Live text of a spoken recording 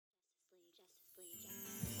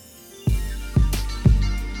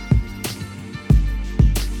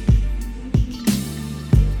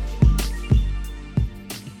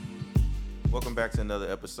back to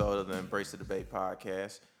another episode of the Embrace the Debate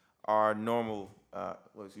podcast. Our normal,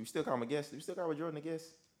 you still call him a guest? You still call Jordan a guest?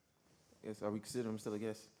 Yes, are we considering him still a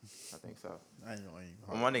guest? I think so. I know.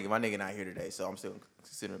 Well, my nigga not here today, so I'm still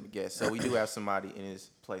considering him a guest. So we do have somebody in his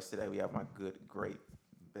place today. We have my great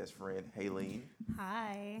best friend, Haleen.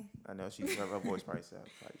 Hi. I know her voice probably sounds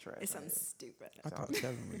like trash. It sounds stupid. I thought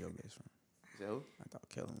Kevin was your best friend. Who? I thought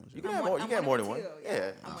Kellen was You your can have more than one.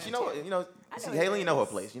 Yeah. See, Haleen know her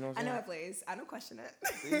place. You know what I I'm know saying? her place. I don't question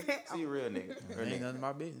it. See, a real nigga. Ain't none of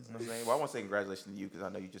my business. You know what I'm saying? Well, I want to say congratulations to you because I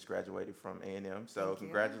know you just graduated from A&M. So Thank you.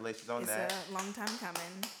 congratulations on that. It's a long time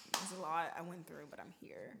coming. There's a lot I went through, but I'm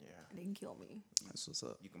here. Yeah. And they can kill me. That's what's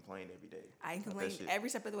up. You complain every day. I complain every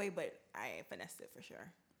step of the way, but I finessed it for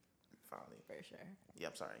sure. Finally. For sure. Yeah,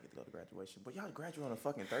 I'm sorry I didn't get to go to graduation. But y'all graduate on a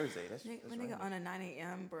fucking Thursday. That's Nigga on a 9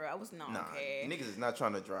 a.m., bro. I was not okay. Niggas is not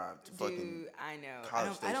trying to drive to fucking Dude, I know.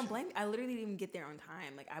 College I don't Station. blame. I literally didn't even get there on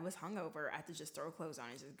time. Like, I was hungover. I had to just throw clothes on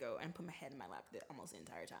and just go and put my head in my lap almost the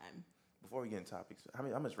entire time. Before we get into topics, how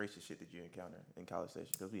much racist shit did you encounter in College Station?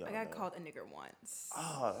 Because we all I got know. called a nigger once.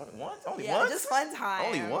 Oh, once? Only Yeah, once? just one time.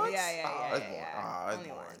 Only once? Yeah. Oh, that's boring. yeah. Oh, that's Only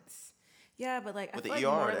boring. once. Yeah, but like With I the feel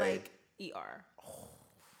ER like or more the A? like ER.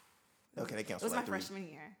 Okay, that counts It was for my like three. freshman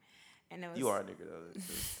year, and it was. You are a nigga though,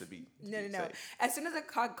 to be. No. safe. As soon as I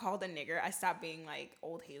called a nigger, I stopped being like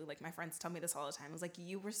old Haley. Like my friends tell me this all the time. It was like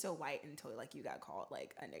you were still white until like you got called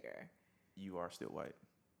like a nigger. You are still white.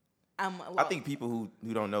 I think people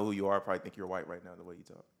who don't know who you are probably think you're white right now the way you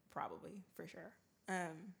talk. Probably, for sure.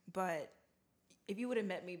 But if you would have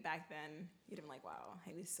met me back then, you'd have been like, wow,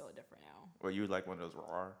 Haley's so different now. Or you were like one of those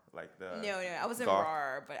raw, like the. No, I wasn't golf-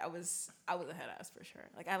 raw, but I was a head ass for sure.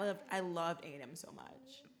 Like I loved A&M so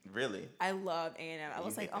much. Really? I loved A&M. I You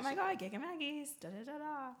was like, hate oh that my shit. god, Gig and Maggie's, da da da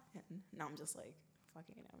da. And now I'm just like, fuck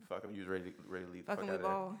A&M. Fuck him. You was ready to leave. Fucking the we fuck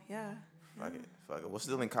out of ball, yeah. there. Fuck it. Well,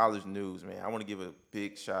 still in college news, man. I want to give a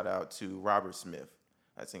big shout out to Robert Smith.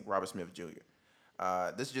 I think Robert Smith Jr.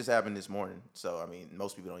 This just happened this morning, so I mean,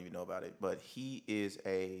 most people don't even know about it. But he is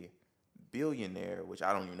a billionaire, which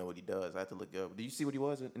I don't even know what he does. I have to look up. Did you see what he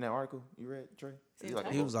was in that article you read, Trey? He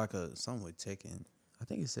was like something with tech in. I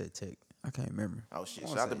think it said tech. I can't remember. Oh shit! I Shout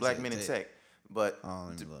wanna out to say Black it Men in said Tech. But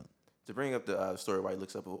Let me look. to bring up the story why he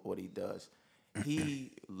looks up what he does,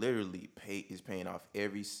 he literally is paying off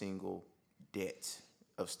every single debt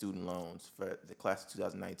of student loans for the class of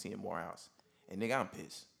 2019 in Morehouse. And nigga, I'm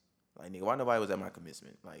pissed. Like nigga, why nobody was at my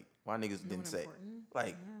commencement? Like why niggas didn't say?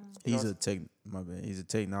 Like He's a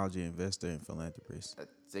technology investor and philanthropist. a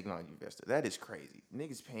technology investor. That is crazy.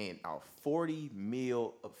 Niggas paying out $40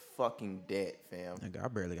 million of fucking debt, fam. Nigga, I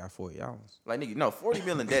barely got $40. Like nigga, no, $40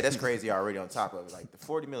 million in debt. That's crazy already. On top of it, like the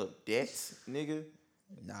 $40 million of debt, nigga.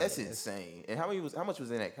 Nah, That's insane. And how much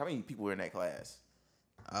was in that? How many people were in that class?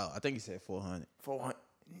 Oh, I think he said 400. 400.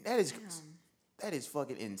 That is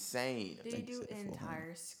fucking insane. Did he think he do said an 400.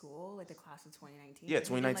 entire school, like the class of 2019? Yeah, Or he did,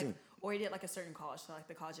 2019. or he did like a certain college, so like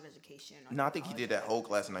the College of Education. Or No, I think he did that whole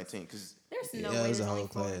class of 19 because There's no Yeah, it way was there's a only whole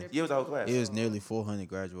class. 400 Yeah, it was a whole class. It was nearly 400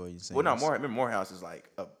 graduating seniors. well, no, remember Morehouse is like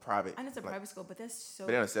a private. And it's a like, private school, but there's so But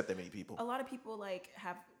they don't accept that many people. a lot of people like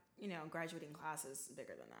have graduating classes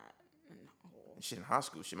bigger than that. And Shit in high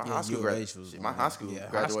school. Shit, my Yeah, high school UH was my high school High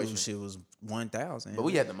graduation. school shit was 1,000. But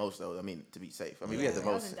we had the most though. I mean, to be safe. I mean, we had the that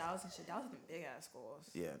was most. in Dallas and shit. That was in big ass schools.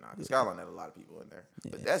 Yeah, nah. Cause Skyline had a lot of people in there.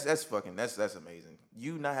 But that's amazing.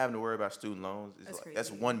 You not having to worry about student loans is that's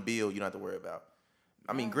crazy. one bill you don't have to worry about.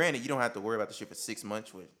 I mean, granted, you don't have to worry about the shit for 6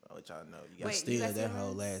 months, which I know you got. Wait, Still, you guys that see whole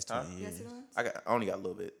those? last Huh? 20 You guys years. see those? I only got a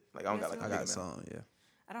little bit. Like I don't got like a I big got amount. some, yeah.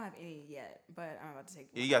 I don't have any yet, but I'm about to take.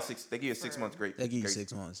 Yeah, you one got out 6. They give you 6 months great. They give you grace.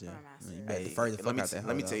 6 months, yeah. For my master's. You better Hey, defer the let fuck me out that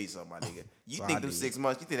let me hoe, tell though. you something, my nigga. You So think I them did. 6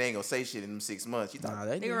 months? You think they ain't gonna say shit in them 6 months? You thought, Nah,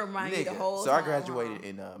 they They do. remind you the nigga. whole So I time,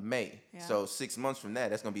 graduated huh? in May. Yeah. So 6 months from that,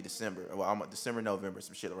 that's gonna be December. Well, I'm December, November,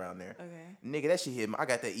 some shit around there. Okay. Nigga, that shit hit me. I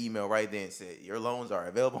got that email right then and said your loans are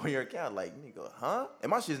available on your account. Like, nigga, huh? And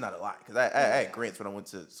my shit's not a lot because I had grants when I went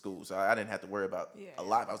to school, so I didn't have to worry about a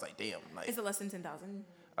lot. I was like, damn, like, Is it less than 10,000?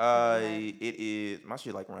 it is my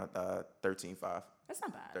shit like around 13.5. That's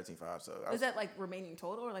not bad. 13.5. So Is that like remaining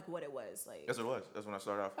total or like what it was? Like that's what it was. That's when I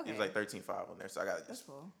started off. It Okay. was like 13.5 on there. So I got that's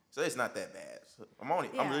cool. So it's not that bad. So I'm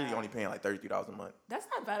really Yeah. only paying like $33 a month. That's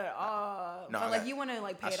not bad at all. No, but I like got- you want to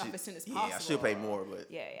like pay I it off should- as soon as yeah, possible. I should pay more, but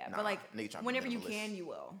yeah. nah, But like nigga tryna be whenever you minimalist. can, you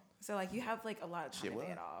will. So like you have like a lot of time Shit, to pay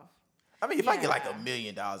will. it off. I mean, if I get like Yeah. $1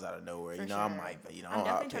 million out of nowhere, For you know, I sure. might, but you know, I'm I'll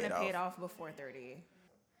definitely trying to pay it off. off before 30.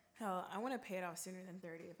 Hell, I want to pay it off sooner than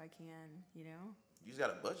 30 if I can. You know. You just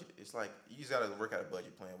gotta budget it. It's like you just gotta work out a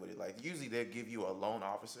budget plan with it. Like usually they'll give you a loan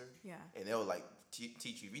officer, Yeah. and they'll like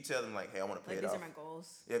teach you. If you tell them like, hey, I want to pay Like it these off. are my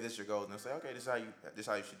goals. Yeah, this is your goals, and they'll say, okay, this is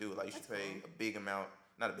how you should do it. Like you should That's pay cool. a big amount,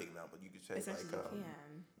 not a big amount, but you could say As much as like, you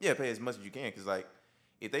can. yeah, pay as much as you can, because like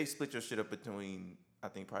if they split your shit up between, I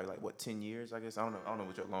think probably like what 10 years, I guess. I don't know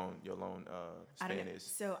what your loan I don't span know. is.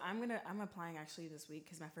 So I'm applying actually this week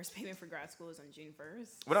because my first payment for grad school is on June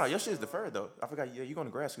 1st. Well, no, your shit is deferred though. I forgot. Yeah, you're going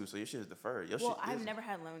to grad school, so your shit is deferred. Your Well, shit I've is- never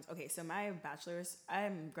had loans. Okay, so my bachelor's, I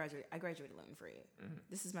graduated loan free.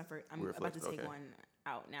 This is my first. I'm We're about to flipped, take okay. one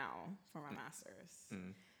out now for my master's.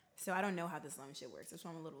 So I don't know how this loan shit works. That's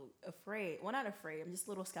why I'm a little afraid. Well, not afraid. I'm just a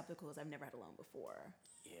little skeptical because I've never had a loan before.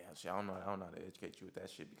 Yeah, see, I don't know how to educate you with that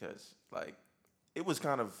shit, because like it was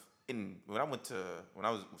kind of when I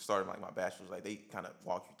was starting like my bachelor's, like they kind of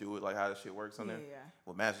walk you through it, like how this shit works on there. Yeah.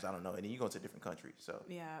 With masters, I don't know, and then you go to a different country, so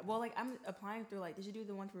Yeah. Well, like I'm applying through like. Did you do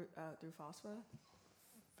the one through FOSFA?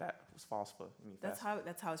 what's false for? You mean That's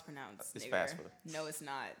FAFSA? how it's pronounced. It's nigga. FAFSA. No, it's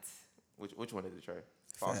not. Which one is it, Trey?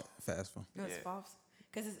 False. Fast one. No, it's Yeah. FOSFA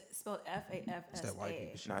because it's spelled FAFSA. It's that white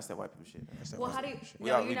people shit. Nah, it's that white people shit. That's that Well, white how do you? people shit.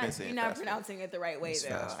 No, We've been saying you're not FAFSA. pronouncing it the right way It's though.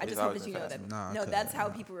 FAFSA. I It's just always hope that you been know FAFSA. that. Nah, No, cut that's it, how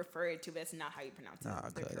man. people refer it to, but it's not how you pronounce it. Nah,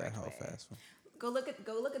 the cut that correct whole way. fast one. Go look at the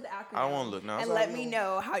acronym. I don't wanna look, no, and it's all let right. me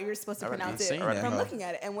know how you're supposed to I'd rather pronounce be it seen that from hoe. looking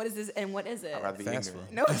at it. And what is this? And what is it? I'd rather be Fast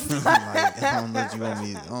ignorant. No, it's not. Like, I don't know what you want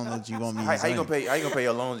me. I don't know what you want me. How to you say. gonna pay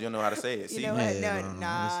your loans? You don't know how to say it. You See, know what? Yeah, No, no,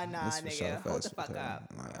 nah, it's for sure nigga. Hold the fast fuck food.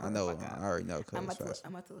 up. Like, I Hold the know. fuck up. I already know. I'm Cause about, fast. to,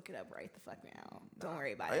 I'm about to look it up right the fuck now. Don't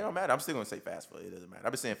worry about it it. don't matter. I'm still gonna say fast food. It doesn't matter.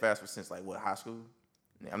 I've been saying fast food since like what, high school?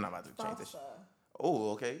 Yeah, I'm not about to change that shit.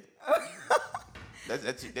 Oh, okay.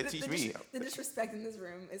 that teach me. The disrespect in this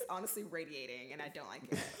room is honestly radiating, and I don't like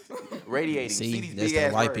it. Radiating. See, these that's big that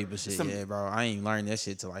ass white words. people shit. Yeah, bro. I ain't learned that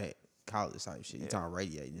shit till like college type shit. You talking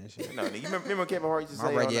radiating that shit? No, you remember Kevin Hart used to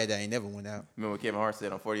My say? radiator ain't never went out. Remember what Kevin Hart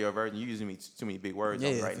said on 40-year version? You using me too many big words on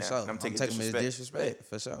me Yeah, right for now. sure. And I'm I'm taking taking it disrespect. disrespect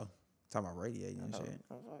for sure. Talking about radiating and shit.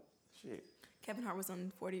 I was like, shit. Kevin Hart was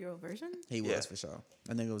on 40-year-old version. He Yeah. was for sure.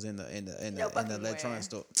 That nigga was in the No fucking electronic way.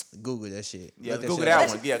 store. Google that shit. Yeah, Look Google shit that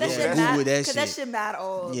up. one. Yeah, that Google shit that Google mad, that Cause that shit. shit mad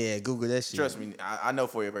old. Yeah, Google that shit. Trust me, I know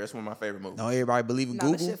 40-year version. That's one of my favorite movies. Don't everybody believe in Nah,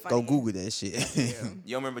 that Google? shit Go funny. Google that shit. Yeah.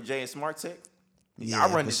 You don't remember Jay and Smart Tech? Yeah,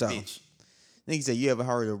 I run for this sure. bitch. Nigga said, you ever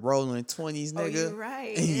heard of Rolling 20s, Oh, nigga? you're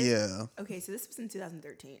right. Yeah. Okay, so this was in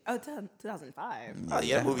 2013. Oh, 2005. Oh,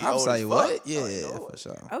 yeah, that movie I'm old saying as what? fuck. Yeah, Oh, yeah. for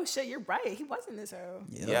sure. Oh shit, you're right. He was in this show.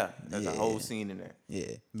 Yeah, there's a whole scene in there. Yeah,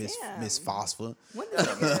 Miss Damn. Miss Phosphor. When did I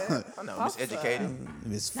get I know, FAFSA. miseducated.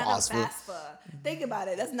 Miss Not Phosphor. a FAFSA. Think about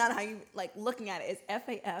it. That's not how you like looking at it. It's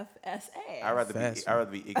FAFSA. I'd rather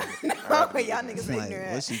Fast be ignorant. Oh, y'all niggas Like,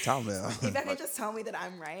 ignorant. what's she talking about? If I could just tell me that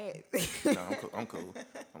I'm right. No, I'm cool.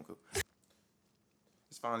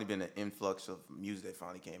 It's finally been an influx of music that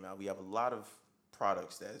finally came out. We have a lot of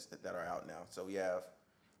products that are out now. So we have,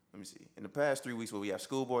 let me see, in the past 3 weeks, we have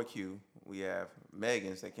Schoolboy Q, we have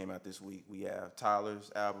Megan's that came out this week, we have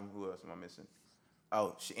Tyler's album. Who else am I missing?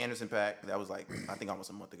 Oh, Anderson .Paak. That was like, I think almost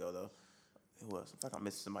a month ago though. Who else? I think I'm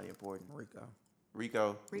missing somebody important.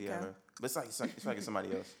 Rico. Yeah, but it's like it's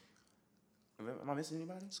somebody else. Am I missing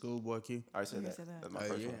anybody? Schoolboy Q. I already said You that. said that. That's my Oh,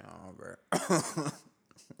 first yeah. one. Oh, bro.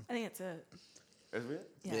 I think it's it. Is it?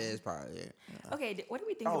 Yeah, it's probably it. Okay, what do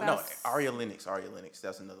we think Oh about? no, Aria Lennox.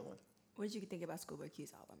 That's another one. What did you think about Schoolboy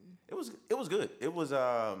Q's album? It was good. It was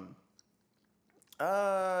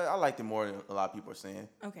I liked it more than a lot of people are saying.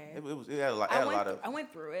 Okay. It had a lot of. I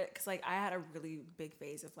went through it because like I had a really big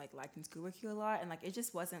phase of like liking Schoolboy Q a lot, and like it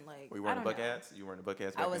just wasn't like. Were you I wearing the don't bucket know. hats? You wearing the bucket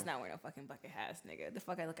hats? I back was then? not wearing no fucking bucket hats, nigga. The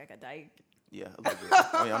fuck I look like a dyke. Yeah, a little bit.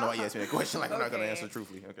 I mean, I know why you asked me that question. Like, I'm not gonna Okay. answer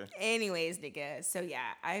truthfully. Okay. Anyways, nigga. So yeah,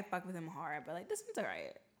 I fuck with him hard, but like this one's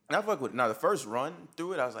alright. And I fuck with. Now the first run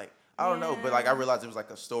through it, I was like, I don't know, but like I realized it was like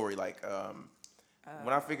a story. Like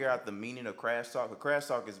when I figure out the meaning of Crash Talk, Crash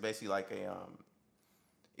Talk is basically like a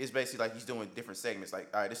it's basically like he's doing different segments. Like,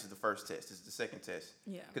 all right, this is the first test. This is the second test.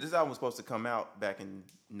 Yeah. Because this album was supposed to come out back in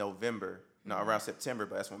November. No, around September,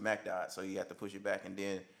 but that's when Mac died. So he had to push it back. And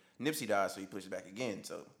then Nipsey died, so he pushed it back again.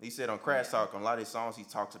 So he said on Crash Talk, on a lot of his songs, he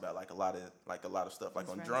talks about like a lot of stuff. Like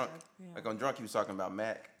His on friends Drunk, talk, yeah. like on Drunk, he was talking about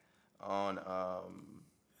Mac. On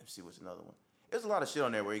let's see what's another one. There's a lot of shit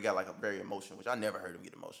on there where he got like a very emotional, which I never heard him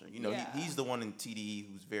get emotional. You know, Yeah. he's the one in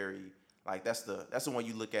TDE who's very like that's the one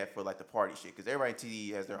you look at for like the party shit, because everybody in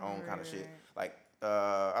TDE has their own kind of shit. Like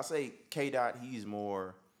I say K Dot, he's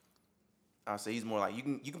more like you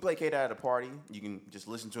can play K Dot at a party. You can just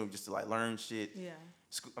listen to him just to like learn shit. Yeah.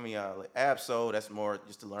 I mean, like Absol, that's more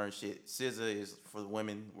just to learn shit. SZA is for the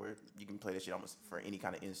women, where you can play that shit almost for any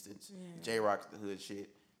kind of instance. Yeah. J-Rock's the hood shit.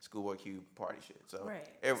 Schoolboy Q party shit. So Right.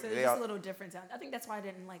 they So it's all- just a little different sound. I think that's why I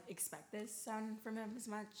didn't like expect this sound from him as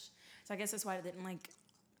much. So I guess that's why I didn't like.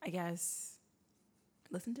 I guess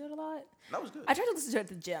listen to it a lot. That was good. I tried to listen to it at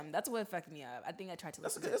the gym. That's what fucked me up. I think I tried to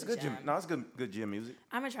listen to it That's at the good gym. gym. No, it's good gym music.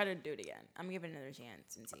 I'm gonna try to do it again. I'm gonna give it another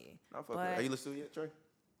chance and see. No, fuck with it. Are you listening to it yet, Trey?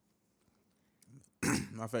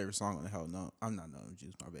 My favorite song on the hell no, I'm not knowing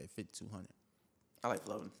juice. My bad. 5200. I like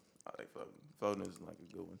Floating. Floating is like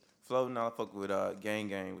a good one. Floating, I fuck with Gang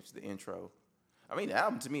Gang, which is the intro. I mean, the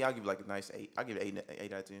album to me, I'll give it like a nice 8. I'll give it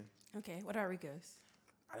 8 out of 10. Okay, what are Rico's?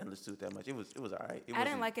 I didn't listen to it that much. It was alright. I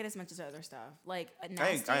didn't like it as much as other stuff. Like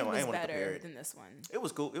Nasty was better than this one. It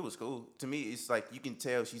was cool. To me, it's like you can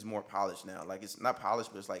tell she's more polished now. Like it's not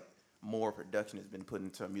polished, but it's like more production has been put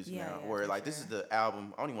into her music now. Where like this is the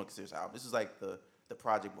album. I don't even want to consider this album. This is like the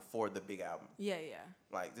project before the big album. Yeah.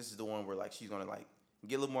 Like this is the one where like she's gonna like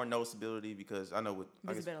get a little more noticeability because I know what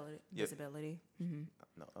visibility. Mm-hmm.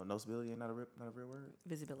 No, noticeability ain't not a real word.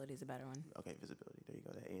 Visibility is a better one. Okay, visibility. There you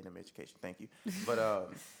go. That A&M education. Thank you. But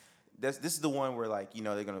this is the one where like you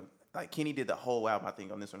know they're gonna like Kenny did the whole album I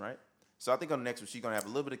think on this one, right? So I think on the next one she's gonna have a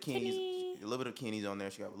little bit of Kenny's on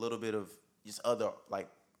there. She got a little bit of just other like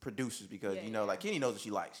producers because like Kenny knows what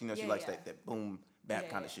she likes. You know she likes that boom bap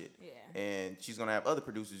kind of shit. Yeah. And she's gonna have other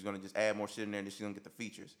producers who's gonna just add more shit in there and then she's gonna get the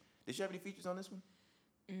features. Did she have any features on this one?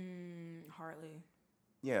 Hardly.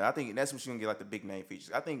 Yeah, I think that's when she's going to get, like, the big name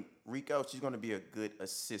features. I think Rico, she's going to be a good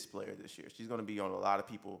assist player this year. She's going to be on a lot of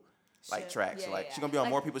people, like, tracks. She's going to be on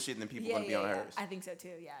more people's shit than people going to be on hers. I think so,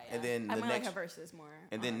 too. Yeah. And then I like her verses more.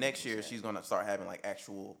 And then next year, she's going to start having, like,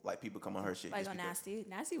 actual, like, people come on her shit. Like on Nasty.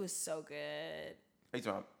 Nasty was so good. What are you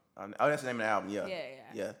talking about? Oh, that's the name of the album, yeah.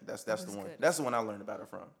 Yeah, that's the one. Good. That's the one I learned about her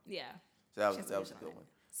from. Yeah. So that was a good one.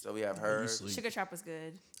 So we have her. Sugar Trap was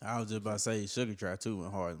good. I was just about to say Sugar Trap too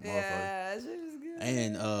went hard. Yeah, she was good.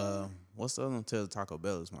 And what's the other one? Tell Taco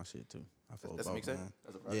Bell is my shit too. I fought that's both a of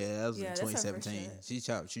mixtape? them. Yeah, that was in that's her first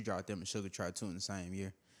 2017. She dropped them and Sugar Trap 2 in the same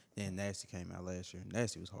year. Then Nasty came out last year.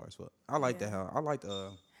 Nasty was hard as fuck. I like that. I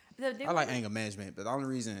like anger management, but the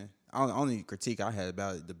only critique I had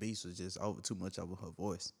about it, the beats was just over too much over her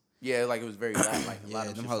voice. Yeah, like it was very loud. Like a lot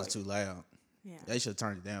of them hoes too loud. Yeah. They should have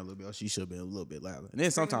turned it down a little bit, or she should have been a little bit louder. And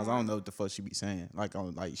then sometimes I don't know what the fuck she be saying. Like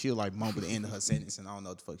she'll like mumble the end of her sentence, and I don't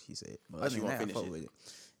know what the fuck she said. But she won't finish with it.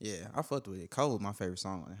 Yeah, I fucked with it. Cole was my favorite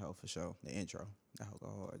song on the hell for sure. The intro, that hoe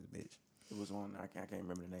go hard, the bitch. It was one I can't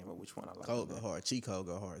remember the name of which one I like. Cole go hard. Chico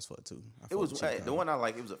go hard as fuck too. It was the one I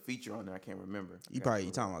like. It was a feature on there. I can't remember. You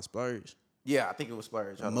talking about Splurge? Yeah, I think it was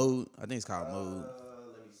Splurge. Mood. I think it's called Mood.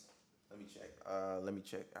 Let me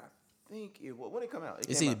check. I think when did it come out?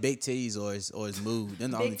 It's either Big Titties or it's Mood.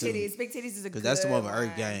 Then the only two. Big Titties is a good one. Because that's the one with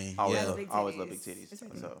Earth Gang. I always love Big Titties.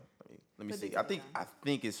 So let me see. I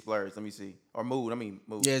think it's Splurge. Let me see. Or Mood.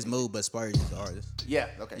 Mood. Yeah, it's Mood, but Splurge is the artist. Yeah.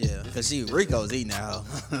 Okay. Yeah, because Rico's eating now.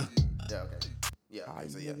 Yeah. Okay. Yeah. Oh,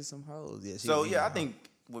 so, yeah. Some hoes. Yeah. So yeah, I think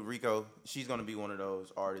with Rico, she's gonna be one of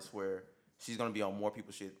those artists where she's gonna be on more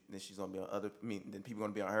people's shit than she's gonna be on other. Then people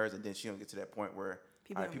gonna be on hers, and then she's gonna get to that point where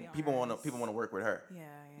people want to work with her. Yeah.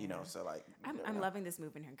 You know, so like I'm loving this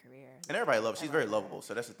move in her career. And everybody loves. She's very lovable.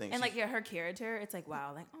 So that's the thing. And like her character, it's like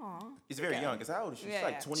wow, like aw. She's very young. Cause how old is she? She's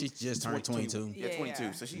like 20. She just turned 22. Yeah,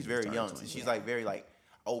 22. So she's very young. So she's like very like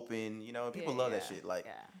open. You know, and people love that shit. Like.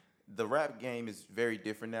 The rap game is very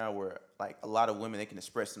different now where, like, a lot of women, they can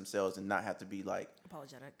express themselves and not have to be, like...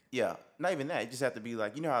 apologetic. Yeah. Not even that. You just have to be,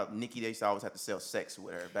 like... You know how Nicki, they used to always have to sell sex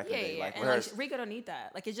with her back in the day? Yeah, like, and, like, Rico don't need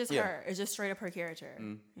that. Like, it's just her. It's just straight up her character.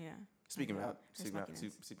 Mm. Yeah. Speaking about sex.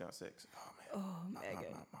 Oh, man. Oh,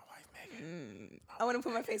 Megan. My wife, Megan. I want to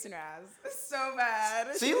put my face in her ass. It's so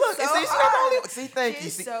bad. See, look. So she's not the only... See, thank you.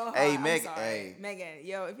 She's so hot. Hey, Megan. Hey. Megan,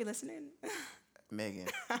 yo, if you're listening... Megan,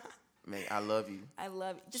 I love you. I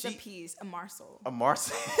love you. Just a piece, a morsel. A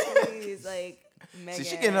morsel. Please, like, Megan. See,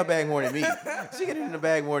 she getting her bag more than me. She getting in the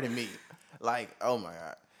bag more than me. Like, oh my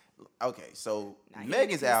God. Okay, so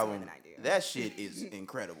Megan's album, that shit is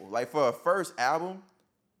incredible. Like, for her first album,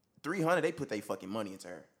 300, they put their fucking money into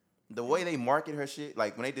her. The way they market her shit,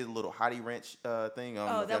 like when they did a little Hottie Ranch thing.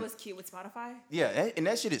 That was cute with Spotify? Yeah, and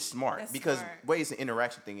that shit is smart because it's an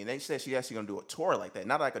interaction thing. And they said she's actually going to do a tour like that.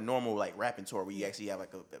 Not like a normal like rapping tour where you actually have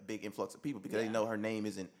like a big influx of people because they know her name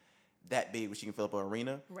isn't that big where she can fill up an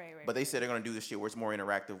arena. Right. But they said they're going to do this shit where it's more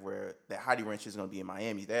interactive where that Hottie Ranch is going to be in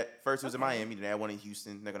Miami. That first was in Miami, then they had one in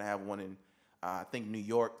Houston. They're going to have one in I think New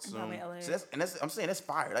York soon. So I'm saying that's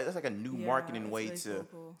fire. That's like a new marketing way really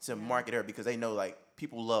to market her because they know like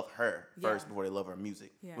people love her first before they love her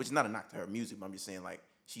music. Yeah. Which is not a knock to her music, but I'm just saying like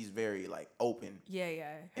she's very like open.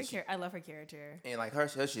 Yeah. I love her character. And like her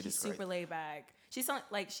shit she's is super laid back. She's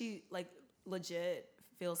like she like legit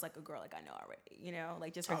feels like a girl like I know already. You know,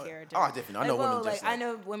 like just her character. Oh, definitely. I know women like just I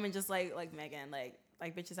know women just like Megan. Like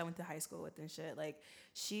like bitches I went to high school with and shit. Like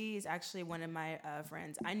she's actually one of my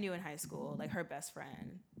friends I knew in high school, like her best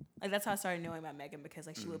friend. Like that's how I started knowing about Megan because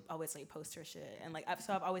like she would always like post her shit and like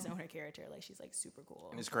I've always known her character. Like she's like super cool.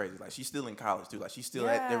 And it's crazy. Like she's still in college too. Like she's still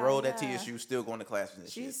enrolled at TSU, still going to classes and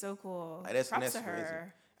shit. She's so cool. Like that's to crazy.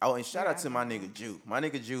 her. Oh, and shout out to my nigga Jew. My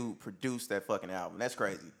nigga Jew produced that fucking album. That's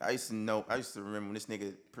crazy. I used to remember when this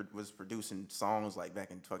nigga was producing songs like back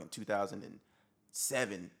in fucking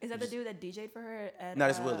 2007. Is that the dude that DJ'd for her? No,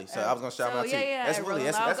 that's Willie. So I was gonna shout him out too. Yeah, that's Willie.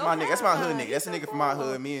 That's my nigga. That's my hood nigga. That's a nigga from my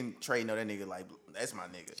hood. Me and Trey know that nigga. Like that's my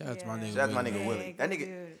nigga. Shout out to my nigga. Shout out to my nigga Willie. That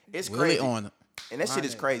nigga, it's Willie crazy. on. And that shit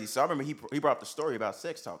is crazy. So I remember he brought up the story about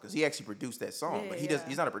Sex Talk because he actually produced that song, but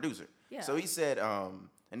he's not a producer. Yeah. So he said,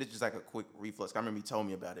 and it's just like a quick reflex. I remember he told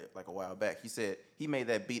me about it like a while back. He said he made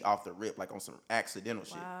that beat off the rip, like on some accidental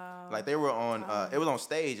shit. Like they were on, it was on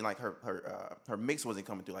stage, and like her mix wasn't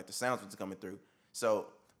coming through, like the sounds wasn't coming through. So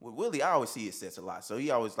with Willie, I always see his sets a lot. So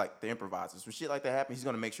he always like the improvisers. When shit like that happens, he's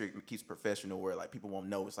gonna make sure it keeps professional, where like people won't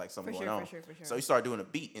know it's like something going on. For sure. So he started doing a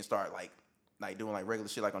beat and started like doing like regular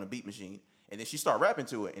shit like on a beat machine, and then she started rapping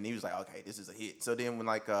to it, and he was like, okay, this is a hit. So then when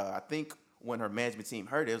like I think when her management team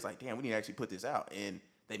heard it was like, damn, we need to actually put this out, and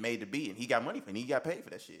they made the beat, and he got money for it, and he got paid for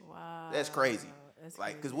that shit. Wow. That's crazy. That's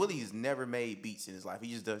like, because Willie's never made beats in his life.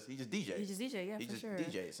 He just DJs. He just DJ, yeah, he for just sure.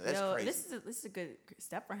 DJs. So that's crazy. This is a good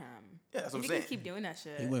step for him. Yeah, that's what I'm he saying. Can keep doing that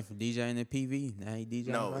shit. He went from DJing at PV. Now he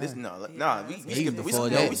DJing.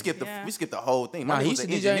 We skipped the whole thing. Nah, he used to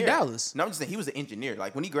DJ in Dallas. No, I'm just saying he was an engineer.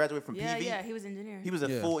 Like when he graduated from PV, yeah, he was an engineer. He was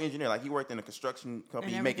a full engineer. Like he worked in a construction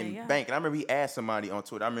company making yeah. bank. And I remember he asked somebody on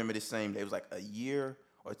Twitter. I remember this same day. It was like a year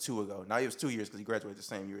or two ago. Now it was 2 years because he graduated the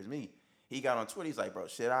same year as me. He got on Twitter. He's like, bro,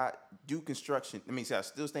 should I do construction? I mean, should I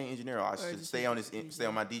still stay an engineer, or I should stay on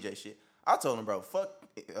my DJ shit? I told him, bro,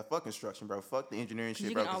 fuck construction, bro. Fuck the engineering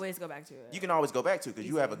shit, bro. You can always go back to it. You can always go back to it because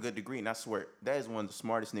you have a good degree. And I swear, that is one of the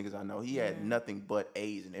smartest niggas I know. He had nothing but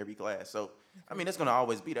A's in every class. So, I mean, that's going to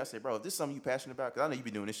always be that. I say, bro, if this is something you passionate about, because I know you've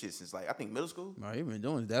been doing this shit since, like, I think middle school. Bro, he been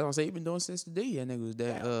doing that. I say he been doing since the D. That nigga was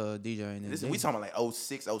DJing. Listen, we talking about like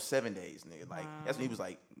 06, 07 days, nigga. Like, that's when he was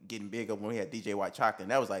like getting big up when we had DJ White Chocolate.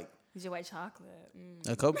 And that was like, DJ White Chocolate.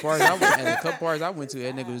 A couple parties I went to,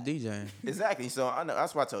 that nigga was DJing. Exactly. So I know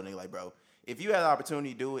that's why I told nigga, like, bro, if you had the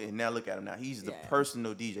opportunity to do it, and now look at him now, he's the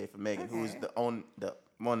personal DJ for Megan, who is one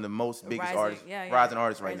of the most biggest artists, rising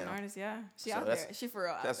artists right now. Artist, yeah. She out there. She for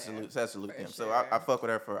real out there. That's salute him. Sure. So I fuck with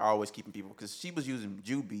her for always keeping people, because she was using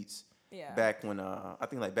Jew beats back when I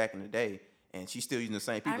think like back in the day. And she's still using the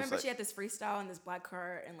same people. I remember she had this freestyle in this black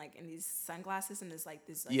car and like in these sunglasses and this like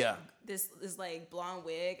blonde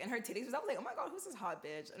wig, and her titties was. I was like, oh my god, who's this hot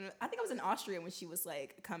bitch? And I think I was in Austria when she was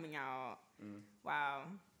like coming out. Wow,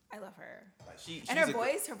 I love her. Like and her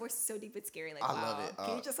voice is so deep it's scary. Like, I wow. love it.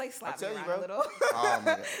 Can you just like slap me around bro. a little? Oh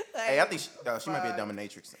my god. Like, hey, I think she might be a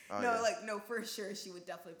dominatrix. No, for sure she would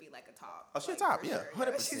definitely be like a top. Oh, she's a top, yeah,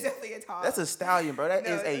 100%. She's definitely a top. That's a stallion, bro. That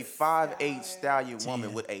is a 5'8" stallion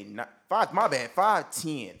woman with a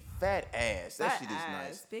 5'10" fat ass. That shit is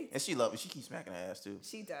nice. And she loves it. She keeps smacking her ass too.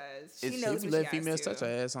 She does. She knows let females touch her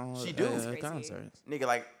ass on her concerts. Nigga,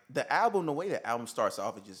 like the way the album starts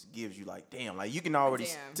off, it just gives you like, damn, like you can already,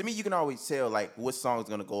 to me, you can always tell like what song's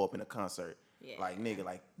gonna go up in a concert. Yeah. Like nigga,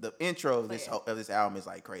 like the intro of this album is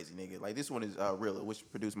like crazy, nigga. Like this one is Real, which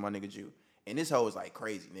produced my nigga Jew, and this hoe is like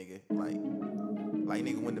crazy, nigga. Like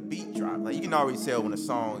nigga, when the beat drop, like you can already tell when a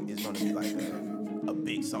song is gonna be like a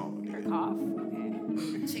big song. Her cough.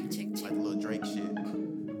 Okay. Chick. Like the little Drake shit.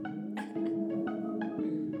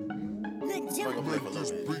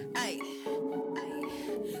 Ay.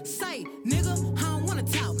 Say, nigga, I don't wanna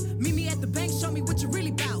talk. Meet me at the bank, show me what you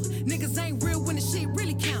really bout. Niggas ain't real when the shit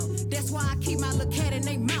really count. That's why I keep my little cat in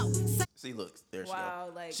they mouth. See, look, there she wow,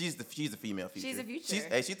 go. Like, she's the female future. She's the future.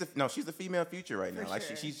 She's the female future right now. Like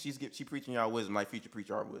sure. she preaching y'all wisdom, like Future preach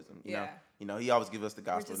our wisdom. You know, he always give us the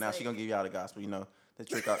gospel. Now she gonna give y'all the gospel. You know, the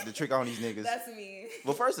trick on these niggas. That's me.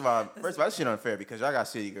 Well, first of all, this shit unfair because y'all got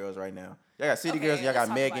city girls right now. Y'all got city girls and y'all got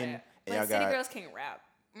Megan and y'all got city girls can't rap.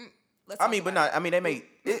 They make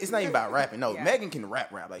it's not even about rapping. No, Megan can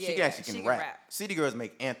rap. Like she actually can rap. City girls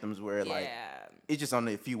make anthems where like it's just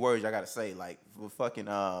only a few words y'all gotta say. Like for fucking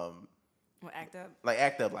Well, act up.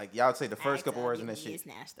 Like y'all say the first couple words in that shit.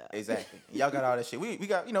 Exactly. Y'all got all that shit. We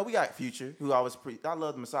got Future who always preach. I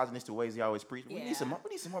love the misogynistic ways he always preach. We need some more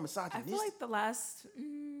misogynistic. I feel like the last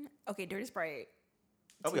Dirty Sprite.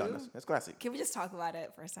 I'll be honest. That's classic. Can we just talk about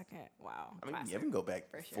it for a second? Wow. I mean, yeah, we can go back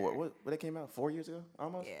for sure. What that came out 4 years ago,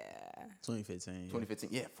 almost. Yeah. 2015. 2015.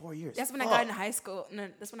 Yeah, 4 years. That's when I got into high school. No,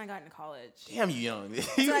 that's when I got into college. Damn, you young.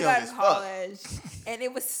 That's when I got into college, and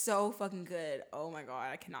it was so fucking good. Oh my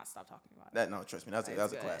god, I cannot stop talking about it. That no, trust me, that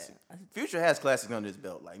was a classic. Future has classics under his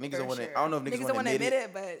belt. Like niggas don't want to. Sure. I don't know if niggas want to admit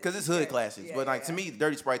it, but because it's hood classics. Yeah, but like to me,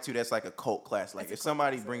 Dirty Sprite 2, that's like a cult classic. Like if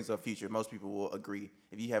somebody brings up Future, most people will agree.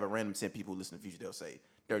 If you have a random 10 people listen to Future, they'll say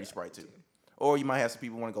Dirty Sprite 2. Or you might have some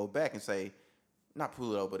people want to go back and say, not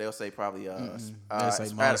Pluto, but they'll say probably they'll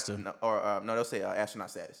say Monster. No, they'll say Astronaut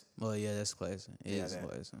Status. Well, yeah, that's classic. It is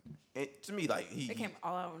classic. To me, like it came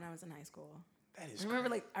all out when I was in high school. That is.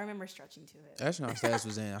 I remember stretching to it. Astronaut Status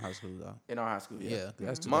was in high school though. In our high school, yeah. Yeah,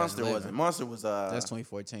 that's Monster wasn't. Monster was. That's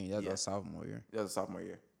 2014. That was our sophomore year. That was sophomore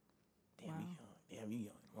year. Damn, Wow. you young. Damn, you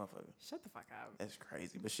young, motherfucker. Shut the fuck up. That's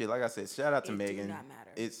crazy. But shit, like I said, shout out to It Megan. do not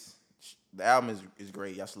matter. The album is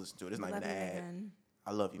great. Y'all should listen to it. It's not Love even you, an ad. Megan.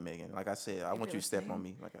 I love you, Megan. Like I said, I want you to step on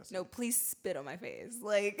me. Like I said. No, please spit on my face.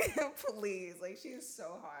 Like, please. Like, she's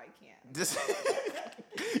so hot. I can't. Just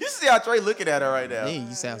you see how Trey looking at her right now. Man,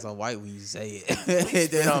 you sound so white when you say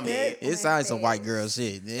Spit it. on me. It sounds some white girl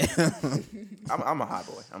shit. I'm a hot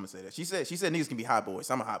boy. I'm gonna say that. She said niggas can be hot boys.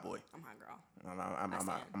 I'm a hot boy. I'm hot girl.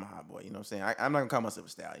 I'm a hot boy. You know what I'm saying? I'm not gonna call myself a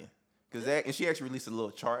stallion. And she actually released a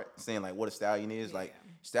little chart saying like what a stallion is. Like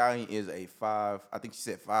stallion is a 5. I think she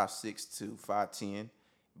said 5'6" to 5'10".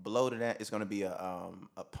 Below to that, it's gonna be a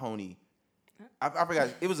pony. I forgot.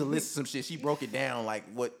 It was a list of some shit. She broke it down like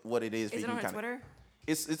what it is. Is it on her Twitter?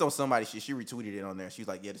 It's on somebody's shit. She retweeted it on there. She was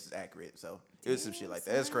like, yeah, this is accurate. So it was some shit like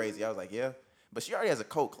that. That's crazy. I was like, yeah. But she already has a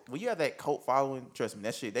cult. When you have that cult following, trust me,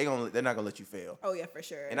 that shit, they're not gonna let you fail. Oh yeah, for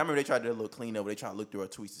sure. And I remember they tried to do a little cleanup. They tried to look through her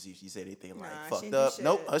tweets to see if she said anything like fucked she up. should.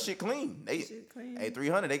 Nope, her shit clean. Clean. Hey,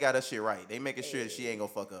 300, they got her shit right. They making sure that she ain't gonna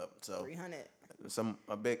fuck up. So 300.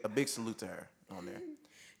 a big salute to her on there.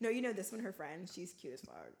 No, you know this one, her friend. She's cute as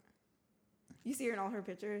fuck. You see her in all her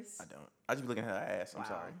pictures? I don't. I just be looking at her ass. I'm Wow.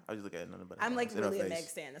 sorry. I just look at nothing but her I'm like ass and her really a face. Meg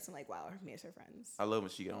stan. That's I'm like, wow, me as her friends. I love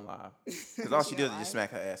when she get on live. Because all she does is live? just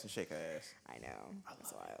smack her ass and shake her ass. I know.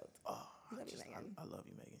 That's wild. Oh, Love you, Megan. I love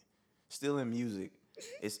you, Megan. Still in music,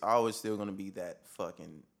 it's always still gonna be that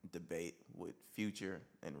fucking debate with Future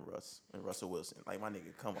and Russell Wilson. Like my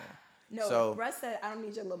nigga, come on. No, so, Russ said, I don't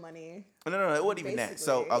need your little money. No, it wasn't even that.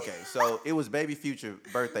 So Basically. so it was Baby Future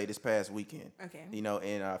birthday this past weekend. Okay. You know,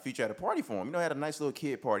 and Future had a party for him. You know, had a nice little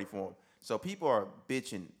kid party for him. So people are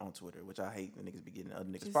bitching on Twitter, which I hate. The niggas be getting in other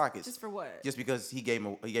niggas' pockets. Just for what? Just because he gave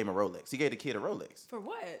him a Rolex. He gave the kid a Rolex. For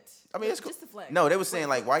what? I mean, it's cool. Just the flex. No, they was saying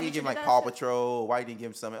like, why you Future give him like did Paw that shit? Patrol? Why you didn't give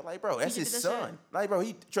him something? Like, bro, that's Future his did that son. shit? Like, bro,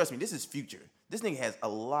 trust me, this is Future. This nigga has a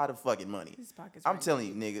lot of fucking money. His pockets I'm right telling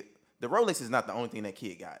you, nigga, the Rolex is not the only thing that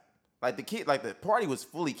kid got. Like the party was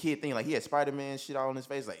fully kid thing. Like he had Spider-Man shit all on his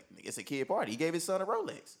face. Like it's a kid party. He gave his son a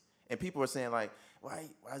Rolex, and people were saying like, why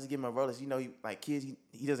is he giving him a Rolex? You know, like kids,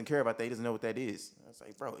 he doesn't care about that. He doesn't know what that is. I was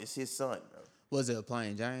like, bro, it's his son, bro. Was it a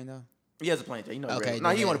plain Jane though? He has a plain Jane. You know, Okay, no,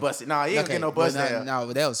 he want to bust it. Nah, he ain't gonna get no bust there. No,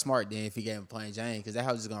 but that was smart then if he gave him a plain Jane because that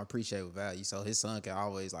hoe just gonna appreciate with value. So his son can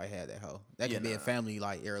always like have that hoe. That could be a family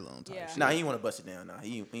like heirloom type shit. Nah, he want to bust it down. Nah,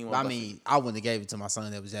 he want. I mean, I wouldn't have gave it to my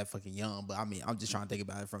son that was that fucking young. But I mean, I'm just trying to think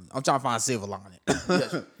about it I'm trying to find a silver lining.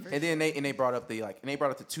 Yes. And then they brought up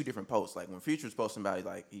the two different posts. Like when Future was posting about it,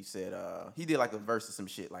 like he said he did like a verse or some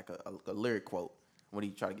shit, like a lyric quote when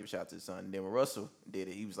he tried to give a shout out to his son. And then when Russell did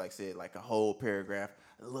it, he was like said like a whole paragraph,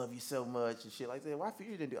 I love you so much and shit like that. Why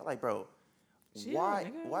Future didn't do it? Like, bro, why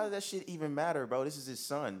does that shit even matter, bro? This is his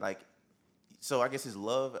son. Like, so I guess his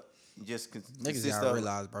love just Niggas gotta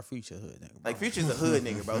realize, bro, Future hood nigga. Bro. Like Future's a hood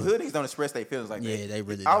nigga, bro. Hood niggas don't express their feelings like that. Yeah, they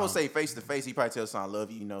really I would don't. say face to face, he probably tells son I love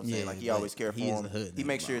you, you know what I'm saying? Yeah, Like he but always care for he is him. a hood He nigga,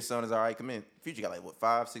 makes sure bro. his son is all right. Come in. Future got like what,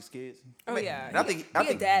 5, 6 kids? Oh yeah. And I think he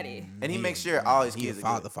a daddy. And he makes sure all his he a kids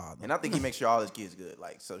are good. father. And I think he makes sure all his kids good.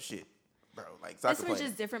 Like so shit. Bro, like This soccer one's players.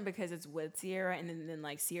 just different because it's with Sierra and then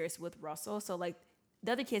like Sierra's with Russell. So like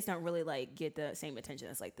the other kids don't really like get the same attention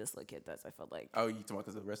as like this little kid does. I feel like. Oh, you talking about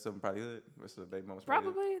because the rest of them probably hood? The rest of the baby mamas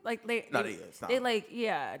Probably like they it's not. they like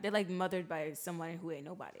they're like mothered by someone who ain't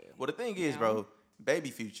nobody. Well, the thing is, bro, Baby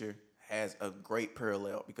Future has a great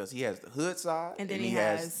parallel because he has the hood side And then he he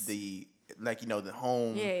has has the like the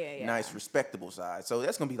home Yeah. nice respectable side. So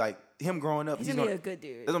that's gonna be like him growing up. He's gonna be a good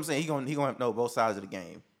dude. That's what I'm saying. He gonna know both sides of the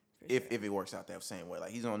game. If it works out that same way,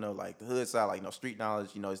 like he's gonna know like the hood side, like street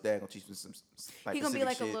knowledge. His dad gonna teach him some. Like, He's gonna be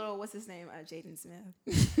like shit. a little what's his name, Jaden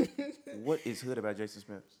Smith. What is hood about Jason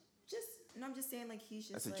Smith? I'm just saying like he's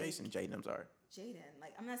just. That's a like, Jason. Jaden, I'm sorry. Jaden,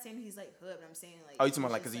 like I'm not saying he's like hood, but I'm saying like. Oh, you talking about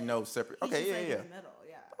he's like because just, he knows separate? he's Okay, just, like, yeah. In the middle,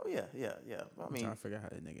 yeah. Oh yeah. Well, I mean, I'm trying to figure out how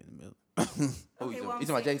that nigga in the middle. Okay, you well, talking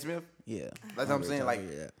about Jake Smith? Yeah, That's what I'm saying. Like,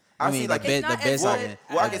 I see, mean, like, the It's not best as I good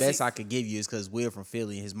can, as- the best I could give you is because Will from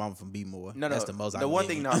Philly and his mama from B-More. No, that's the most. The one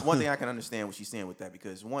thing I can understand what she's saying with that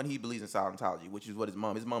because one, he believes in Scientology, which is what his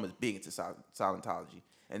mom is big into Scientology,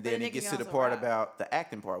 and then the it nigga gets can to the also part rap. about the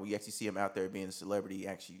acting part. We actually see him out there being a celebrity,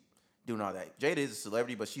 actually doing all that. Jada is a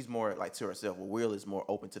celebrity, but she's more like to herself. Where Will is more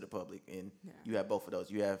open to the public, and you have both of those.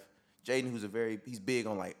 You have Jaden, who's he's big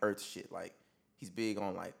on like earth shit, like he's big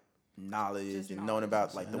on like knowledge and knowing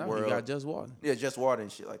about like the world. You got Just Water. Yeah, just water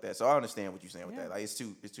and shit like that. So I understand what you're saying with that. Like it's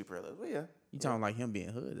too parallel. Well, yeah. You talking like him being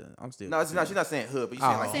hood? I'm still. No, it's not. She's not saying hood, but you're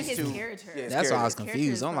saying like Saying he's his too. character. Yeah, his That's why I was character.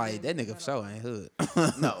 confused. I'm Character like, is that nigga for fucking- sure ain't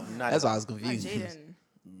hood. No, not That's at why I all. was Like confused. Jaden.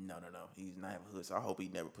 No. He's not have a hood, so I hope he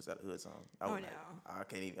never puts out a hood song. I Oh, would no. I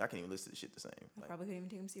can't even listen to the shit the same. I Like, probably couldn't even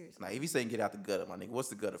take him seriously. if he's saying get out the gutter, my nigga, what's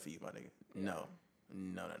the gutter for you, my nigga? No.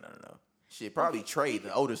 Shit, probably Trey,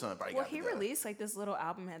 the older son, probably Well, got the he gutter. released like this little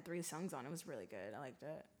album had 3 songs on it. It was really good. I liked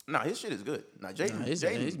it. No, his shit is good. Nah, Jaden,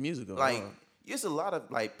 his musical. like, there's a lot of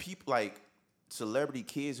like people like celebrity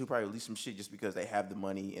kids who probably release some shit just because they have the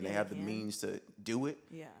money and they Yeah, have they the can. means to do it,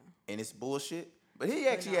 Yeah. and it's bullshit. But he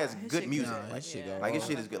actually has his good shit music. good. Nah, his shit go Like his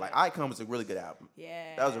hard. shit is good. Like Icon was a really good album.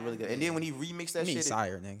 Yeah. That was a really good. And then when he remixed that I mean, shit,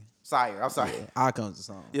 Sire, nigga. Sire. I'm sorry. I comes the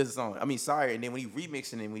song. There's a song. I mean, Sire. And then when he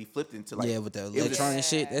remixed it and when he flipped it into like Yeah, with the it was electronic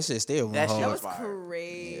shit, that shit still went That shit That hard. was fire.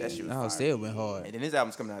 crazy. that shit was That fire. still went hard. And then his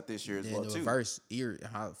album's coming out this year as Then well the too. reverse Eerie,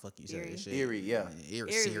 how the fuck you say Eerie. that shit? Eerie, yeah.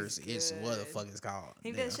 Eerie, Eerie Sears, was it's what the good. fuck it's called.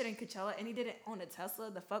 He did Yeah. that shit in Coachella, and he did it on a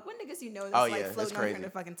Tesla. The fuck? What niggas you know that's Oh, like yeah, that's floating crazy. on the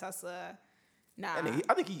fucking Tesla? Nah. And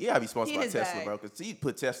I think he gotta be sponsored He in by his Tesla, bag. bro, because he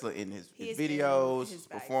put Tesla in his He is in videos, his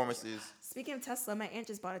bag for performances. Speaking of Tesla, my aunt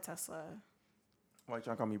just bought a Tesla. Why you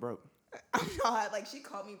trying to call me broke? I'm not like she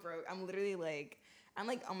called me broke. I'm literally like I'm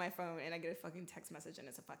like on my phone and I get a fucking text message and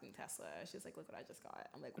it's a fucking Tesla. She's like, look what I just got.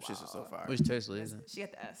 I'm like, wow. Shit is so fire. Which Tesla is it? She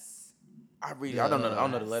got the S. I don't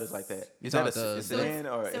know the letters like that. Is that talking a the- sedan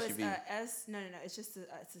or so SUV? it's S. No. It's just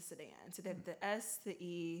it's a sedan. So they have the S, the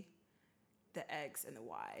E, the X, and the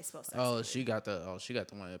Y. It's spelled sexy. She got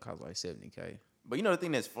the one that costs like $70K. But you know the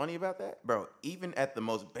thing that's funny about that, bro? Even at the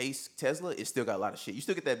most base Tesla, it still got a lot of shit. You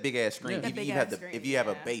still get that big ass screen. Yeah. Even That you big have ass the screen, if you have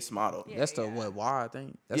a yeah. base model. Yeah. That's the what Y I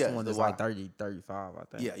think. That's Yeah, the one the that's Y. like 30, 35 I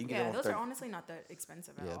think. Yeah, you can get Yeah, one those for are 30. honestly not that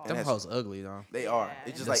expensive at Yeah, all. them that's- hoes ugly though. They are. Yeah,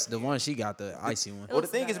 It's just and like The one she got, the icy one. well, the looks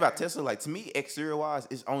thing is about better. Tesla, like to me, exterior wise,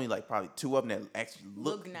 it's only like probably 2 of them that actually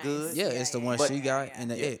look Look nice. good. Yeah, Yeah, it's the yeah, one yeah, she yeah, got yeah. and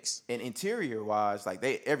the Yeah. X. And interior wise, like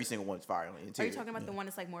every single one's fire on the Are interior. you talking about the one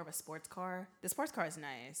that's like more of a sports car? The sports car is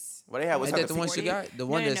nice. What they have? What's Ain't that that the one she 40? got? The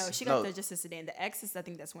one no, that's she got no. just a sedan. The X is, I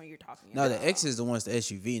think that's one you're talking No, about. the X is the one's the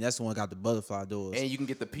SUV, and that's the one got the butterfly doors. And you can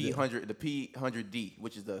get the P100, the P100D,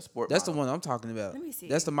 which is the sport. That's the model. one I'm talking about. Let me see.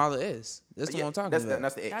 That's the Model S. That's the Yeah, one I'm talking that's about.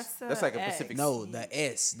 that's the X. That's the That's like a X. Pacific. No, the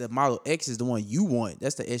S. The Model X is the one you want.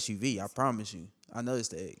 That's the SUV. I promise you. I know it's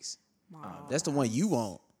the X. That's the one you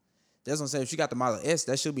want. That's what I'm saying. If you got the Model S,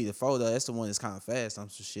 that should be the folder. That's the one that's kind of fast on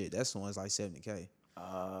some shit. That's the one that's like $70K.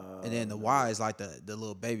 And then the Y is like the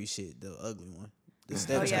little baby shit, the ugly one. The Oh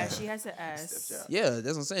stepchild. yeah, she has the S. Stepchild. Yeah, that's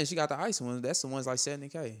what I'm saying. She got the ice one. That's the one's like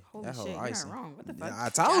 $70K. Holy that whole shit, you're icy. not wrong. What the fuck? Yeah, I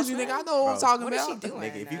told you, nigga. I know what I'm Bro, talking what is about. she doing?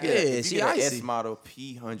 Nigga, if you Yeah, get a, if she you get an icy. S model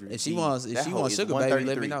P100, If she wants sugar baby,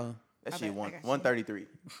 let me know. That I shit bet- I got you. 133.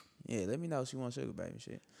 Yeah, let me know if she wants sugar baby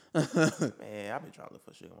shit. Man, I've been trying to look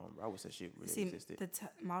for sugar mama. Bro. I wish that shit really See, existed. the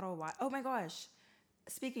Model Y. Oh my gosh.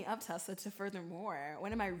 Speaking of Tesla, to furthermore,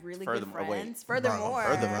 one of my really Furthermore, good wait. friends. Furthermore.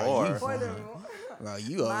 Furthermore. Furthermore. Bro,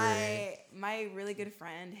 you over here. My really good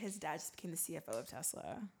friend, his dad just became the CFO of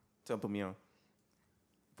Tesla. Tell him put me on.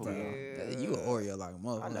 Put me on. You an Oreo like a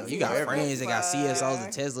know motherfucker. you You got are. friends that got CSOs Fuck.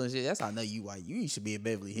 and Tesla and shit. That's how I know you white. You should be in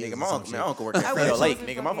Beverly Hills. Nigga, or my some uncle, shit. my uncle work at I wish Frito I Lake. was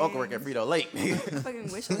Nigga, my uncle work at Frito Lake. Nigga.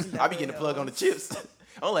 Fucking wish I was in I be getting the plug on the chips.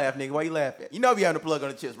 Don't laugh, nigga. Why you laughing? You know I be having the plug on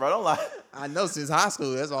the chips, bro. Don't lie. I know since high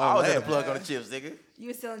school. That's all I was I'm having the plug on the chips, nigga. You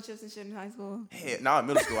was selling chips and shit in high school? Hell, nah, in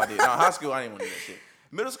middle school I did. Nah, high school I didn't want to do that shit.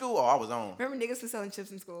 Middle school, oh, I was on. Remember niggas was selling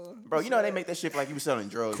chips in school? Bro, you know how they make that shit like you was selling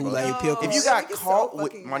drugs, bro. Kool-Aid pickles. If you Oh, got niggas so caught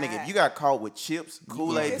with fucking my nigga, mad. if you got caught with chips,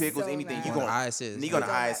 Kool-Aid Niggas pickles, so anything, mad. you On going ISS. you going to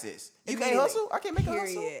Niggas ISS. You Immediately. can't hustle. I can't make a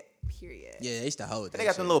hustle. Period. Yeah, they used to hold that. They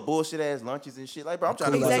got them shit. little bullshit ass lunches and shit. Like, bro, I'm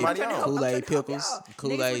trying to put Kool-Aid- somebody I'm trying to on. help- I'm Kool-Aid trying to help pickles, y'all.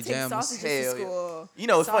 Kool-Aid Niggas would take jams. sausages to Hell yeah. school. You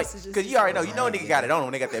know, it's funny Sausages because to you already know. school. You know, a nigga got it on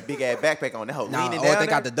when they got that big ass backpack on. That whole Nah, leaning oh, down. they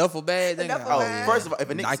got there. the duffel bag. They got, duffel Oh, bag. first of all, if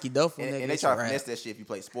a nigga Nike duffel, and nigga, they it's try a to wrap. finesse that shit if you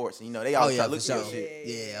play sports, and you know they Oh always yeah, try to for look at sure. your shit.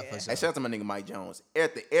 Yeah, for Hey, sure. shout out to my nigga Mike Jones.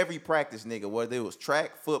 At every practice, nigga, whether it was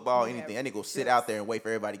track, football, Yeah, anything, that nigga will sit chips. out there and wait for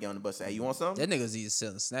everybody to get on the bus. Say, hey, you want something? That nigga's either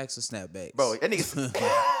selling snacks or snapbacks. Bro, that nigga.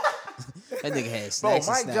 That nigga had Bro, snacks.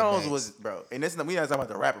 Mike and Jones snapbacks. was, bro, and this we not talking about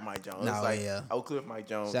the rapper Mike Jones. No, It's like yeah. Oak Cliff Mike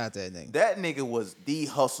Jones. Shout out to that nigga. That nigga was the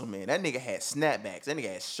hustle man. That nigga had snapbacks. That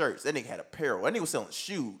nigga had shirts. That nigga had apparel. That nigga was selling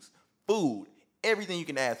shoes, food, everything you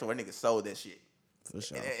can ask for. That nigga sold that shit. For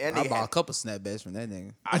sure. And I bought a couple snapbacks from that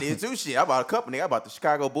nigga. I did too. Shit, I bought a couple. Nigga, I bought the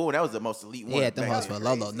Chicago Bull. And that was the most elite one. Yeah, them back hoes then. for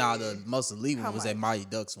Lolo. Nah, the most elite one was that Mighty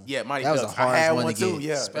Ducks one. Yeah, Mighty that was Ducks. the I hardest had one one to too, get.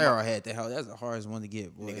 yeah. Sparrow had that hoe. That was the hardest one to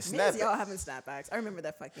get, boy. Nigga, Me and snapback. y'all having snapbacks. I remember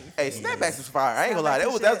that fucking. Hey, phase. snapbacks was fire. I ain't gonna lie. Snapbacks That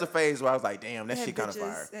and was the shit. phase where I was like, damn, that They had shit kind of bitches-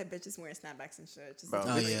 fire. They had bitches wearing snapbacks and shit. Just Bro, like,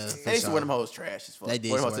 Oh, they, yeah, they for used to sure. wear them hoes trash as fuck. They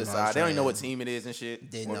did Wear them wear hoes to the them hoes side. They don't even know trash. what team it is and shit.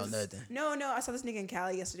 Didn't know nothing. No, I saw this nigga in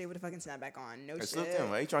Cali yesterday with a fucking snapback on. No It's shit. still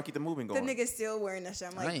them. They trying to keep the movement The going. nigga's still wearing that shit.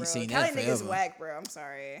 I'm I like, ain't bro, seen Cali that niggas forever. whack, bro. I'm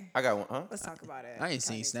sorry. I got one, huh? Let's talk about it. I ain't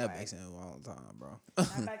seen Cali niggas snapbacks whack. in a long time, bro.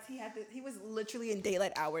 Snapbacks, he was literally in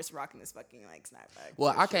daylight hours rocking this fucking like snapback.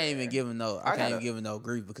 Well, for I can't sure. even give him no. I I can't gotta- even give him no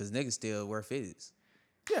grief because niggas still wear fitteds.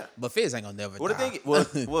 Yeah. But fitteds ain't gonna never. Well, the die.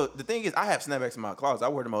 thing, well, the thing is, I have snapbacks in my closet. I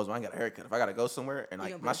wear them hoes when I got a haircut. If I gotta go somewhere and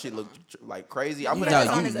like don't my put shit it look on. like crazy, I You put got it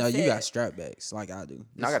it on on. as a you got fit. strap backs like I do.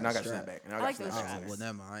 No, I got a strap. snapback. And I I got like those snapbacks. Oh, straps. well,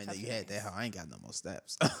 never mind. I ain't know you had that. Hoe. I ain't got no more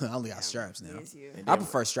straps. I only got straps now. Me is you. And I then-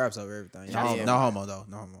 prefer straps over everything. Straps, No, yeah. no homo though.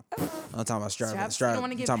 No homo. I'm talking about Straps? straps. You don't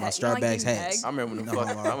wanna I'm get talking about pegged? You strap don't like backs getting hats. pegged? I remember when them No,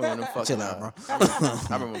 fucking. homo. I remember when them fucking. Chill out, bro. I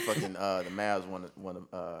remember when fucking the Mavs won.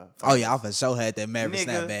 Oh yeah, I for sure had that Maverick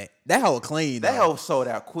Nigga. snapback. That hoe clean. That though. hoe sold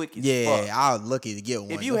out quick as Yeah, fuck. I was lucky to get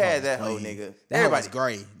one. If you That had was that hoe, clean. nigga, that hoe was everybody-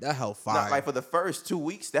 great. That hoe No, fire. like for the first 2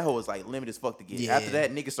 weeks, that hoe was like limited as fuck to get. Yeah. After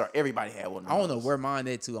that, niggas start. Everybody had one. Of I don't know those. where mine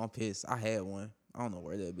at too. I'm pissed. I had one. I don't know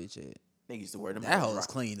where that bitch at. Niggas used to wear them. That hoes hoe was rock-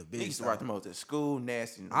 clean. The Niggas bitch. used to rock them hoes at school,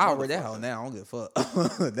 nasty. I wear that motherfucker. hoe now. I don't give a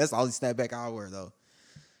fuck. That's the only snapback I wear though.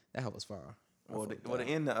 That hoe was fire. Well, to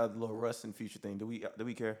end the little Russ and Future thing, do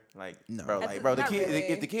we care? Like, No. bro, At like, the- bro, the not kid, really.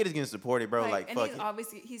 if the kid is getting supported, bro, like, and fuck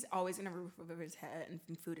he's it. always in a roof over his head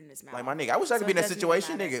and food in his mouth. Like, my nigga, I wish I So could be in it that doesn't even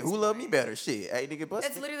situation, matter nigga. at Who this love me point. better? Shit, hey, nigga, bust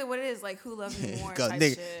That's it. literally what it is. Like, who loves me more? Go, type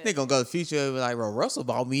nigga, shit. nigga gonna go to the future and be like, bro, Russell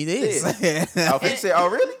bought me this. Oh, Future said, oh,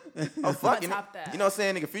 really? Oh, fuck. top that. You know what I'm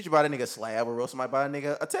saying? Nigga, Future bought a nigga slab, or Russell might buy a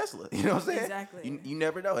nigga a Tesla. You know what I'm saying? Exactly. You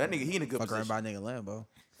never know. That nigga, he in a good Fuck around position. by nigga Lambo.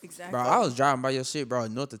 Exactly. Bro, I was driving by your shit, bro,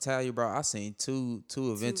 in North Italia, bro. I seen two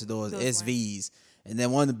Aventadors those SVs. And then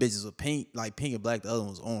one of the bitches was pink and black. The other one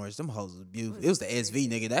was orange. Them hoes was beautiful. It was the SV,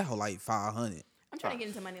 nigga. That hoe like 500. I'm trying to get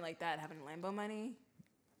into money like that, having Lambo money.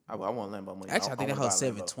 I want Lambo money. Actually, I think that wanna hoe buy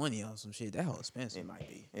a Lambo. 720 or some shit. That hoe expensive. It might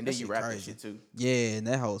be. And That then you shit wrap that crazy. shit too. Yeah, and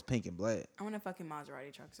that hoe was pink and black. I want a fucking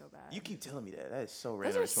Maserati truck so bad. You keep telling me that. That is so Those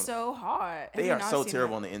random. are so hot. Have They you are not so seen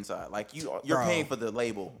terrible that? on the inside. Like you're Bro. paying for the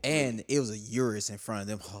label. And it was a Urus in front of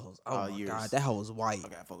them hoes. Oh, my Urus. God. That hoe was white.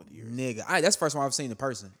 Okay, I fuck with the Urus. Nigga. That's the first one I've seen in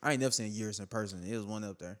person. I ain't never seen a Urus in person. It was one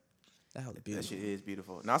up there. That hoe was That beautiful. shit is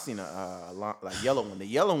beautiful. And I seen like yellow one. The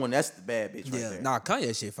yellow one, that's the bad bitch right Yeah, there. nah,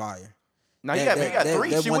 Kanye shit fire. Now you got three.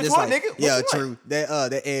 that Shit, which that's one, like- nigga? Which Yeah, one? true.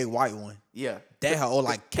 That egg white one. Yeah. That hoe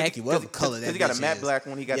like khaki, whatever color that. Because he got a bitch matte is. black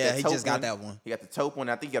one. He got yeah, that he taupe just got that one. He got the taupe one.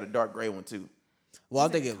 I think he got a dark gray one too. Well,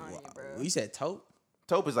 I'm He's thinking, like Kanye, bro. you said taupe?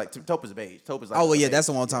 Taupe is beige. Taupe is like. Oh well, yeah, beige. that's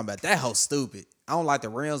the one I'm talking about. That hoe stupid. I don't like the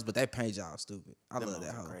rims, but that paint job stupid. I Them love hoes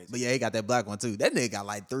that are hoe. crazy. But yeah, he got that black one too. That nigga got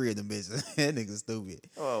like 3 of them bitches. That nigga stupid.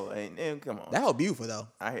 Oh, and come on. That hoe beautiful though.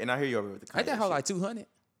 I hear you over with the. Ain't that Kanye hoe shit. like 200?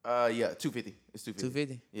 Yeah, 250. It's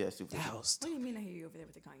 250. 250? Yeah, it's 250. That hoe What stupid. do you mean I hear you over there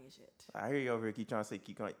with the Kanye shit? I hear you over here keep trying to say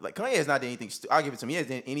keep Kanye. Like Kanye has not done anything. I'll give it to him. He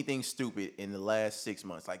hasn't done anything stupid in the last 6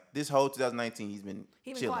 months. Like this whole 2019, he's been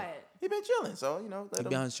He been chilling. quiet. He been chilling. So you know, He let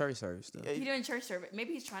be him. on church service stuff. Yeah, He doing church service.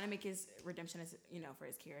 Maybe he's trying to make his redemption as for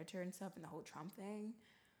his character and stuff and the whole Trump thing.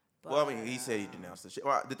 But, Well, I mean, he said he denounced the shit.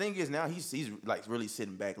 Well, the thing is now he's like really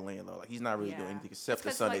sitting back and laying low. Like he's not really doing anything except the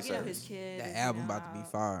It's 'cause, Sunday like, service. his kids. That album about to be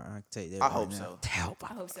fire. I can tell you that. I right hope now. so. I hope.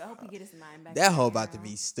 I hope so. I hope he get his mind back. That hoe now. about to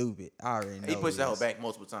be stupid. I already know. He pushed it that hoe is. back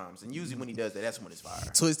multiple times, and usually when he does that, that's when it's fire.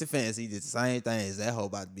 Twisted Fantasy did the same thing as that hoe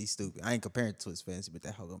about to be stupid. I ain't comparing to Twisted Fantasy, but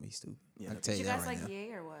that hoe gonna be stupid. Yeah, I can that tell Did you you that guys right like now.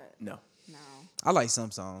 Ye or what? No, No. I like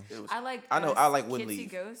some songs. it was. I like. I know. I like Kids Wouldn't See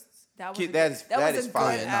Leave. Ghosts. That was Kid, a that good- is- that that was is a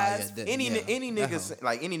fire. good Yeah, nah, ass. yeah, that- Any yeah, any that niggas hoe.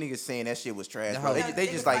 like any niggas saying that shit was trash, That bro. hoe- They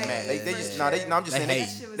just like mad. They just no. I'm just They saying they,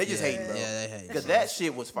 hating. they just Yeah. hating, bro. Yeah, they hate. Because that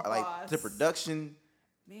shit was fire. Like the Boss. production.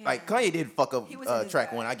 Man. Like Kanye did fuck up He was in his track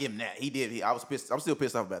bag. one. I give him that. He did. I was pissed. I'm still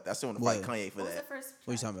pissed off about that. I still want to fight What? Kanye for What was the that. first?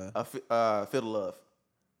 What you track? talking about? Feel the Love.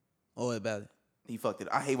 Oh, what about it? He fucked it.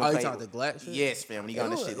 I hate Oh, when you Kanye. talking the Glack shit? Yes, fam. When he got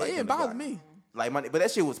on that shit, like it from didn't the bother Glock. me. Like but that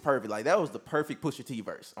shit was perfect. Like that was the perfect Pusha T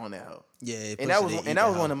verse on that hoe. Yeah, And that was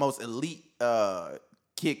one of the most elite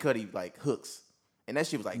Kid Cudi like hooks. And that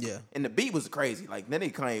shit was like, Yeah. And the beat was crazy. Like that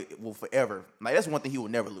nigga Kanye will forever. Like that's one thing he will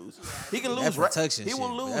never lose. He can lose That's rap. production He will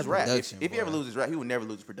shit. lose That's rap. production, If he ever boy. loses rap, he will never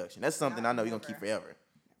lose production. That's something I know he gonna keep forever.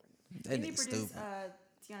 That Didn't he nigga produce stupid.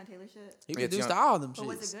 Tiana Taylor shit? He produced all them But shits.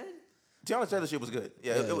 was it good? Tiana Taylor shit was good.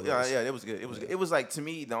 Yeah, it was good. It was good. It was like, to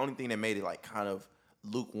me, the only thing that made it like kind of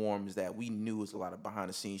lukewarm is that we knew it was a lot of behind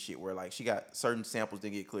the scenes shit where like she got certain samples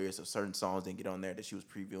didn't get clear, so certain songs didn't get on there that she was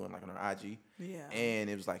previewing like on her IG. Yeah. And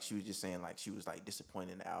it was like she was just saying like she was like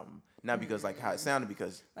disappointed in the album. Not because like how it sounded,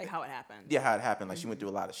 because like how it happened. Yeah, how it happened. Like she went through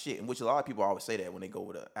a lot of shit, and which a lot of people always say that when they go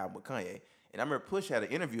with an album with Kanye. And I remember Push had an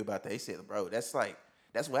interview about that. He said, bro, that's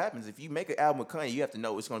what happens. If you make an album with Kanye, you have to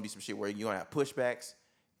know it's gonna be some shit where you're gonna have pushbacks.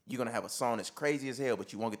 You're gonna have a song that's crazy as hell,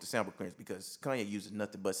 but you won't get the sample clearance because Kanye uses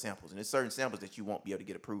nothing but samples, and there's certain samples that you won't be able to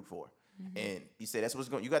get approved for. And he said that's what's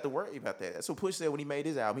going. You got to worry about that. That's what Push said when he made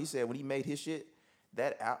his album. He said when he made his shit,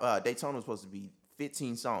 that Daytona was supposed to be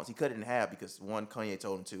 15 songs. He cut it in half because one, Kanye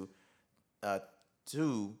told him to.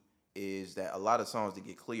 Two is that a lot of songs didn't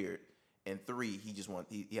get cleared, and three, he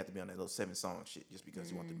had to be on that little 7-song shit just because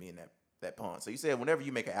he wanted to be in that pond. So he said, whenever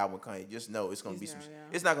you make an album with Kanye, just know it's gonna be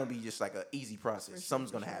it's not gonna be just like an easy process.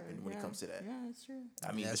 Something's gonna happen when it comes to that. Yeah, that's true.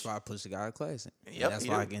 I mean, that's why I Push the guy a classic. Yep, That's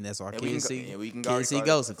why Kid See Ghost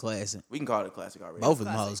Ghost a classic. We can call it a classic already. Both of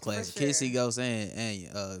them hoes classic. Kid See Ghost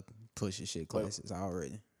and Push the shit classics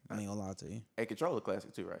already. I ain't gonna lie to you. Hey, Control a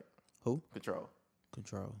classic too, right? Who? Control.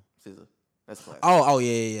 SZA. That's a classic. Oh,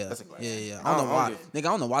 yeah. That's a classic. Yeah. I don't know why. Nigga, I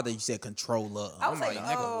don't know why you said Controller. I was like,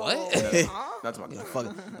 nigga, what? That's my Fuck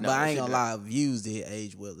it. But I ain't gonna lie, Views did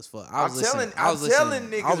age well as fuck. I'm telling niggas,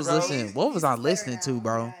 I was bro. listening. What was I listening to,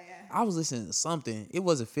 bro? Yeah. I was listening to something. It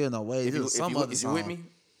wasn't Feel No Way. It was some other song. You with me?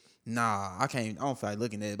 Nah, I can't. I don't feel like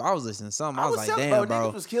looking at it. But I was listening to something. I was like, telling, damn, bro.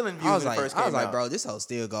 Niggas was killing Views I was when like, it first came out. bro, this hoe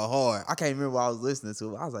still go hard. I can't remember what I was listening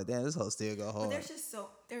to. I was like, damn, this hoe still go hard. But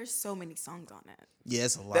there's so many songs on it. Yeah,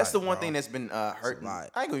 it's a lot. That's the one bro. thing that's been hurting. I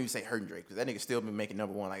ain't gonna even say hurting Drake because that nigga still been making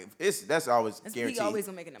number one. Like that's always guaranteed. He's always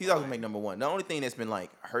gonna make it number one. He's always gonna make number one. The only thing that's been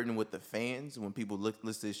like hurting with the fans when people listen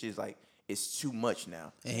to this shit is like it's too much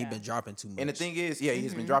now. And he been dropping too much. And the thing is,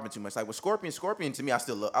 he's been dropping too much. Like with Scorpion to me, I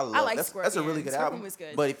love. I like that's Scorpion. That's a really good Scorpion album. was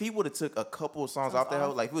good. But if he would have took a couple of songs off that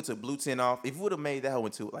hoe, like if he would have took Blue 10 off, if he would have made that hoe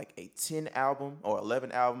into like a 10 album or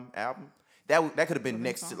 11 album, that could have been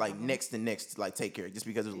next to like Take Care, just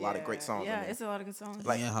because there's a lot of great songs. Yeah, it's a lot of good songs.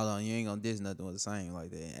 Like, hold on, you ain't gonna diss nothing with the same like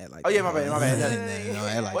that. Act like Oh yeah, my bad.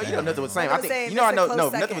 Well, You know nothing was the same. I think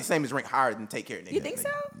nothing was the same is ranked higher than Take Care. Nigga. You think so?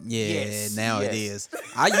 Yeah, Yes, now yes. it is.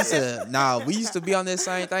 I used to we used to be on that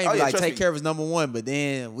same thing. Oh, Be yeah, like trust Take me. Care was number one, but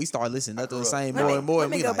then we started listening to nothing was the same more and more. Let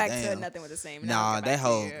And me we go like, back damn. to Nothing with the Same. Nah,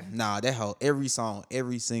 that whole every song,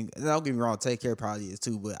 every single. Don't get me wrong, Take Care probably is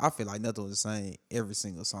too, but I feel like Nothing was the same. Every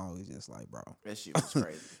single song is just like, bro. That shit was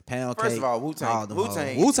crazy. Pound First Cake, of all, Wu-Tang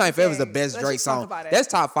Forever is the best Let's Drake just talk song. about it. That's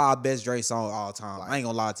top 5 best Drake song of all time. I ain't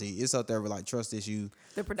gonna lie to you. It's up there with like Trust Issue,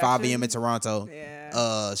 The 5 production. p.m. in Toronto,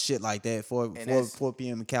 Yeah. shit like that. 4 p.m. in And that's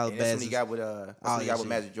Calabasas. when he got with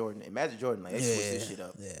Magic Jordan. And Magic Jordan, like, they switched this shit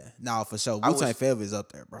up. Yeah, nah, for sure. I Wu-Tang wish- Forever is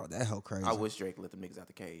up there, bro. That hell crazy. I wish Drake let them niggas out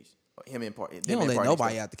the cage. Him and Party. He don't let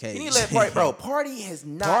nobody out the cage. He didn't let Party, bro. Party has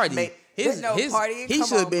not Party. made. Party. He Come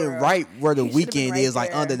should have on, been bro. right where the He should've been weekend right is, like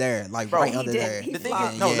there. under there, like Bro, right he under did. there. He The thing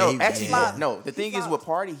flopped. is, Yeah, the thing is with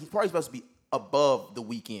Party's supposed to be above the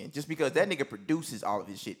weekend, just because that nigga produces all of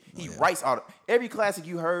his shit. He writes every classic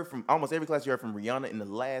you heard from Rihanna in the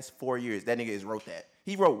last 4 years. That nigga has wrote that.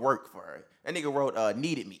 He wrote Work for her. That nigga wrote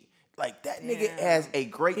Needed Me. Like that nigga has a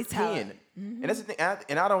great He's pen. talented. And that's the thing.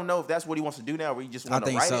 And I don't know if that's what he wants to do now, where he just want to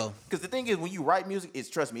think write so. it. Because the thing is, when you write music,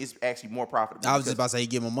 trust me, it's actually more profitable. I was just about to say he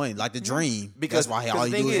give him money, like the dream. That's why all the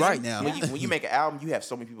you thing do is is, right now. When you make an album, you have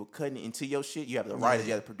so many people cutting into your shit. You have the writers,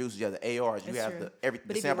 you have the producers, you have the ARs, you That's have true. the But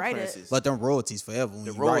if you sample wait it- clearances. But them royalties forever when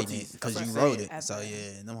The you writing royalties, it because that's you what I'm wrote saying. it. So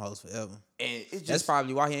yeah, them hoes forever. And it's just, That's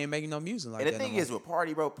probably why he ain't making no music like and that. the thing is with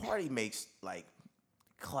Party, bro, Party makes like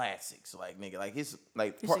classics, like nigga, like his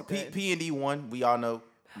like His shit good. P&D 1, we all know,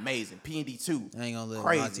 amazing. P&D 2, I ain't gonna let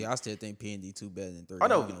crazy. I still think P&D 2 better than 3. I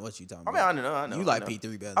know. don't know what you talking I about. mean, I know. You I like know.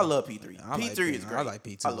 P3 better. I love P3. I like P3 is great. I like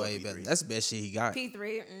P2 I love way P3. better. That's the best shit he got.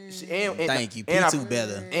 P3. And Thank you. and P2 I-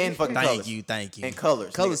 better. And fucking Colors. Thank you. And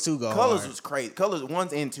Colors. Colors nigga. 2 go Colors hard. was crazy. Colors 1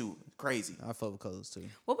 and 2, crazy. I fuck with Colors too.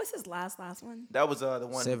 What was his last one? That was the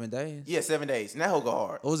one. 7 days. Yeah, 7 days. And that whole go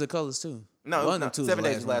hard. What was it? Colors too. No, One no, of them 2 7 was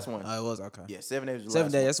days was the last one. Oh, it was okay. Yeah, 7 days was the 7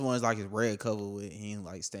 last days. one. That's the one. It's like his red cover with him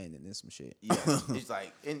like standing in some shit. Yeah, it's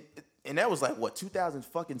like and that was like what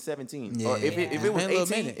 2017. Yeah. Or if it It's was been a little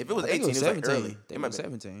 18, minute. if it was I think 18, it was like 17. early. I think it might was be-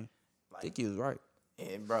 17. I think he was right.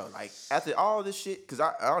 And bro, like after all this shit, because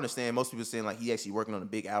I understand most people saying like he actually working on a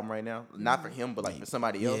big album right now, not for him, but like for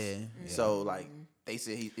somebody else. Yeah. So like they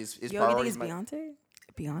said his Yo, you think priorities. it's Beyonce?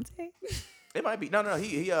 Beyonce? It might be no.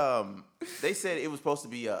 He they said it was supposed to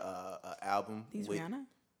be a album These with Rihanna?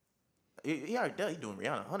 He already done. He doing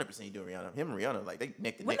Rihanna. 100%. He doing Rihanna. Him and Rihanna, like, they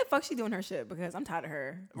neck to neck. When the fuck she doing her shit? Because I'm tired of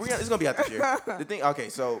her. Rihanna, it's gonna be out this year. The thing, okay,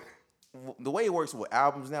 so the way it works with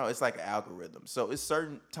albums now, it's like an algorithm. So it's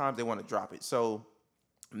certain times they want to drop it. So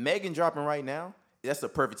Megan dropping right now, that's the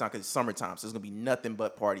perfect time because it's summertime. So it's gonna be nothing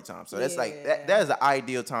but party time. So that's like that is the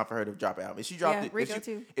ideal time for her to drop an album. If she dropped it,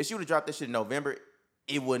 if she would have dropped this shit in November,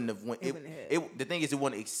 it wouldn't have went. The thing is, it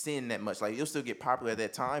wouldn't extend that much. Like, it'll still get popular at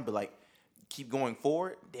that time, but like, keep going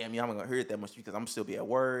forward. Damn, I'm not gonna hear it that much because I'm still be at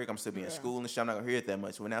work. I'm still be in school and shit. I'm not gonna hear it that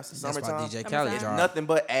much. When now it's the summertime, that's why DJ Khaled it's dropped. nothing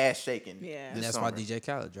but ass shaking. Yeah, that's summer. why DJ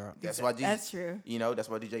Khaled dropped. That's true. You know, that's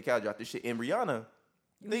why DJ Khaled dropped this shit. And Rihanna,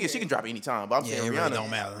 the thing is, she can drop it anytime. But I'm saying it Rihanna really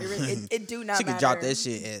don't matter. It do not. She matter. could drop that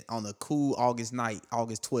shit on a cool August night,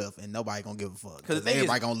 August 12th, and nobody gonna give a fuck. Because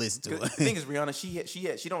everybody gonna listen to it. The thing is,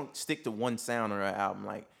 Rihanna, she don't stick to one sound on her album.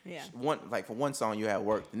 Like, for one song you have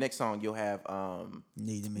Work. The next song you'll have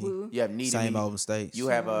Needing Me. Woo. You have Needing Same Me. old mistakes. You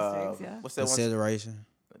have what's that one? Consideration.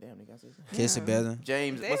 Damn, nigga, I said Kiss It Better.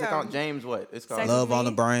 James, what's it called? James, what? It's called Love on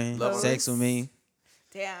the Brain. Sex with Me.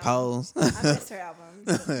 Damn. Pose. I missed her album.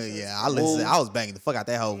 Yeah, I listened. I was banging the fuck out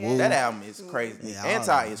that whole Woo. That album is crazy. Yeah,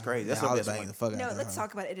 Anti is crazy. That's what banging the fuck out. No, let's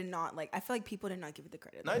talk about it. It did not I feel like people did not give it the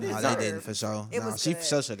credit. No, they didn't for sure. She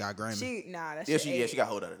for sure got Grammy. She got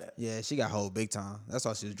hold out of that. Yeah, she got hold big time. That's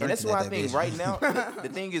why she was drinking. And that's why I think bitch. right now, the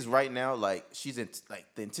thing is right now, like, she's in, like,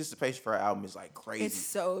 the anticipation for her album is like crazy. It's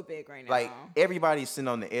so big right now. Like, everybody's sitting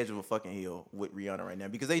on the edge of a fucking hill with Rihanna right now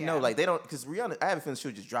because they know, like, they don't, because Rihanna, I have a feeling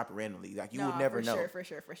she'll just drop it randomly. Like, you would never know. For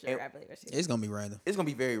sure. I believe it. It's gonna be random. It's gonna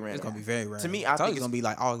be very random. It's gonna be very random. To me, I think it's gonna be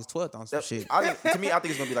like August 12th on some shit. To me, I think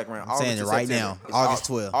it's gonna be like around. I'm saying it right now. August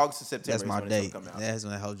 12th. August to September. That's my date. That's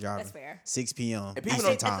when that whole drop. That's fair. 6 p.m.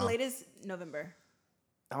 Eastern time. At the latest November.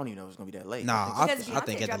 I don't even know if it's gonna be that late. Nah, I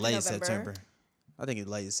think at the latest September. I think it's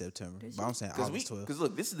late September. But I'm saying August 12th. Because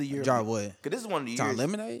look, this is the year. Drop what? Because this is one of the years.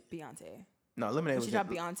 Lemonade? Beyonce. No, Lemonade was. She dropped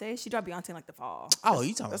Beyonce. She dropped Beyonce in like the fall. Oh,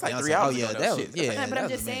 you talking about Beyonce? Like 3 hours ago. That was, yeah. But I'm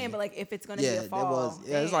just saying, but like if it's gonna be the fall.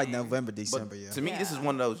 It's like November, December. But to me, this is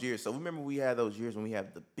one of those years. So remember, we had those years when we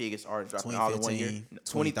had the biggest artists dropping all in one year.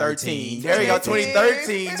 2013. There we go.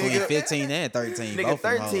 2013. 2015 and 13. Nigga,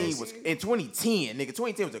 13 was in 2010. Nigga,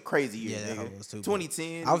 2010 was a crazy year. Yeah, nigga. that was too.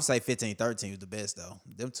 2010. I would say 15, 13 was the best though.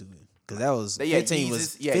 Them two. Because that was 15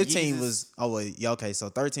 was 15 was okay. So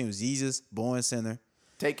 13 was Yeezus, Born Center.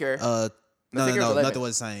 Take Care. No, nothing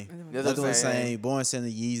was the same. Nothing was the same. Born Center,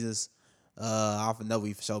 Yeezus. I know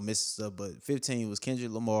we for sure missed stuff, but 15 was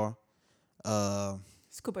Kendrick Lamar.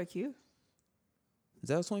 Schoolboy Q. Is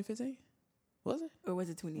that 2015? Was it? Or was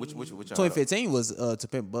it 20? Which 2015 was To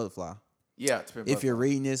Pimp a Butterfly. Yeah, To Pimp a If You're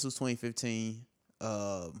Reading This was 2015.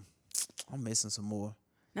 I'm missing some more.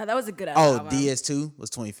 No, that was a good album. DS2 was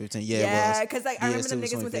 2015. Yeah, because like I remember the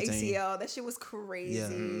niggas with the ACL. That shit was crazy.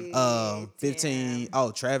 Yeah. 15.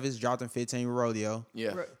 Oh, Travis dropped in 15 with Rodeo.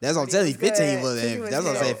 Yeah. That's what I'm telling you. 15 was. That's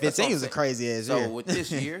what I'm saying. 15 was was a crazy ass year. So with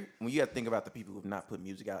this year, when you got to think about the people who've not put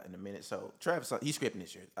music out in a minute. So Travis, he's scripting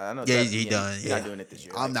this year. I know. Yeah, Travis, he done. He's not doing it this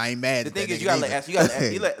year. I'm not even mad. The thing is, you gotta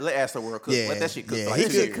let Astro World cook. Let that shit cook. Yeah, he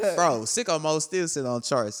could cook. Bro, Sicko Mode still sit on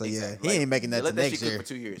charts. So yeah, he ain't making that next year. Let that shit cook for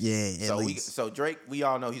 2 years. Yeah. So Drake, we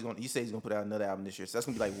all know he says he's gonna put out another album this year. So that's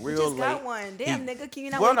gonna be like real just late. Got one. Damn, nigga, can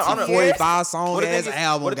you not wait 2 years? 45 song ass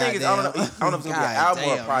album. But the thing is, I don't know if it's gonna be an album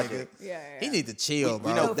or a project. Yeah. He need to chill,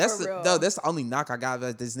 bro. That's the only knock I got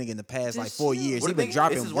about this nigga in the past like 4 years. He been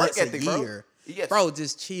dropping once a year. Bro,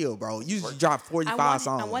 just chill, bro. You just dropped 45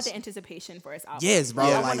 songs. I want the anticipation for his album. Yes, bro.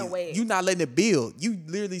 I want to wait. You not letting it build. You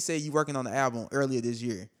literally said you working on the album earlier this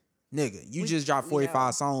year. Nigga, you just dropped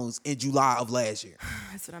 45 songs in July of last year.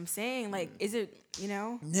 That's what I'm saying. Like, is it,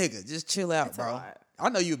 Nigga, just chill out, bro. I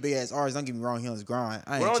know you a big ass artist. Don't get me wrong. He on his grind.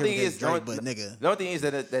 I ain't tripping against Drake, but nigga. The only thing is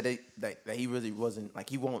that he really wasn't, like,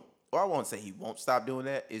 he won't, or I won't say he won't stop doing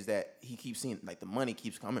that, is that he keeps seeing, like, the money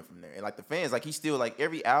keeps coming from there. And, like, the fans, like, he still, like,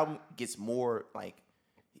 every album gets more, like,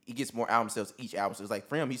 he gets more album sales each album. So it's like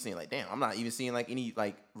for him, he's saying like, damn, I'm not even seeing like any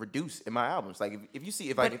like reduce in my albums. Like if you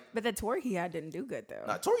see but the tour he had didn't do good though.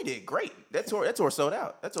 Nah, Tory did great. That tour sold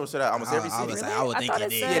out. That tour sold out almost every city. Really? I would think it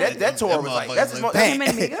did. Yeah, that tour was like that's his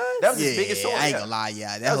that was his biggest tour. I ain't gonna lie,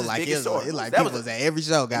 yeah, that was like it like people was at every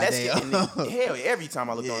show. Goddamn, hell, every time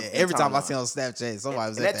I look on, every time I see on Snapchat, somebody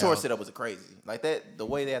was at that tour setup was crazy. Like that, the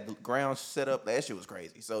way they had the ground set up, that shit was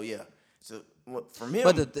crazy. So yeah. So from him,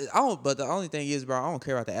 but the only thing is, bro, I don't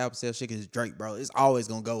care about the album sales shit because it's Drake, bro. It's always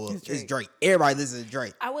gonna go up. It's Drake. Everybody listens to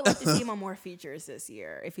Drake. I would like to see him on more features this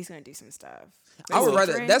year if he's gonna do some stuff. I would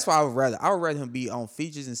rather. That's why I would rather him be on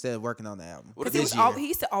features instead of working on the album. He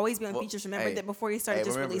used to always be on features. Remember that before he started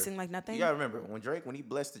releasing like nothing. You gotta remember when he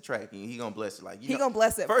blessed the track, he gonna bless it like he gonna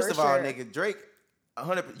bless it. First of all, nigga, Drake.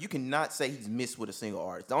 100. You cannot say he's missed with a single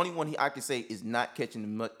artist. The only one I can say is not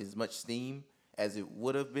catching as much steam as it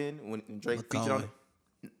would have been when Drake featured on it.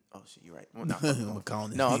 Oh shit, you're right. Well, no, I'm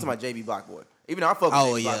talking about JB Blockboy. Even though I fuck with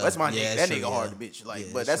JB Blockboy, that's my nigga. That nigga hard to bitch. Like,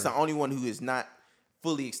 but that's the only one who is not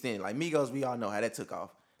fully extended. Like Migos, we all know how that took off.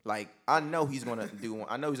 Like, I know he's gonna do one.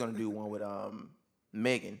 I know he's gonna do one with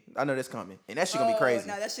Megan. I know that's coming, and that shit gonna be crazy.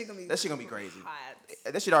 No, that shit gonna be crazy.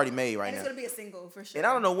 Hot. That shit already made right and now. It's gonna be a single for sure. And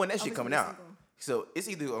I don't know when that shit coming out. So it's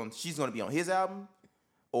either she's gonna be on his album,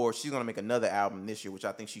 or she's gonna make another album this year, which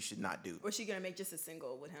I think she should not do. Or she gonna make just a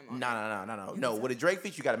single with him on No. No, with a Drake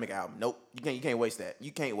feature, you gotta make an album. Nope. You can't waste that.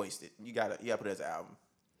 You can't waste it. You gotta put it as an album.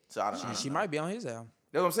 So I don't know. She might be on his album.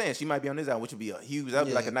 That's what I'm saying. She might be on his album, which would be that'd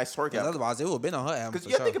be like a nice twerk album. Otherwise, it would have been on her album.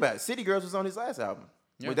 Because think about it. City Girls was on his last album.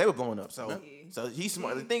 Yeah. Where they were blowing up. So he's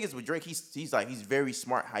smart. The thing is with Drake, he's very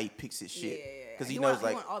smart how he picks his shit. Because he knows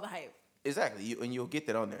like all the hype. Exactly, and you'll get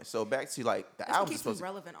that on there. So back to like the album supposed to be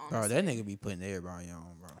relevant. Bro, that nigga be putting everybody on,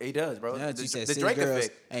 bro. He does, bro. Yeah, the Drake girls,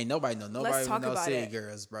 effect. Ain't nobody know City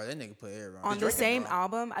Girls, bro. That nigga put everybody on the same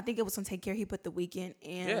album. I think it was on Take Care. He put The Weeknd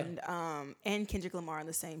and Kendrick Lamar on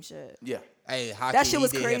the same shit. Yeah. Hey, that shit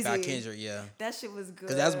was crazy. About Kendrick, yeah. That shit was good.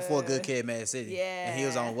 Because that was before Good Kid, Mad City. Yeah. And he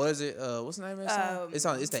was on, what is it? What's the name of that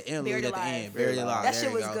song? It's the interlude at the end. Buried Alive. That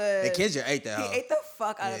shit was good. And Kendrick ate that. He ate the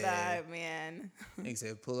fuck out of that, man. Nigga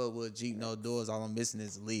said, pull up with a Jeep, no doors. All I'm missing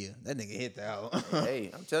is Leah. That nigga hit that out.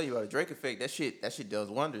 Hey, I'm telling you about the Drake effect. That shit does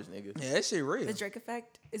wonders, nigga. Yeah, that shit real. The Drake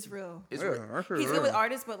effect is real. It's real. He's good with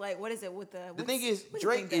artists, but like, what is it with the? The thing is,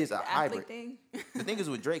 Drake is a hybrid. The thing is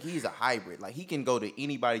with Drake, he's a hybrid. Like he can go to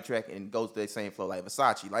anybody track and go to that same flow. Like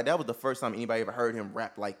Versace, like that was the first time anybody ever heard him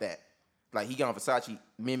rap like that. Like he got on Versace,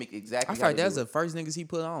 mimic exactly. I feel like that's the first niggas he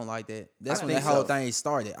put on like that. That's when that whole thing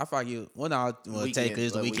started. I feel like technically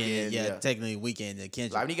it's the Weeknd. Yeah, technically Weeknd and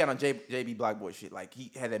Kendrick. Like when he got on JB Blockboy shit, like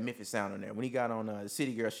he had that Memphis sound on there. When he got on the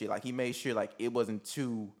City Girl shit, like he made sure like it wasn't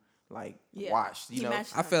too like washed. You know,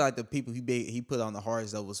 I feel like the people he put on the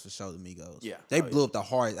hardest though was for sure the Migos. Yeah, they blew up the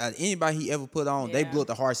hardest. Anybody he ever put on, they blew up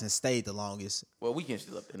the hardest and stayed the longest. Well, Weeknd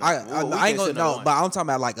still up there. I ain't gonna know, but I'm talking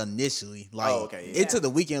about like initially. Like it took the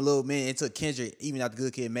Weeknd a little minute. It took Kendrick, even after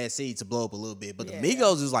Good Kid, Mad City, to blow up a little bit. But the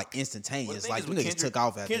Migos was like instantaneous. Like them niggas took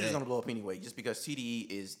off after Kendrick's that. gonna blow up anyway, just because CDE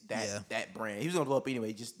is that brand. He was gonna blow up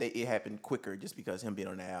anyway. Just it happened quicker, just because him being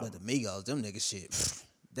on the album. But the Migos, them niggas shit,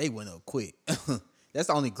 they went up quick. That's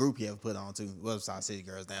the only group he ever put on too. Well, besides City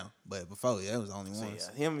Girls now, but before that was the only one.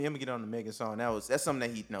 Yeah, him get on the Megan song. That's something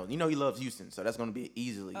that he knows. You know he loves Houston, so that's gonna be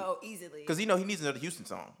easily. Oh, easily. Because he needs another Houston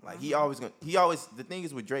song. Like he always. The thing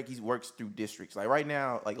is with Drake, he works through districts. Like right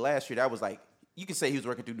now, like last year, that was like you can say he was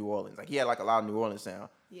working through New Orleans. Like he had like a lot of New Orleans sound.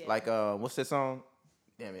 Yeah. Like what's that song?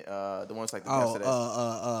 Damn it, the one's like the best of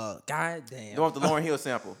that. God damn. The one with the Lauryn Hill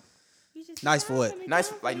sample. Nice for what? Nice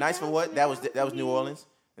for what? That was New Orleans.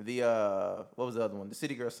 The what was the other one? The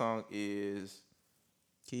City Girl song is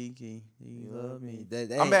Kiki, you love me.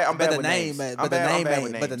 I'm bad with names. But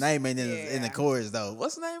the name ain't in the chorus though.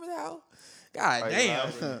 What's the name of that? God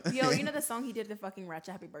damn. Yo, you know the song he did, the fucking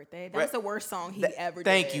Ratchet Happy Birthday? That was the worst song he ever did.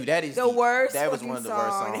 Thank you. That is the worst. That was one of the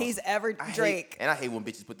worst songs he's ever Drake. And I hate when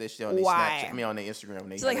bitches put that shit on their Snapchat. I mean on their Instagram when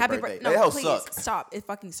they like happy birthday. No, please stop. It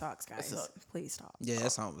fucking sucks, guys. Please stop. Yeah,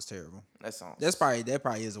 that song was terrible. That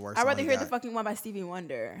probably is the worst. I'd rather hear the fucking one by Stevie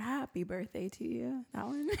Wonder. Happy birthday to you. That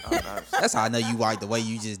one. That's how I know you white the way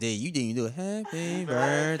you just did. You didn't even do it. Happy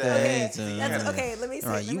birthday to you. Okay, let me say.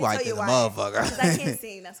 Right, you white the motherfucker. Because I can't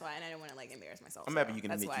sing. That's why, and I don't want to like embarrass myself. I'm happy you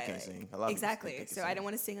can admit you can't sing. Exactly. So I didn't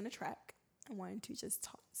want to sing on the track. I wanted to just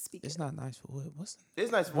speak. It's not nice for what?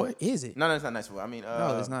 It's nice for what is it? No, it's not nice for what. I mean,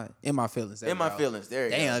 no, it's not. In my feelings. In my feelings. There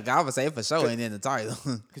you go. Damn, I would say for sure ain't in the title.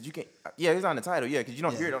 Because you can't. Yeah, it's on the title. Yeah, because you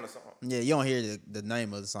don't hear it on the song. Yeah, you don't hear the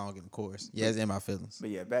name of the song in the chorus. Yeah, it's in my feelings. But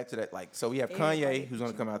yeah, back to that. Like, so we have Kanye who's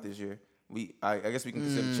gonna come out this year. I guess we can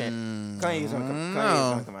consider Kanye's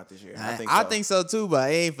gonna come out this year. I think so too,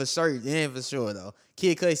 but it ain't for sure. It ain't for sure though.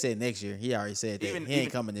 Kid Cudi said next year. He already said that he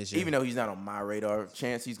ain't coming this year. Even though he's not on my radar,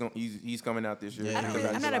 Chance he's coming out this year.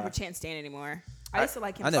 Yeah. I'm not a Chance stan anymore. I used to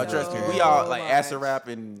like him. We all like acid rap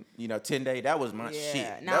and 10 Day. That was my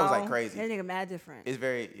shit. That was like crazy. That nigga mad different. It's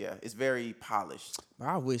very polished. Bro,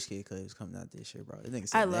 I wish Kid Cudi was coming out this year, bro. That nigga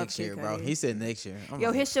said next year, bro. He said next year.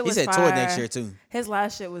 Yo, his shit was fire. He said tour next year too. His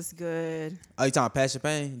last shit was good. Oh, you talking Passion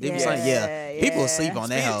Pain? Yeah. People sleep on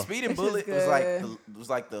that hoe. Speed and Bullet was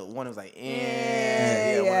like the one who was like,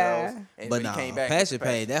 yeah. But nah, Passion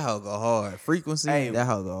Pain, that hoe go hard. Frequency, that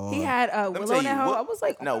hoe go hard. He had Willow in that hoe. I was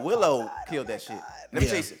like, no, Willow killed that shit. Let me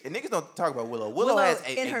tell you, and niggas don't talk about Willow. Willow has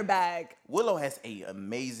in her bag. Willow has a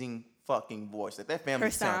amazing fucking voice. That family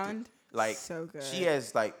sound, like so good.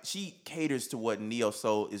 She caters to what neo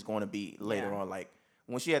soul is going to be later on. Like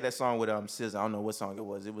when she had that song with SZA, I don't know what song it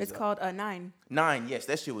was. It's called 9. 9. Yes,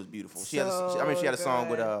 that shit was beautiful. She had a song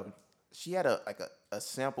with she had a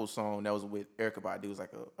sample song that was with Erykah Badu. It was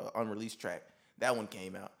like a unreleased track. That one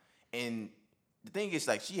came out, and the thing is,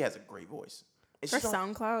 like, she has a great voice. Her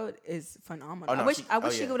SoundCloud is phenomenal. Oh, no, I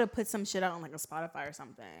wish she would have put some shit out on like a Spotify or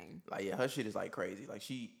something. Like, yeah, her shit is like crazy.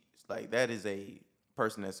 Like that is a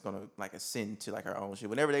person that's gonna like ascend to like her own shit.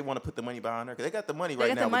 Whenever they want to put the money behind her, because they got the money right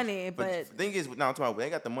now. They got the money, but the thing is, now I'm talking about, they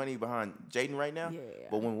got the money behind Jaden right now. Yeah.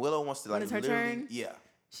 But when Willow wants to like, when it's her turn, yeah,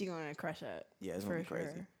 she gonna crush it. Yeah, it's gonna be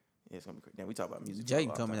crazy. Yeah, it's gonna be crazy. Damn, we talk about music.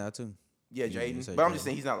 Jaden coming out too. Yeah, Jaden. But I'm just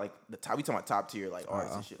saying he's not like the top. We talking about top tier like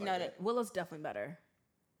artists and shit. Like that. Willow's definitely better,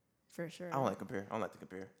 for sure. I don't like to compare.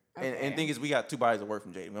 Okay. And the thing is, we got 2 bodies of work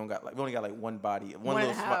from Jaden. We only got like one body, one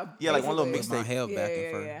little spot. Yeah, like one little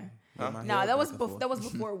mixtape. No, that was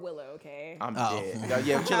before Willow. Okay. I'm dead.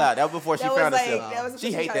 Yeah, chill out. That was before she found herself.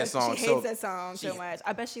 She hates that song. She hates that song so much.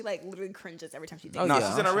 I bet she like literally cringes every time she thinks. No,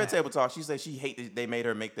 she's in a Red Table Talk. She said she hated they made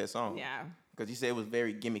her make that song. Yeah. Because she said it was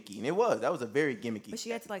very gimmicky, and it was. That was a very gimmicky. But she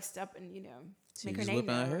had to like step and make her name.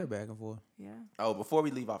 Whipping her hair back and forth. Yeah. Oh, before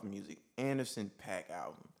we leave off of music, Anderson .Paak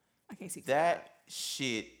album. I can't see that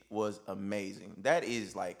shit was amazing. That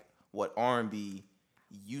is like what R&B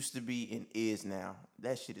used to be and is now.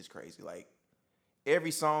 That shit is crazy. Like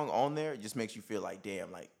every song on there just makes you feel like,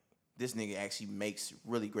 damn, like this nigga actually makes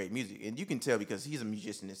really great music, and you can tell because he's a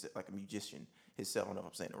musician. It's like a musician himself. I don't know if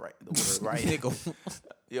I'm saying the word right.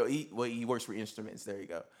 Yo, he works for instruments. There you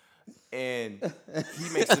go. And he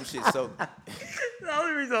makes some shit so. The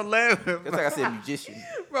only reason I'm laughing, it's like I said, musician,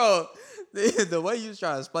 bro. The way you was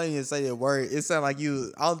trying to explain and say that word, it sounded like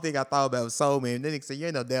you. I don't think I thought about soul man. Then they said you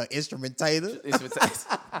ain't no damn instrumentator.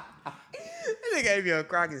 That nigga Avion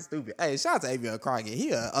Crockett stupid. Hey, shout out to Avion Crockett.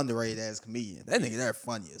 He an underrated ass comedian. That nigga there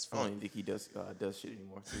funny as fuck. I don't even think he does shit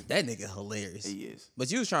anymore. That nigga hilarious. He is. But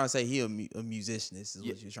you was trying to say he a musician. This is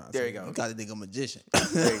what you was trying to say. There you go. You got a nigga magician.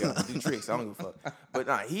 There you go. Do tricks. I don't give a fuck. But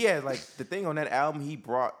nah, he had like the thing on that album.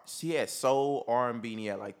 He had soul, R&B, and he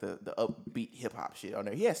had like the upbeat hip hop shit on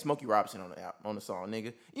there. He had Smokey Robinson on the song,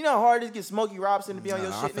 nigga. You know how hard it is to get Smokey Robinson to be on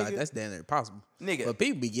your shit, nigga? Like that's damn near impossible. Nigga. But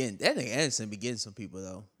people that nigga Anderson be getting some people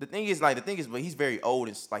though. The thing is, but he's very old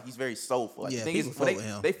and like he's very soulful. Like, yeah, the thing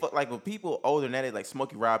is, they fuck like with people older than that, like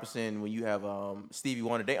Smokey Robinson. When you have Stevie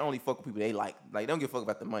Wonder, they only fuck with people they like. Like they don't give a fuck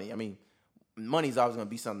about the money. I mean, money's always gonna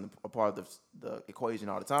be something a part of the equation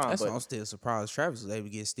all the time. That's why I'm still surprised Travis was able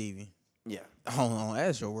to get Stevie. Yeah. On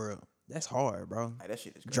Astro World. That's hard, bro. Like, that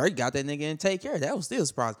shit is crazy. Drake got that nigga and Take Care. That was still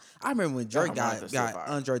surprising. I remember when Drake got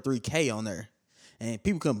Andre 3K on there. And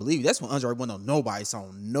people couldn't believe it. That's when Andre went on nobody's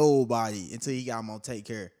song. Nobody until he got him on Take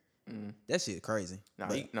Care. That shit crazy.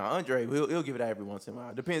 Andre, he'll give it out every once in a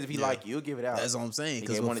while. Depends if he like you. He'll give it out. That's what I'm saying.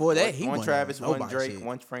 Because before that, he won Travis, one Drake, shit.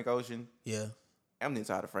 one Frank Ocean. Yeah. I'm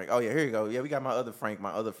inside of Frank. Oh, yeah, here you go. Yeah, we got my other Frank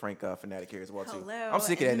fanatic here as well, too. Hello. I'm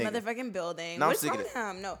sick of that nigga. Motherfucking building. No, what's wrong with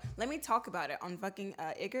him? No, let me talk about it on fucking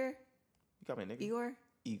Igor. You got me a nigga?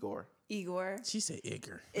 Igor. She said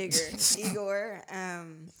Igor. Igor.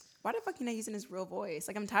 Why the fuck you not using his real voice?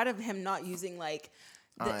 Like, I'm tired of him not using, like,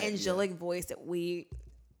 the angelic voice that we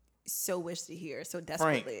so wish to hear so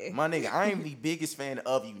desperately. Frank, my nigga, I am the biggest fan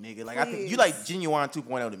of you, nigga. Like, I think you like Genuine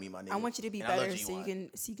 2.0 to me, my nigga. I want you to be better so you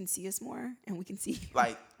can see us more and we can see you.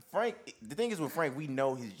 Like, Frank, the thing is with Frank, we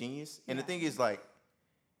know his genius. And the thing is, like,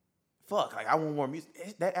 fuck, like, I want more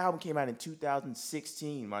music. That album came out in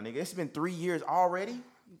 2016, my nigga. It's been 3 years already.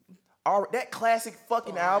 That classic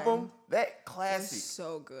fucking album, that classic. It's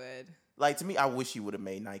so good. Like, to me, I wish he would have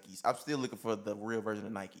made Nikes. I'm still looking for the real version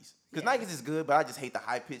of Nikes. Because Nikes is good, but I just hate the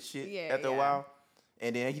high-pitched shit after a while.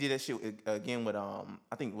 And then he did that shit again with, I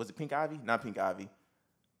think, was it Pink Ivy? Not Pink Ivy.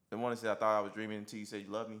 The one that said, I thought I was dreaming until you said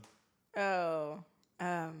you love me. Oh.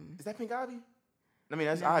 Is that Pink Ivy? I mean,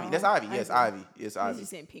 that's Ivy. That's Ivy. Yes, Ivy. It's Ivy. He's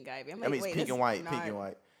saying Pink Ivy. I'm like, it's pink and white. Pink and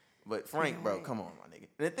white. But Frank, bro, come on, my nigga.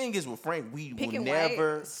 And the thing is with Frank, we will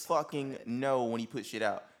never fucking know when he puts shit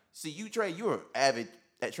out. See, you, Trey, you're an avid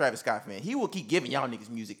Travis Scott fan. He will keep giving y'all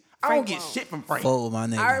niggas music. I don't get shit from Frank. Full, my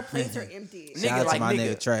nigga. Our plates are empty. Shout out to my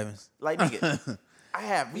nigga Travis. Like, nigga.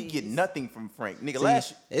 We get nothing from Frank. Nigga,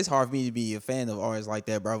 see, it's hard for me to be a fan of artists like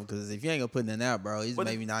that, bro, because if you ain't gonna put nothing out, bro, he's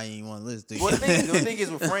maybe not even want to listen to you. Well, the thing is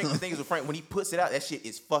with Frank, when he puts it out, that shit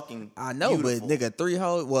is fucking I know, beautiful. But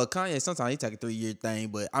nigga, Kanye, sometimes he take a 3-year thing,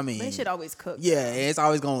 but I mean. They should always cook. Yeah, and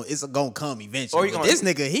it's gonna come eventually. Or this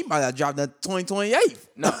nigga, he might have dropped that 2028.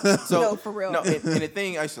 No, no, for real. No, and the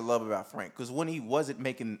thing I used to love about Frank, because when he wasn't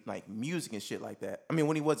making like music and shit like that, I mean,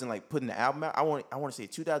 when he wasn't like putting the album out, I want to say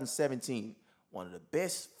 2017 one of the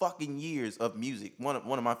best fucking years of music, one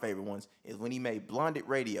of my favorite ones, is when he made Blonded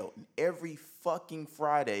Radio. Every fucking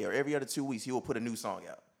Friday or every other 2 weeks, he will put a new song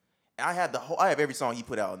out. And I have every song he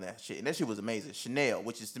put out on that shit, and that shit was amazing. Chanel,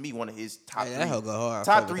 which is to me one of his top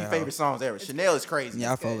three favorite songs ever. Chanel is crazy.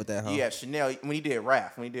 Yeah, I fuck with that. Yeah, Chanel when he did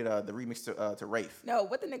Raph, when he did the remix to Rafe. No,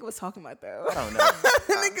 what the nigga was talking about though? I don't know.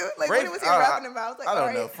 Nigga, like Rafe, what was he rapping about? I was like, I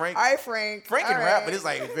don't know. Frank. All right, Frank. Frank can rap, but it's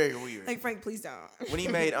like it's very weird. Like Frank, please don't. When he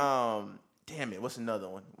made damn it, what's another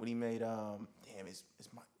one? When he made damn it's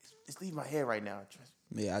leaving my head right now.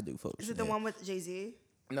 Yeah, I do fuck with Is it the one with Jay-Z?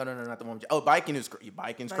 No, not the one.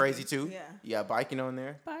 Biking's crazy too. Yeah, biking on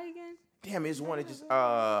there. Biking. Damn, it's one that just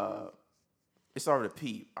it started with a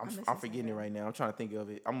P. I'm forgetting it right now. I'm trying to think of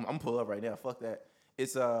it. I'm pull up right now. Fuck that.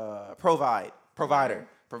 It's provider.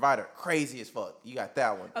 Crazy as fuck. You got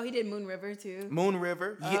that one. Oh, he did Moon River too. Moon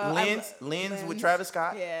River. You get Lens with Travis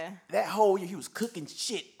Scott. Yeah. That whole year he was cooking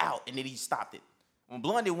shit out, and then he stopped it. When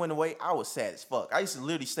Blondie went away, I was sad as fuck. I used to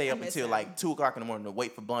literally stay up until like 2 o'clock in the morning to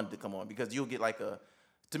wait for Blondie to come on because you'll get like a.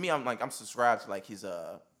 To me, I'm subscribed to like his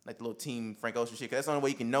like the little Team Frank Ocean shit. Cause that's the only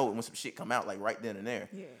way you can know it when some shit come out like right then and there.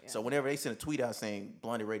 Yeah. So whenever they send a tweet out saying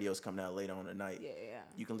Blondie Radio's coming out later on tonight,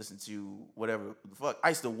 you can listen to whatever the fuck. I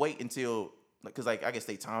used to wait until cause like I guess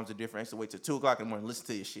they times are different. I used to wait till 2 o'clock in the morning to listen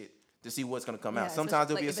to your shit to see what's gonna come out. Sometimes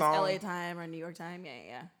there'll be a song. If it's LA time or New York time,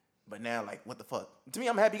 yeah. But now, like, what the fuck? To me,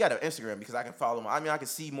 I'm happy you got an Instagram because I can follow him. I mean, I can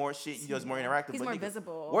see more shit. He does more interactive. He's more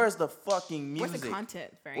visible. Where's the fucking music? Where's the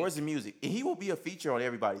content, Frank? Where's the music? And he will be a feature on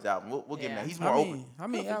everybody's album. We'll give him that. He's more open. How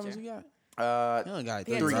many albums you got? You only got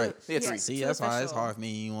 3. Right? Yeah, 3. See, that's why it's hard for me.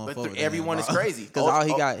 You want to everyone is crazy. Because all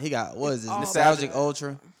he got what is this? Nostalgic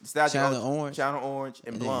Ultra, Channel Orange,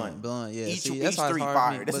 and Blonde. Yeah. Each 3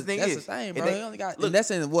 fire. That's the thing. That's the thing, bro. He only got. Look,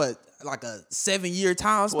 that's in what, like a 7-year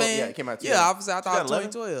time span? Well, yeah, it came out. Yeah, obviously, I thought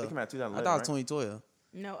 2012. It came out 2011. I thought it was 2012.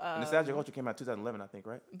 No. Nostalgic Ultra came out 2011, I think,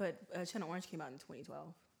 right? But Channel Orange came out in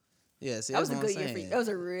 2012. Yeah, see, that was a good year for you. That was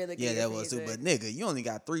a really good year. Yeah, that was too. But nigga, you only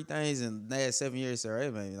got 3 things in the last 7 years, sir.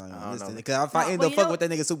 Because if I end up fucking with that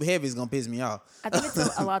nigga super heavy, it's gonna piss me off. I think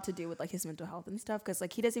it's a lot to do with like his mental health and stuff. Because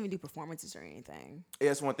like he doesn't even do performances or anything. Yeah,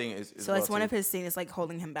 that's one thing. So it's one of his things like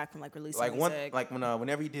holding him back from like releasing music.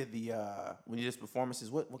 Whenever he did when he did his performances,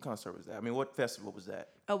 what concert was that? I mean, what festival was that?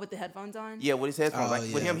 Oh, with the headphones on. Yeah, with his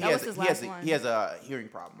headphones. With him, he has a hearing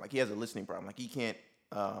problem. Like he has a listening problem. Like he can't.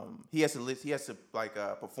 He has to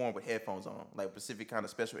perform with headphones on, like specific kind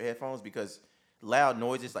of special headphones because loud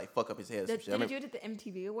noises like fuck up his head. Did you do it at the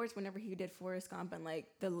MTV Awards whenever he did Forrest Gump and like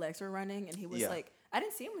the legs were running and he was like, I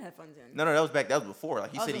didn't see him with headphones in. No, that was before.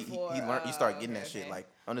 Like he said, he learned. He started getting that shit. Like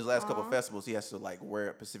on his last couple of festivals, he has to like wear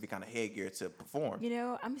a specific kind of headgear to perform. You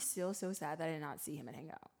know, I'm still so sad that I did not see him at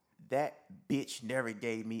Hangout. That bitch never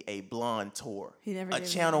gave me a Blonde tour. He never a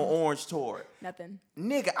Channel Orange tour. Nothing.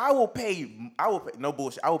 Nigga, I will pay no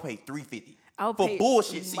bullshit. I will pay $350 for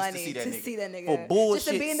bullshit seats to see that nigga. For bullshit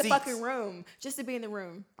just to be in the seats. fucking room. Just to be in the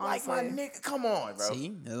room. Honestly. Like my nigga, come on, bro.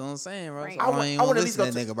 See, that's what I'm saying, bro. Right. So I want to at least go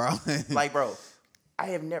to that nigga, bro. Like, bro. I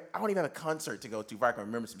don't even have a concert to go to if I can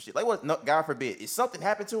remember some shit. Like, what? No, God forbid, if something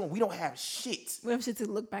happened to him, we don't have shit. We have shit to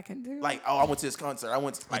look back and do. Like, I went to this concert.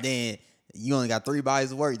 And then you only got 3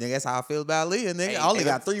 bodies of work. Nigga, that's how I feel about Leah, nigga. I only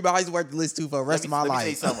got 3 bodies of work to listen to for the rest of my life. Let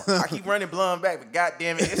me say something. I keep running Blonde back, but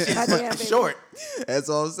goddamn it, this shit's fucking short. That's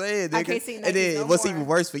what I'm saying, nigga. I can't see and then what's more. even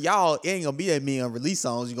worse for y'all, it ain't gonna be that many unreleased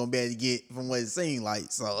songs you're gonna be able to get from what it seems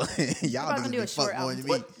like. So y'all niggas be fuck more than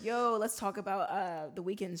me. Yo, let's talk about the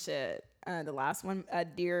Weeknd shit. The last one,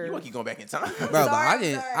 Dear. You want to keep going back in time, bro? But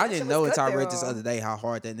I didn't know until I read this other day how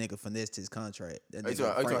hard that nigga finessed his contract. That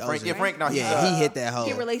nigga, Frank. Yeah, Frank. No, he hit that hoe.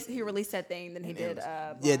 He released that thing. Then he did.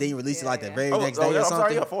 Then he released it like the very next day or something. I'm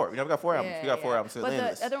sorry, you got 4. We got 4 albums. We got 4 albums. But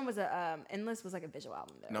the other one was Endless was like a visual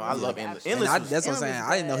album though. No, I love Endless. That's what I'm saying.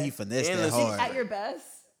 I didn't know he finessed that hard. At Your Best.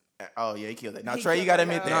 Oh yeah, he killed it. Now Trey, you gotta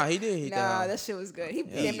admit that. Nah, he did. Nah, that shit was good. He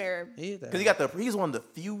came there because he's one of the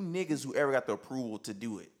few niggas who ever got the approval to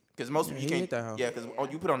do it. Because most people you can't. Yeah, because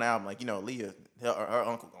you put on the album like Leah, her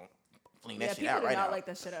uncle gonna fling that shit out right now. Like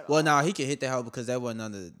that shit at all. Well, no, he can hit that hoe because that wasn't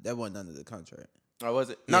under the contract. Oh,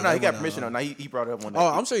 was it? No, he got permission on. No, he brought it up one day. Oh,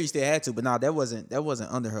 I'm sure he still had to, but no, that wasn't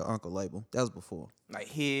under her uncle label. That was before. Like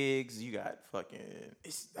Higgs, you got fucking.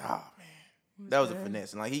 Man. That was a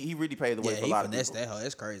finesse. And like he really paved the way for a lot of people. Yeah, he finessed that hoe.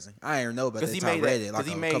 That's crazy. I didn't know about that. Because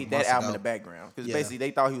he made that album in the background. Because basically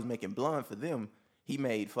they thought he was making Blonde for them. He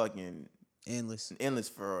made fucking Endless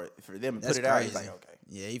for them and put it out. He's like, okay.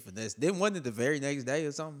 Yeah, he finessed. Then wasn't it the very next day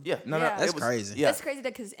or something? Yeah, no, that's crazy. Yeah. That's crazy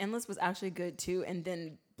because Endless was actually good too, and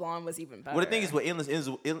then Blonde was even better. Well, the thing is, with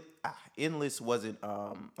Endless wasn't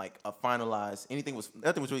like a finalized. Nothing was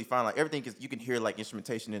really finalized. Like everything is, you can hear like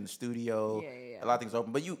instrumentation in the studio. A lot of things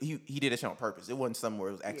open, but he did it on purpose. It wasn't somewhere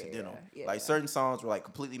it was accidental. Certain songs were like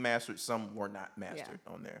completely mastered, some were not mastered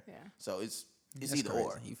on there. Yeah. So it's either crazy.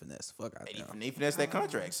 Or. He finessed the fuck out there. He finessed that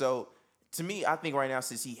contract. So to me, I think right now,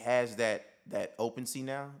 since he has that OpenSea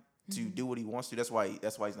now to do what he wants to, that's why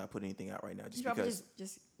he's not putting anything out right now. Just because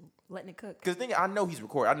just letting it cook. Because I know he's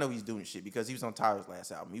recording. I know he's doing shit because he was on Tyler's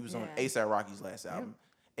last album. He was on A$AP Rocky's last album.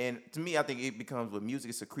 And to me, I think it becomes with music.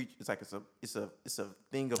 It's a creature. It's like it's a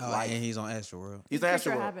thing of life. And he's on Astroworld. He's on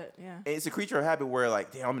Astroworld. Habit, yeah. And it's a creature of habit where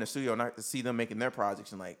like, damn, I'm in the studio and I see them making their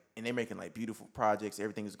projects and they're making like beautiful projects.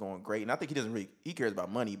 Everything is going great. And I think he cares about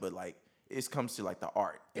money, but like it comes to like the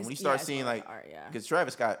art. And when you start seeing like, because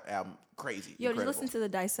Travis Scott album crazy. Yo, did you listen to the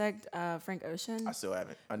Dissect Frank Ocean? I still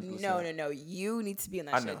haven't. No. You need to be in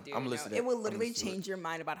that shit, dude. I'm listening. It will literally change your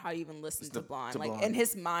mind about how you even listen to Blonde. Like in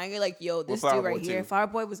his mind, you're like, yo, this dude right here, Flower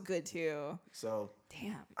Boy was good too. So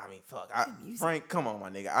damn. I mean, fuck. Frank, come on, my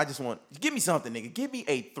nigga. I just want give me something, nigga. Give me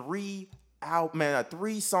a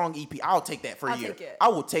 3-song EP. I'll take that for a year. I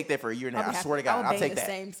will take that for a year now. I swear to God, I'll take that.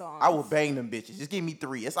 Same song. I will bang them bitches. Just give me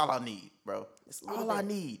 3. That's all I need, bro. That's all I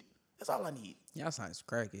need. Y'all sound some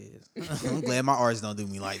crackheads. I'm glad my artists don't do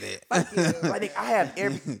me like that. Like I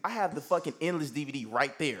have the fucking Endless DVD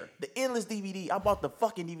right there. The Endless DVD. I bought the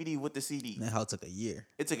fucking DVD with the CD. That hoe took a year.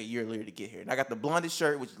 It took a year later to get here. And I got the blondest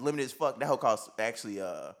shirt, which is limited as fuck. That hoe cost actually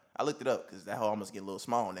I looked it up because that hoe almost get a little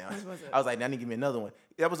small now. I was like, now I need to give me another one.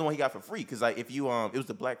 That was the one he got for free because like if you it was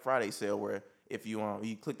the Black Friday sale where if you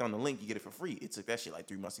clicked on the link you get it for free. It took that shit like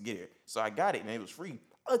 3 months to get here. So I got it and it was free.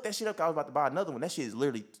 I looked that shit up. I was about to buy another one. That shit is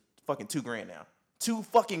literally fucking $2,000 now. $2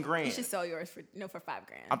 fucking grand. You should sell yours for $5,000.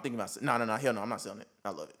 I'm thinking about no, hell no, I'm not selling it.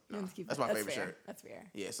 I love it. No. That's my favorite shirt. That's fair.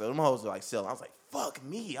 Yeah, so them hoes are like selling. I was like, fuck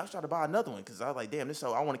me. I was trying to buy another one because I was like, damn, this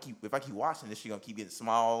hoe. I want to keep. If I keep watching this, she gonna keep getting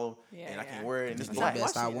small, and I can't wear it. And it's black.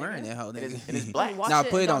 Stop wearing that hoe. And it's black. Now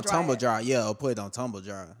put it on tumble dry. Yeah, put it on tumble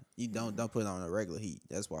dry. You don't put it on a regular heat.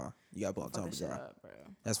 That's why you gotta put on tumble dry.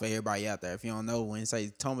 That's for everybody out there. If you don't know, when you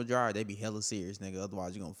say tumble dry, they be hella serious, nigga.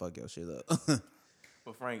 Otherwise, you gonna fuck your shit up.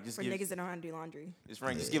 But Frank, just for niggas that know how to do laundry.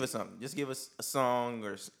 Just give us something. Just give us a song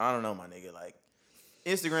or I don't know, my nigga. Like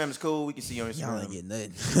Instagram is cool. We can see you on Instagram. Y'all ain't getting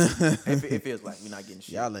nothing. It feels like we're not getting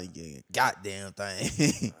shit. Y'all ain't getting goddamn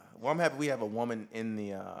thing. Well, I'm happy we have a woman in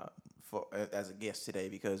the as a guest today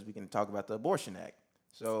because we can talk about the Abortion Act.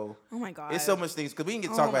 So, oh my God, it's so much things because we didn't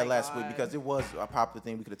get to talk about it last week because it was a popular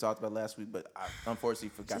thing we could have talked about last week, but I unfortunately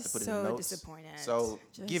forgot to put it in the notes. Disappointed. So,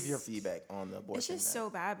 give your feedback on the Abortion Act. It's just so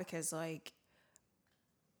bad because like.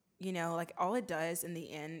 You know, like all it does in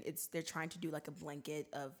the end, they're trying to do like a blanket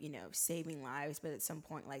of, saving lives. But at some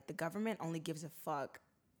point, like the government only gives a fuck,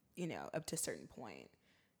 up to a certain point.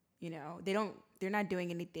 They're not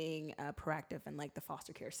doing anything proactive in like the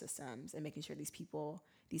foster care systems and making sure these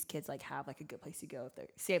kids like have like a good place to go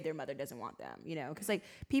if their mother doesn't want them, because like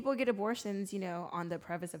people get abortions, on the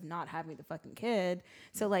premise of not having the fucking kid.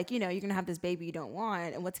 So like, you're going to have this baby you don't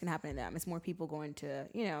want, and what's going to happen to them? It's more people going to,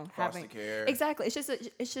 foster care. Exactly.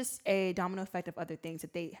 It's just a domino effect of other things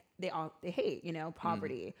that they hate,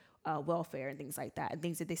 poverty, welfare and things like that, and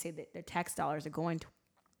things that they say that their tax dollars are going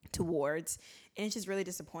towards. And it's just really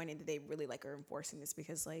disappointing that they really like are enforcing this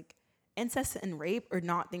because like incest and rape are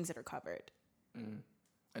not things that are covered.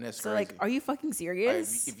 And that's so crazy. Like, are you fucking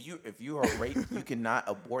serious? Like, if you are raped, you cannot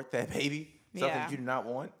abort that baby. Something that you do not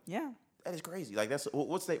want. Yeah. That is crazy. Like that's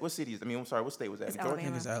what state? What city is? I mean, I'm sorry. What state was that? It's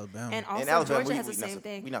Alabama. It's Alabama. And also Alabama, Georgia has the same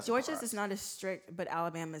thing. Georgia's is not as strict, but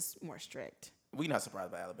Alabama's more strict. We not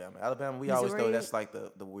surprised by Alabama. Alabama, we always thought that's like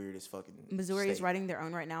the weirdest fucking. Missouri state. is writing their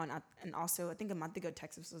own right now, and also I think a month ago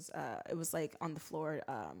Texas was like on the floor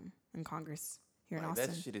in Congress here in Austin.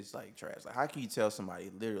 That shit is like trash. Like how can you tell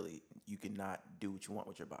somebody literally you cannot do what you want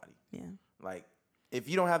with your body? Yeah. Like if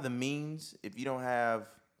you don't have the means, if you don't have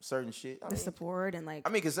certain shit, support and like. I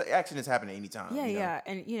mean, because accidents happen at any time. Yeah,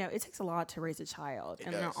 and it takes a lot to raise a child,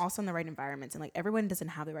 and also in the right environments, and like everyone doesn't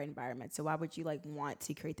have the right environment. So why would you like want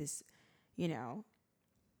to create this,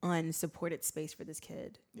 unsupported space for this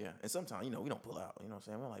kid? Yeah, and sometimes we don't pull out. You know what I'm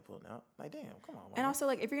saying? We don't like pulling out. Like damn, come on. And also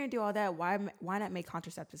like if you're gonna do all that, why not make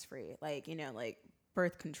contraceptives free? Like like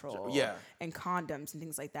birth control, and condoms and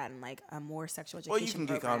things like that, and like a more sexual education. Well, you can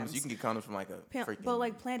get condoms. You can get condoms from like a freaking. But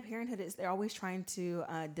like Planned Parenthood they're always trying to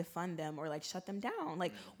defund them or like shut them down.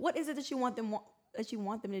 Like, what is it that you want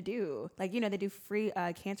them to do? Like, they do free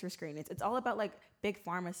cancer screenings. It's all about like big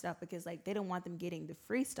pharma stuff because like they don't want them getting the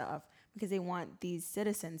free stuff because they want these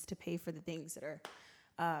citizens to pay for the things that are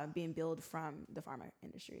being billed from the pharma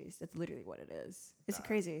industries. That's literally what it is. It's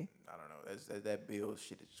crazy. I don't know. That bill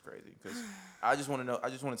shit is just crazy because I just want to know. I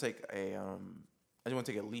just want to take a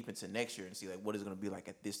leap into next year and see like what it's going to be like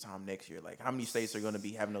at this time next year. Like how many states are going to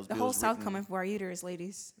be having those the bills whole South written? coming for our eaters,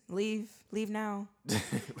 ladies. Leave now.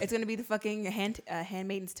 It's going to be the fucking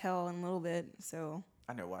Handmaid's Tale in a little bit. So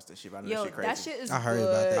I never watched that shit, but I know that shit crazy. That shit is I heard good.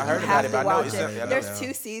 about that. I heard about it, but I know it's There's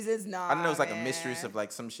 2 seasons. Nah, I know it's like a mistress of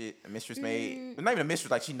like some shit. A mistress made, but not even a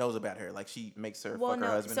mistress. Like she knows about her. Like she makes her fuck her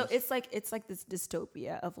husband. So it's like this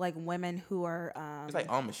dystopia of like women who are. It's like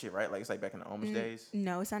Amish shit, right? Like it's like back in the Amish days.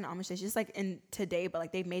 No, it's not an Amish. It's just like in today, but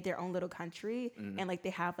like they've made their own little country, and like they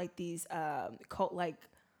have like these cult like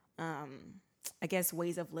I guess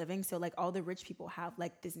ways of living. So like all the rich people have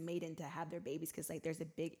like this maiden to have their babies because like there's a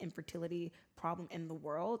big infertility problem in the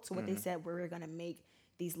world. So what they said, we're gonna make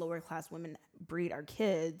these lower class women breed our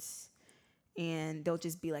kids, and they'll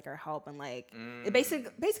just be like our help and like it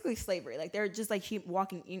basically slavery. Like they're just like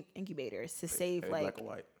walking incubators to save like black or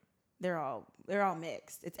white. They're all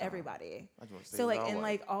mixed. It's everybody. So like and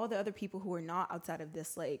like all the other people who are not outside of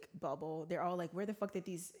this like bubble, they're all like, where the fuck did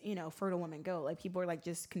these fertile women go? Like people are like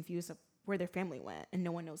just confused of where their family went, and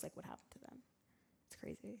no one knows like what happened to them. It's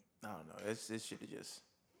crazy. I don't know. This shit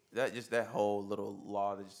is that whole little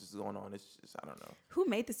law that's just going on. It's just I don't know. Who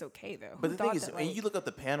made this okay though? But the thing is, when you look up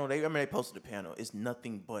the panel, they posted the panel. It's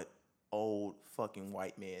nothing but old fucking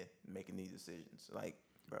white men making these decisions. Like,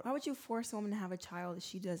 bro, why would you force a woman to have a child that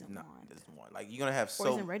she doesn't want? Doesn't want. Like you're gonna have or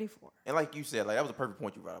isn't ready for. And like you said, like that was a perfect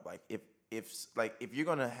point you brought up. Like if you're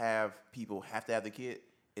gonna have people have to have the kid.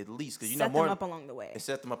 At least because set them up along the way.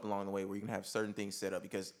 Set them up along the way where you can have certain things set up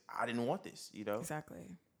because I didn't want this,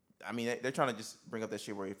 Exactly. I mean, they're trying to just bring up that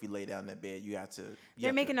shit where if you lay down in that bed, you have to.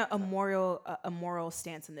 They're making a moral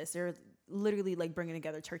stance in this. They're literally like bringing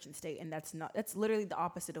together church and state, and that's literally the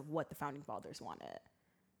opposite of what the founding fathers wanted.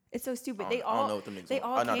 It's so stupid. I don't know what them niggas the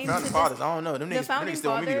founding fathers. I don't know. Them niggas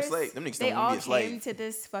still want me to be a slave. Them niggas still want me to be a slave. They all came to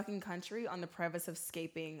this fucking country on the premise of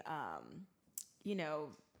escaping,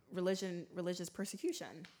 religious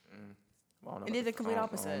persecution. And did the complete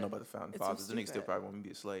opposite. I don't know about the founding fathers. The niggas still probably want me to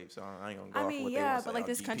be a slave, so I ain't gonna go off what they want to say. But like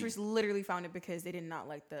this country's literally founded because they did not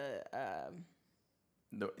like in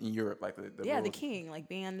Europe, like the the king, like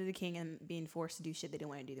being under the king and being forced to do shit they didn't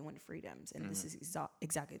want to do. They wanted freedoms, and this is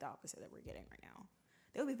exactly the opposite that we're getting right now.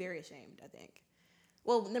 They would be very ashamed, I think.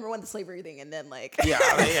 Well, number one, the slavery thing, and then like and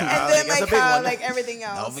then like everything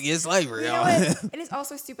else. Don't forget slavery. You know what? And it's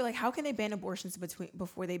also stupid. Like, how can they ban abortions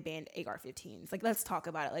before they banned AR-15s? Like, let's talk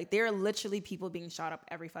about it. Like, there are literally people being shot up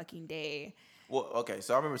every fucking day. Well, okay,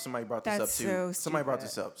 so I remember somebody brought this up too. Somebody brought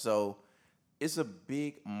this up. So it's a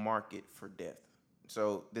big market for death.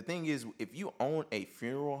 So the thing is, if you own a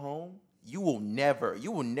funeral home, you will never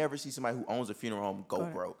see somebody who owns a funeral home go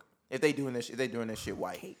broke. If they doing this shit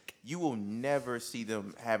white, you will never see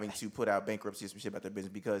them having to put out bankruptcy or some shit about their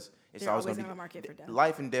business because it's always going to be a market for death.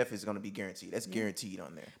 Life and death is going to be guaranteed. That's guaranteed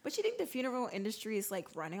on there. But you think the funeral industry is like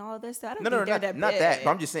running all of this? I don't think they're that not big. that.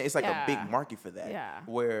 But I'm just saying it's like a big market for that. Yeah.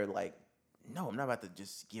 Where like, no, I'm not about to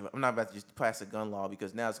just give up. I'm not about to just pass a gun law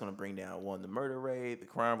because now it's going to bring down the murder rate, the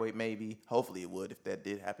crime rate, maybe. Hopefully it would if that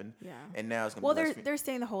did happen. Yeah. And now it's going to be they're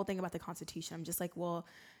saying the whole thing about the Constitution. I'm just like, we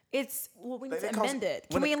need to amend it.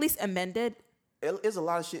 Can we at least amend it? There's a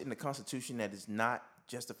lot of shit in the Constitution that is not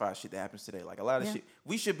justified shit that happens today. Like a lot of shit,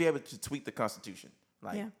 we should be able to tweak the Constitution.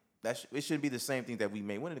 Like it should be the same thing that we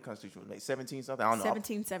made. When did the Constitution was made? 17 something? I don't know.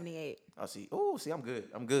 1778. I see. Oh, see, I'm good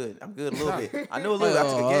a little bit. I knew a little bit. I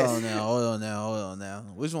took a guess. Hold on now.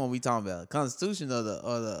 Which one we talking about? Constitution or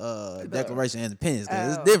the Declaration of Independence?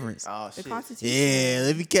 Because it's different. Oh shit. The Constitution. Yeah,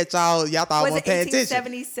 let me catch y'all. Y'all thought I wasn't paying attention.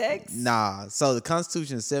 1876? Nah. So the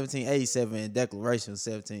Constitution is 1787 and Declaration was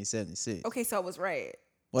 1776. Okay, so I was right.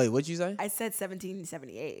 Wait, what'd you say? I said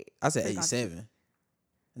 1778. I said 87.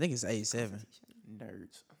 I think it's 87.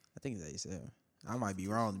 Nerds. I think it's 87. I might be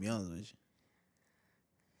wrong, to be honest with you.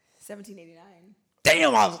 1789.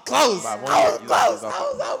 Damn, I was close. I was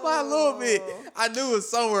off by a little bit. I knew it was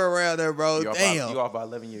somewhere around there, bro. Damn. You off by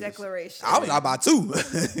 11 years. Declaration. I was off by 2.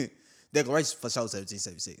 Declaration for sure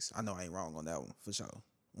 1776. I know I ain't wrong on that one, for sure.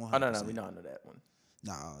 100%. Oh, no, we don't know that one.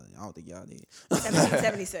 Nah, I don't think y'all did.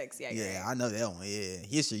 1776, yeah, I know that one, yeah.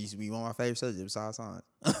 History used to be one of my favorite subjects besides science.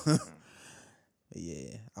 But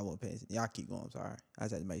yeah, I wasn't paying attention. Y'all keep going. I'm sorry. I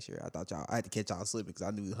just had to make sure. I had to catch y'all slipping because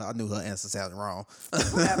I knew her answer sounded wrong.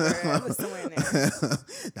 Whatever. I was somewhere in there.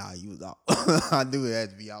 Nah, you was off. I knew it had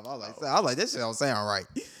to be off. I was like, that shit don't sound right.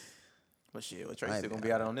 But shit, Tracy's still gonna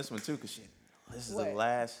be out on this one too, cause shit. This is the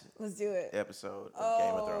last Let's do it. episode of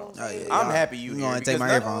Game of Thrones. Oh, yeah, I'm happy you here. gonna take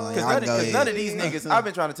my earphone. Because none of these niggas, I've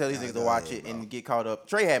been trying to tell these niggas to watch it and get caught up.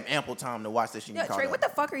 Trey had ample time to watch this shit. Yo, Trey, what the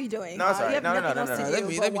fuck are you doing? No, sorry. You have nothing else to do Let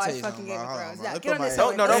me but tell watch you fucking something, Game bro. of Thrones. Hold on, Get on this.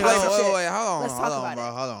 No, don't blame yourself. Wait, Let's talk about it.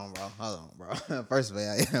 Hold on, bro. First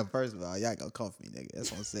of all, y'all ain't gonna come for me, nigga.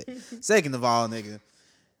 That's what I'm saying. Second of all, nigga,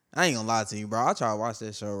 I ain't gonna lie to you, bro. I try to watch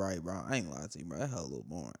that show right, bro. I ain't gonna lie to you, bro. That hell a little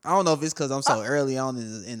boring. I don't know if it's because I'm so early on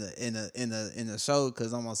in the show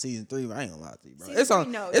because I'm on season 3, but I ain't gonna lie to you, bro. It's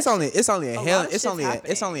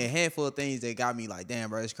only a handful of things that got me like, damn,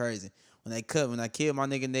 bro, it's crazy. When I killed my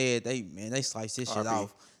nigga Ned, they sliced this shit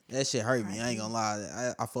off. That shit hurt me. I ain't gonna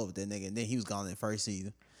lie. I fought with that nigga, and then he was gone in the first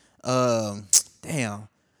season. Damn.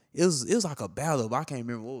 It was like a battle, but I can't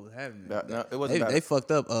remember what was happening. No, it wasn't. They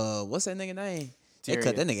fucked up. What's that nigga name? They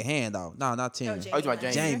cut that nigga hand off. No, not Tyrion. Oh, you about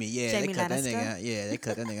Jamie. Yeah, Jamie they cut that Lannister? nigga. Yeah, they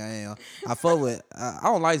cut that nigga hand off. I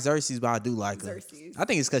don't like Xerxes, but I do like her. Xerxes. I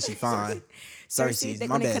think it's because she fine. Xerxes, My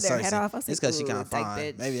when they bad, cut their head Cersei. off, I was It's like, because she kind ooh, of dyke fine.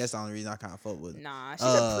 bitch. Maybe that's the only reason I kind of fuck with her. Nah, she's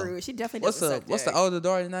a prude. She definitely doesn't What's suck the dick. older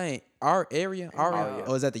daughter name? Arya? Arya.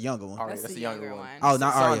 Or is that the younger one? Arya, That's that's the the younger younger one. one. Oh,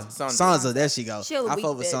 not Arya. Sansa. There she go. She a I weak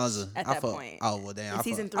fuck with bitch Sansa. at that point. Oh well, damn. In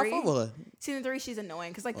season I 3, fuck with her. Season 3, she's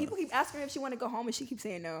annoying because like people keep asking her if she want to go home and she keeps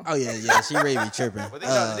saying no. Oh yeah, she really be tripping. But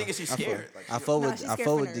the thing is, she's scared. I fuck No, with she's I scared fuck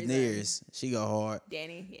for with no Daenerys. She go hard.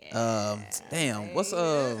 Danny, yeah. Damn. What's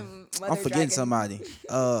Mother I'm forgetting Dragon. somebody.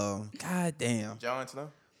 God damn. Jon Snow.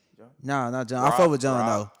 Nah, not John. Rob, I fuck with John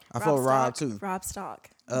Rob. though. I fuck with Rob Stark, too. Rob Stark.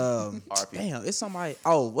 RP. Damn, it's somebody.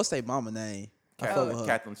 Oh, what's their mama name? I fuck with her.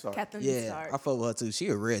 Catherine Stark. Catherine Yeah, Stark. I fuck with her too. She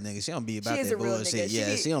a real nigga. She don't be about She is that a real bullshit. nigga.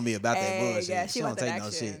 Yeah, she don't be about that bullshit. Yeah, she don't want that take no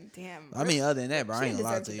action. shit. Damn. I mean, other than that, bro, I She ain't gonna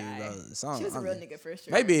lie deserve to you, die. bro. She was a real nigga for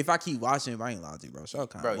sure. Maybe if I keep watching, but I ain't gonna lie to you, bro. Show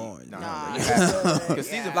kind Bro, of boring. Nah, because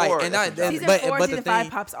season 4. Like, and that's a Season drop. 4, but season the 5 thing,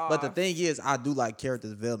 pops but the off. thing is, I do like character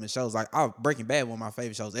development shows. Like, Breaking Bad, one of my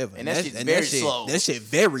favorite shows ever. And that shit's very slow. That shit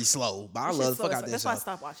very slow. But I love the fuck out that That's show. why I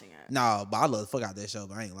stopped watching it. No, but I love the fuck out that show.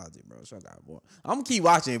 But I ain't gonna lie to you, bro. Show got boring. I'm gonna keep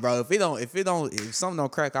watching it, bro. If something don't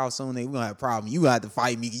crack out soon, then we gonna have a problem. You gonna have to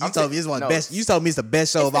fight me. You told me it's one of the best. You told me it's the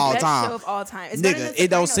best show of all time. Show of all time. It's Nigga, better than it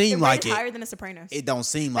don't Sopranos. seem They're like rated it. higher than The Sopranos. It don't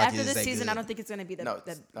seem But like after it's this that season, good. I don't think it's gonna be that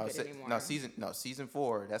good anymore. Season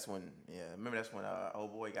 4. That's when. Yeah, remember that's when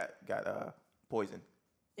old boy got poisoned.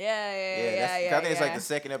 Yeah. I think it's like the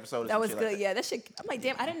second episode. Or That some was shit good. Like that. Yeah, that shit. I'm like,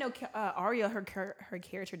 damn. I didn't know Arya, her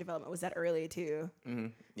character development was that early too.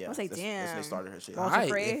 Yeah, I was like, that's damn. when they started her shit. Well, Alright,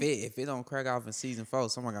 Frey. if it don't crack off in season 4,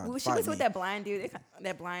 someone got to She fight was me. with that blind dude.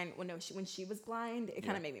 That blind. Well, no, when she was blind, it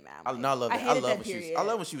kind of made me mad. I love that. hated that when period. I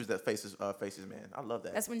love when she was that faces man. I love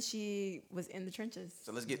that. That's when she was in the trenches.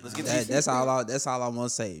 So let's get That's all I want to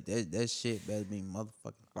say. That shit better be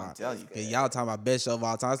motherfucking fire. I'm telling you. Cause y'all talking about best show of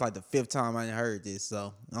all time. It's like the 5th time I ain't heard this,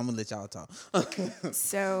 so I'm gonna let y'all talk.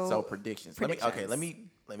 So predictions. Let Predictions. me.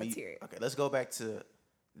 Let's hear it. Okay, let's go back to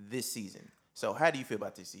this season. So how do you feel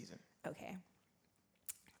about this season? okay,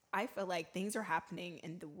 I feel like things are happening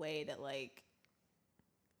in the way that like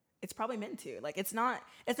it's probably meant to. Like it's not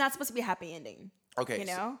supposed to be a happy ending. Okay, you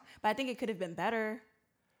know, but I think it could have been better.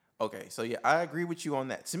 Okay, so yeah, I agree with you on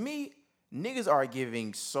that. To me, niggas are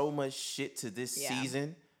giving so much shit to this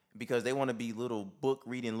season because they want to be little book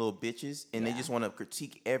reading little bitches and they just want to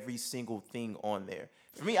critique every single thing on there.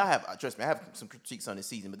 For me, I have some critiques on this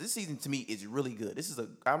season, but this season to me is really good.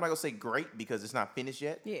 I'm not gonna say great because it's not finished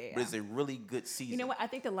yet, but it's a really good season. You know what? I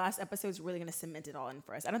think the last episode is really going to cement it all in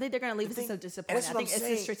for us. I don't think they're going to leave us so disappointed. That's I what think I'm it's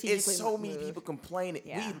saying. a strategically It's so many moved. people complaining.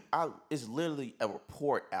 Yeah. It's literally a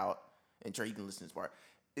report out, and Trey, you can listen to this part.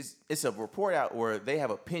 It's a report out where they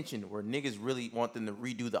have a pension where niggas really want them to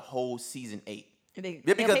redo the whole season 8.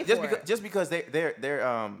 Just because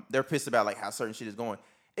they're pissed about like how certain shit is going.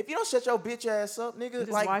 If you don't shut your bitch ass up, nigga, Just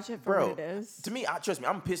like watch it for bro, what it is. To me, trust me,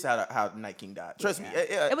 I'm pissed out how Night King died. Trust me,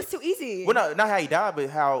 It was too easy. well, not how he died, but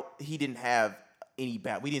how he didn't have any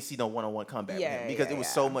bad. We didn't see no one-on-one comeback with him because it was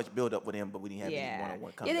so much build up with him, but we didn't have any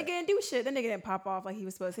one-on-one comeback. Yeah, they didn't do shit. That nigga didn't pop off like he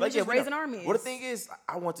was supposed to. He was just raising armies. Well, the thing is,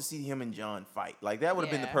 I want to see him and John fight. Like that would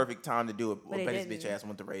have been the perfect time to do it. But his bitch ass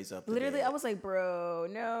wanted to raise up. Literally, I was like, bro,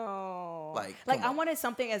 no. Like I wanted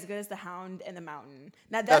something as good as the Hound and the Mountain.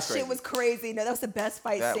 Now that shit was crazy. No, that was the best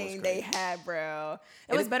fight scene they had, bro.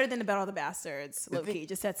 It was better than the Battle of the Bastards. Low key,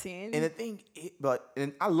 just that scene. And the thing,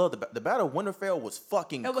 I love the Battle of Winterfell was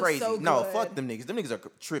fucking crazy. So no, fuck them niggas. Them niggas are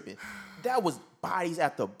tripping. That was bodies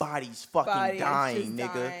after bodies fucking dying,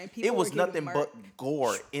 nigga. It was nothing but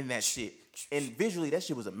gore in that shit. And visually, that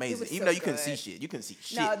shit was amazing. Even though you couldn't see shit. You couldn't see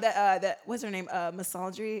shit. No, that what's her name?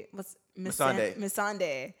 Missandei.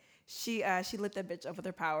 Missandei. She lit that bitch up with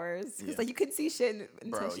her powers. Because like you couldn't see shit.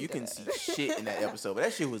 Bro, you couldn't see shit in that episode. But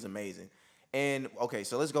that shit was amazing. And okay,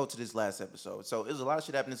 so let's go to this last episode. So it was a lot of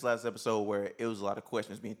shit happened this last episode where it was a lot of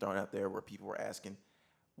questions being thrown out there where people were asking,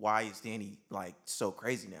 why is Danny like so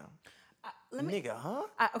crazy now? Nigga, huh?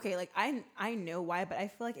 Okay, like I know why, but I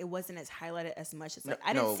feel like it wasn't as highlighted as much as like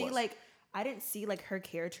I didn't see like her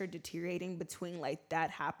character deteriorating between like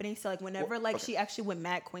that happening. So like whenever she actually went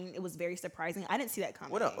Mad Queen, it was very surprising. I didn't see that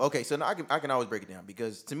coming. What up? Okay, so now I can always break it down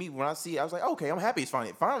because to me when I see it, I was like, okay, I'm happy it's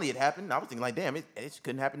finally it happened. I was thinking like, damn, it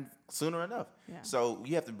couldn't happen sooner enough. Yeah. So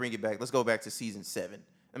you have to bring it back. Let's go back to season 7.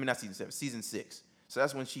 I mean not season 7, season 6. So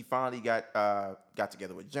that's when she finally got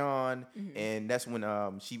together with John, and that's when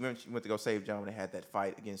she went to go save John when they had that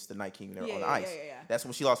fight against the Night King on the ice. Yeah. That's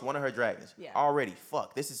when she lost one of her dragons. Yeah. Already,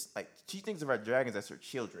 fuck. This is like she thinks of her dragons as her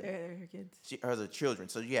children. They're her kids. Hers are children.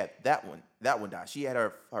 So you had that one. That one died. She had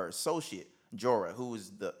her associate Jorah, who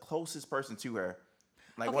was the closest person to her.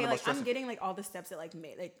 Like one of the most I'm getting like all the steps that like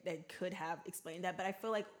made that could have explained that, but I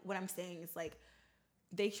feel like what I'm saying is like.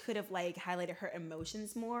 They could have like highlighted her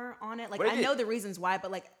emotions more on it. Like I know the reasons why,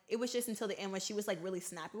 but like it was just until the end when she was like really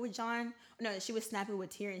snappy with John. No, she was snappy with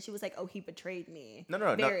Tyrion. She was like, "Oh, he betrayed me."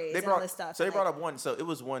 No. They brought all this stuff. So they brought up one. So it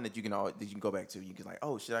was one that you can go back to. You can like,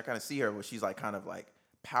 oh shit, I kind of see her where she's like kind of like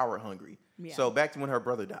power hungry. Yeah. So back to when her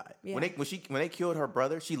brother died. Yeah. When they killed her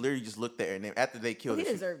brother, she literally just looked there, and then after they killed he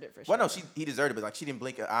deserved it for sure. Well, no, he deserved it, but like she didn't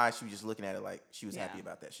blink an eye. She was just looking at it like she was happy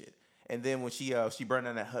about that shit. And then when she burned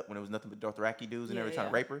down that hut when it was nothing but Dothraki dudes and they were trying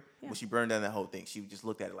to rape her, when she burned down that whole thing, she just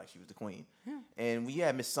looked at it like she was the queen. Yeah. And we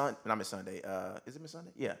had not Miss Sunday. Is it Miss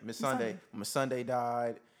Sunday? Yeah, Miss Sunday. When Miss Sunday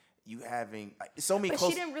died, you having like, so many. But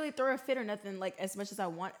she didn't really throw a fit or nothing. Like as much as I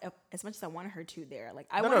wanted her to there. Like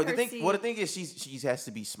the thing is she has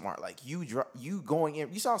to be smart. Like you going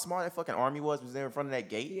in. You saw how smart that fucking army was there in front of that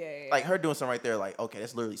gate. Yeah. Like her doing something right there. Like okay,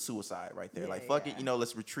 that's literally suicide right there. Like fuck it.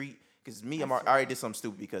 Let's retreat. Because I already did something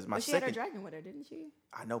stupid because but she had her dragon with her, didn't she?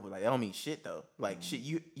 I know, but like that don't mean shit though. Like shit,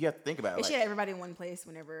 you have to think about it. And she had everybody in one place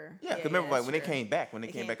whenever. Yeah, because remember like when they came back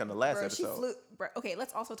on the last episode. She flew. Okay,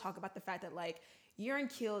 let's also talk about the fact that like Euron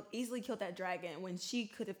easily killed that dragon when she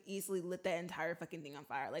could have easily lit that entire fucking thing on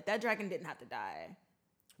fire. Like that dragon didn't have to die.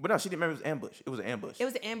 But no, she didn't remember it was an ambush. It was an ambush. It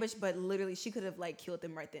was an ambush, but literally she could have like killed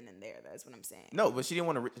them right then and there. That's what I'm saying. No, but she didn't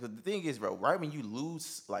want to. The thing is, bro, right when you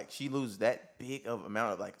lose, like she loses that big of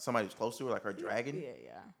amount of like somebody who's close to her, like her dragon.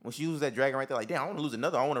 Yeah. When she loses that dragon right there, like damn, I want to lose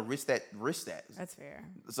another. I want to risk that. That's fair.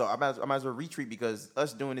 So I might as well retreat because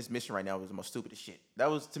us doing this mission right now was the most stupidest shit. That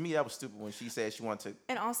was stupid when she said she wanted to.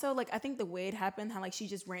 And also, like I think the way it happened, how like she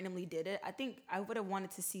just randomly did it. I think I would have wanted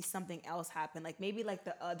to see something else happen, like maybe like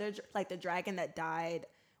the other, like the dragon that died.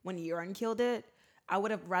 When Euron killed it, I would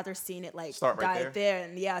have rather seen it like die there.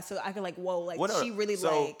 And so I could like, whoa, like she really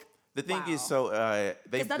like. The thing is,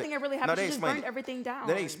 because nothing really happened. She just burned everything down.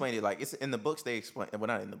 They explained it like it's in the books. They explained, well,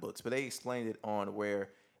 not in the books, but they explained it on where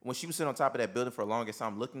when she was sitting on top of that building for the longest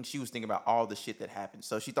time looking, she was thinking about all the shit that happened.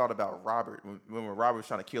 So she thought about Robert when Robert was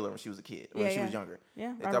trying to kill her when she was a kid, when she was younger.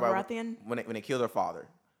 Yeah, Robert Baratheon. When they killed her father,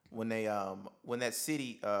 when that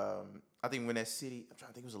city, I'm trying to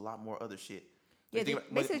think it was a lot more other shit. Yeah,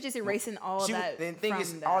 basically just erasing all that. The thing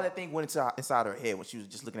is, all that thing went inside her head when she was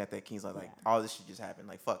just looking at that King's like all this shit just happened.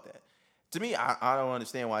 Like fuck that. To me, I don't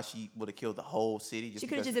understand why she would have killed the whole city. She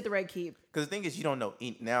could have just did the Red Keep. Because the thing is, you don't know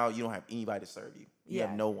now. You don't have anybody to serve you. You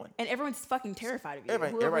have no one, and everyone's fucking terrified of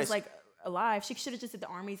you. Whoever's like alive, she should have just did the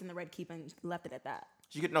armies and the Red Keep and left it at that.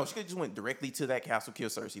 She could just went directly to that castle, kill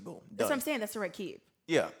Cersei, boom. Done. That's what I'm saying. That's the Red Keep.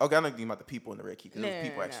 Yeah. Okay, I'm not thinking about the people in the Red Keep. Because those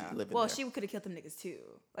people actually living there. Well, she could have killed them niggas too.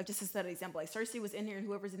 Like just to set an example. Like Cersei was in here and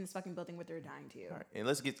whoever's in this fucking building with her dying too. All right. And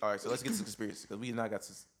let's get to conspiracy because we have not got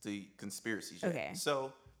to the conspiracies yet. Okay.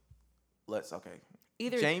 So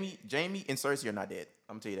either Jamie and Cersei are not dead.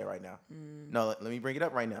 I'm gonna tell you that right now. No, let me bring it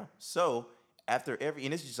up right now. So after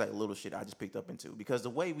and this is just like a little shit I just picked up into because the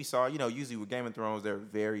way we saw, usually with Game of Thrones, they're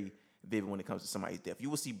very vivid when it comes to somebody's death. You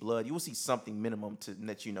will see blood. You will see something minimum to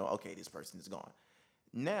let you know, okay, this person is gone.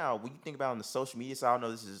 Now, when you think about on the social media side, I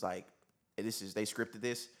know they scripted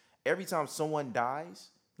this. Every time someone dies,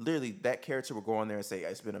 literally that character will go on there and say,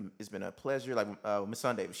 it's been a pleasure. Like Miss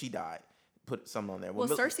Sunday, she died. Put something on there. Well,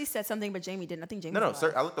 Cersei said something, but Jamie didn't. I think Jamie. No.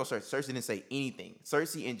 I looked on Cersei. Cersei didn't say anything.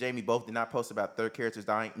 Cersei and Jamie both did not post about their characters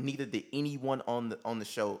dying. Neither did anyone on the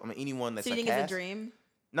show. I mean, anyone that's. So you think it's a dream?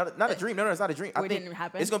 Not a dream. No, it's not a dream. I think it didn't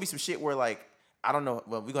happen. It's gonna be some shit where like I don't know.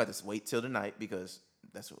 Well, we're gonna have to wait till tonight because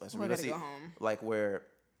that's what we're gonna see. Go home. Like where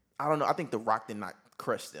I don't know. I think The Rock did not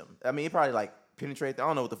crush them. I mean, it probably like penetrate. I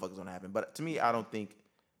don't know what the fuck is gonna happen. But to me, I don't think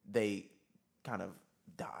they kind of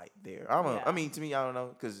died there. I don't know. I mean, to me, I don't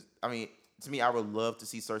know because to me, I would love to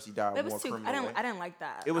see Cersei die more criminal way. I didn't like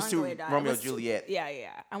that. It was too Romeo and Juliet. Yeah.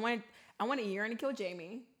 I wanted Euron to kill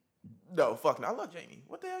Jamie. No, fuck no. I love Jamie.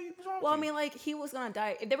 What the hell? What's wrong Well, with I you? mean, like, he was gonna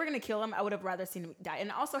die. If they were gonna kill him, I would have rather seen him die.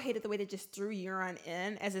 And I also hated the way they just threw Euron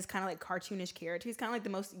in as this kind of like cartoonish character. He's kind of like the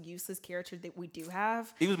most useless character that we do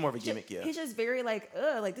have. He was more of a gimmick, yeah. He's just very like,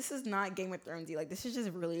 like this is not Game of Thronesy. Like this is just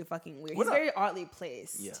really fucking weird. What He's up? very oddly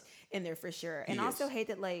placed in there for sure. And He I also is. hate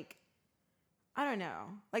that like, I don't know.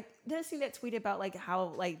 Like, did I see that tweet about like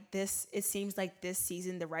how like this? It seems like this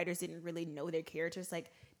season the writers didn't really know their characters. Like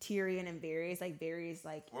Tyrion and Varys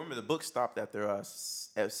like. Remember, the book stopped after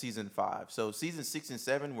at season 5. So season 6 and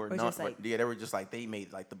 7 were Was not. just like- Yeah, they were just like they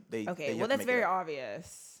made like they. Okay, they well had to that's make it very up.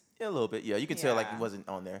 obvious. Yeah, a little bit. Yeah, you can tell like Yeah. it wasn't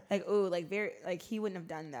on there. Like like very like he wouldn't have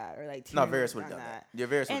done that or like Tyrion No, Varys wouldn't would have have done that. that. Yeah,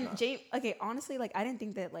 Varys would And have. Jaime, okay, honestly, like I didn't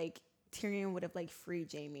think that like Tyrion would have like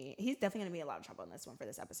freed Jaime. He's definitely gonna be in a lot of trouble in this one for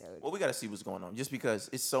this episode. Well, we got to see what's going on, just because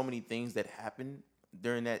it's so many things that happen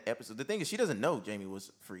during that episode. The thing is, she doesn't know Jamie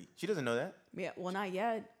was free. She doesn't know that. Yeah, well, not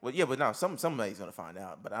yet. Well, yeah, but no, somebody's gonna find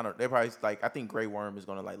out. But I don't. They're probably like, I think Grey Worm is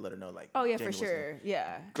gonna like let her know. Like, Oh yeah, Jaime for wasn't there. sure.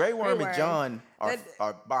 Yeah. Grey Worm and John are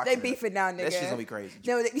boxing. They beefing now, nigga. That shit's gonna be crazy.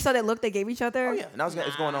 No, you saw that look they gave each other. Oh yeah, and that was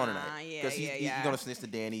it's going on tonight. Yeah, Because he's gonna snitch to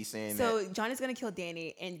Danny saying So that. John is gonna kill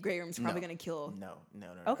Danny, and Grey Worm's probably gonna kill. No.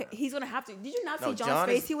 Okay, he's gonna have to. Did you not No, see John's John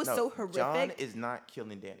face? is- He was no, so horrific. John is not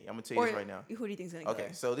killing Danny. I'm gonna tell you this right now. Who do you think's gonna kill Okay,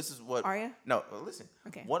 her? so this is what Arya? No, listen.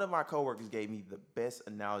 Okay. One of my coworkers gave me the best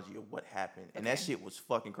analogy of what happened, and that Okay. shit was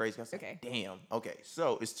fucking crazy. I was like, Okay. damn. Okay,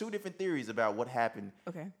 so it's two different theories about what happened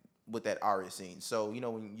Okay. with that Arya scene. So you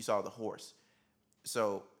know when you saw the horse.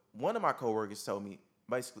 So one of my coworkers told me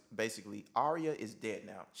basically Arya is dead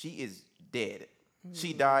now. She is dead.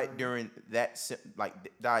 She died during that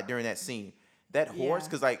died during that scene. That horse, Yeah.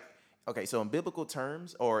 because like, okay, so in biblical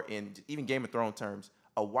terms or in even Game of Thrones terms,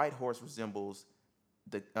 a white horse resembles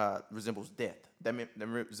death. That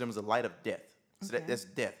resembles the light of death. So Okay. that's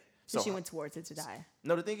death. So she went towards it to die.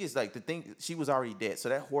 No, the thing is, like, she was already dead. So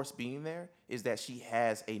that horse being there is that she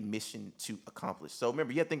has a mission to accomplish. So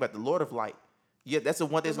remember, you have to think about the Lord of Light. Yeah, that's the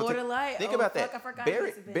one thing. The Lord of Light. Think Oh, about fuck, that. I forgot he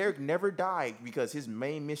was a bitch. Beric never died because his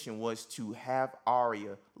main mission was to have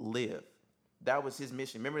Arya live. That was his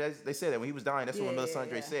mission. Remember, they said that when he was dying. That's what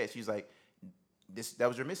Melisandre said. She's like, that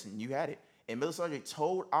was your mission. You had it. And Melisandre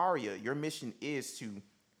told Arya, your mission is to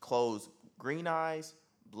close green eyes,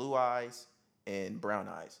 blue eyes, and brown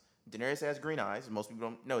eyes. Daenerys has green eyes. Most people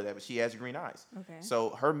don't know that, but she has green eyes. Okay.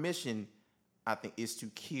 So her mission, I think, is to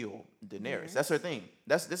kill Daenerys. That's her thing.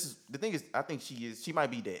 The thing is, I think she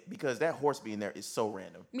might be dead because that horse being there is so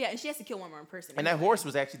random. Yeah, and she has to kill one more person. And that horse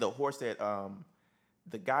was actually the horse that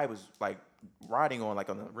the guy was like riding on, like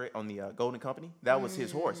on the Golden Company. That was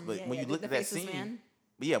his horse. But when you looked at that scene,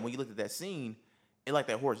 when you looked at that scene, it like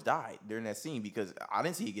that horse died during that scene because I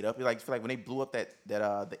didn't see it get up. It like feel like when they blew up that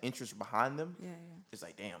the entrance behind them, it's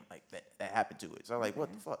like damn, like that happened to it. So I'm like,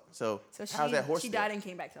 what the fuck? So how's that horse? She dead? died and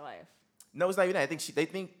came back to life. No, it's not even that. I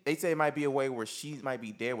think they say it might be a way where she might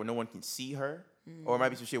be dead where no one can see her, or it might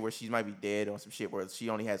be some shit where she might be dead, or some shit where she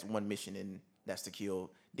only has one mission and that's to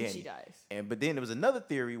kill Danny. She dies. But then there was another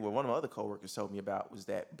theory where one of my other coworkers told me about was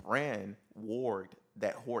that Bran warged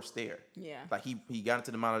that horse there. Yeah. Like he got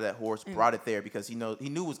into the mind of that horse, brought it there because he knew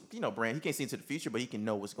Bran. He can't see into the future, but he can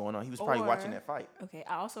know what's going on. He was probably watching that fight. Okay,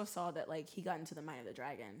 I also saw that like he got into the mind of the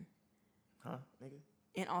dragon. Huh, nigga?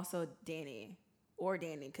 And also Danny.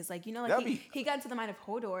 Because like like he got into the mind of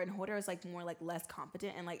Hodor, and Hodor is like more like less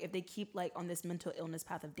competent, and like if they keep like on this mental illness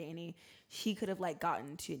path of Danny, he could have like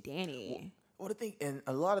gotten to Danny. Well, the thing, and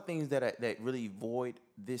a lot of things that really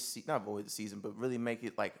not void the season, but really make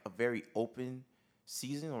it like a very open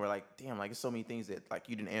season, or like damn, like there's so many things that like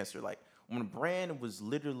you didn't answer. Like when Bran was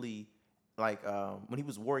literally like when he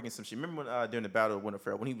was warring against some shit. Remember when during the Battle of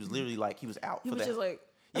Winterfell when he was literally like he was out. He for was that. just like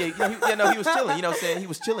he was chilling. You know what I'm saying? He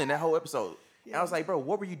was chilling that whole episode. Yeah. And I was like, bro,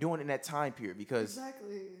 what were you doing in that time period? Because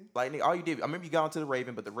like all you did, I remember you got onto the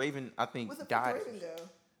Raven, but the Raven I think died. Where'd the Raven go?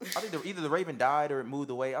 I think either the Raven died or it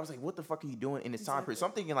moved away. I was like, what the fuck are you doing in this time period? So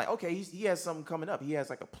I'm thinking like, okay, he has something coming up. He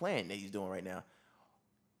has like a plan that he's doing right now.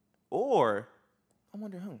 Or I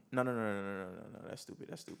wonder who. No. That's stupid.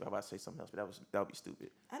 I'm about to say something else, but that would be stupid.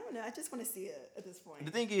 I don't know. I just want to see it at this point.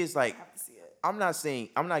 The thing is, like, I have to see it.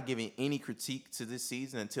 I'm not giving any critique to this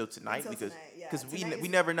season until tonight because Tonight we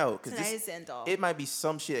never know. Because tonight is the end all. it might be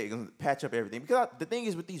some shit that can patch up everything. Because the thing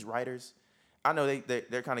is with these writers, I know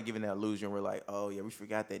they're kind of giving that illusion. We're like, oh yeah, we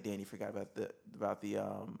forgot that Danny forgot about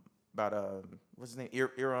what's his name,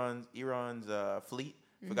 Euron's fleet.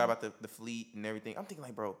 Forgot about the fleet and everything. I'm thinking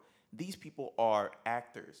like, bro, these people are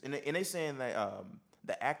actors, and they saying that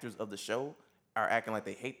the actors of the show are acting like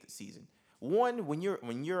they hate the season. One, when you're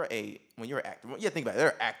an actor, think about it.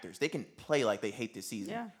 They're actors. They can play like they hate this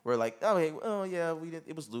season. Yeah. We're like, oh yeah,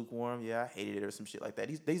 it was lukewarm. Yeah, I hated it or some shit like that.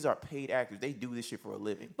 These are paid actors. They do this shit for a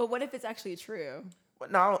living. But what if it's actually true?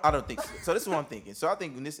 But no, I don't think so. So this is what I'm thinking. So I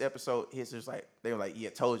think when this episode hits, it's like they were like, yeah,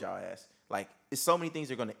 told y'all ass. Like, it's so many things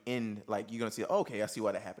are gonna end. Like you're gonna see, okay, I see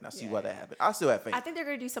why that happened. I see why that happened. I still have faith. I think they're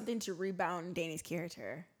gonna do something to rebound Danny's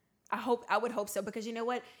character. I would hope so, because you know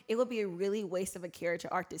what? It would be a really waste of a character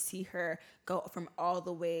arc to see her go from all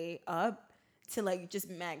the way up to like just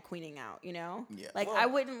mad queening out, you know? Yeah. Like well, I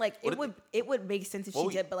wouldn't like it would make sense if she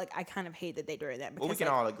did, but like I kind of hate that they do that because we can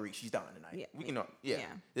all agree she's dying tonight. Yeah, we can all, yeah.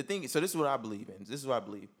 The thing is, so this is what I believe in. This is what I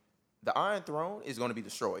believe. The Iron Throne is going to be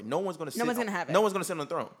destroyed. No one's going to have it. No one's going to sit on the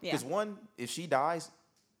throne. Because one, if she dies,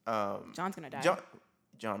 John's going to die.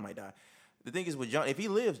 John might die. The thing is with John, if he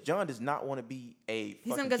lives, John does not want to be a.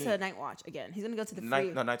 He's gonna go to the Night Watch again. He's gonna go to the free.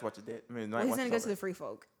 Night Watch is dead. I mean, he's gonna go to the free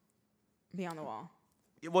folk. Beyond the Wall.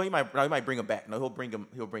 Well, he might bring them back. No, he'll bring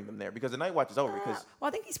them there because the Night Watch is over. Because I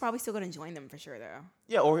think he's probably still gonna join them for sure though.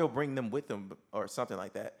 Yeah, or he'll bring them with him or something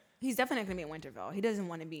like that. He's definitely gonna be in Winterfell. He doesn't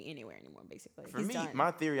want to be anywhere anymore. Basically, for me, my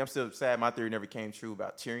theory. I'm still sad. My theory never came true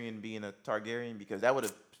about Tyrion being a Targaryen because that would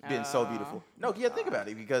have been so beautiful. No, think about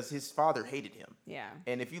it because his father hated him. Yeah.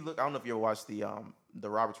 And if you look, I don't know if you ever watched the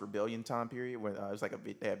Robert's Rebellion time period when it was like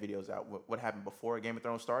they had videos out what happened before Game of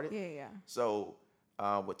Thrones started. Yeah. So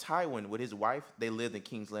with Tywin, with his wife, they lived in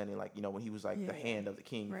King's Landing, like when he was like the hand of the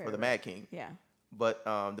king for the Mad King. Yeah. But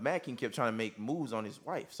the Mad King kept trying to make moves on his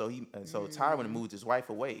wife, so Tywin moved his wife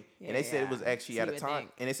away, and they said it was actually at a time,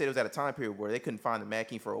 and they said it was at a time period where they couldn't find the Mad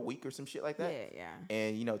King for a week or some shit like that. Yeah.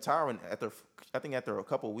 And Tywin, after a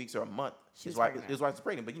couple of weeks or a month, his wife was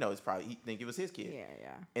pregnant, but it's probably he think it was his kid.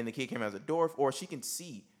 Yeah. And the kid came out as a dwarf, or she can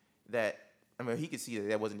see that. I mean, he could see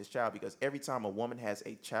that wasn't his child because every time a woman has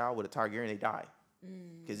a child with a Targaryen, they die.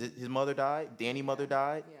 Because his mother died, Dany's mother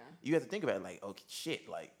died. Yeah. You have to think about it like, okay, shit,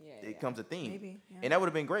 like it comes a theme. Maybe, and that would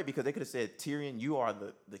have been great because they could have said, Tyrion, you are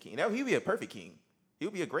the king. Now he'd be a perfect king. He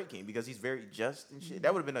would be a great king because he's very just and shit.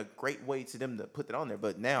 That would have been a great way to them to put that on there.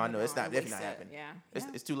 But now I know it's definitely not happening. Yeah.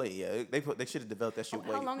 It's too late. Yeah. They should have developed that shit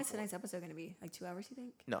way. How long is tonight's episode going to be? Like 2 hours, you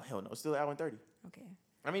think? No, hell no. It's still an hour and 30. Okay.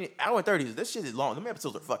 I mean, hour and 30, this shit is long. Them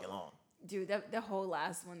episodes are fucking long. Dude, the whole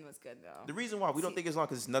last one was good though. The reason why we don't think it's long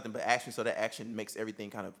because it's nothing but action, so that action makes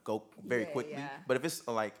everything kind of go very quickly. Yeah. But if it's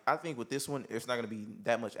like, I think with this one, it's not going to be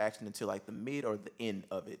that much action until like the mid or the end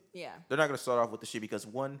of it. Yeah. They're not going to start off with the shit because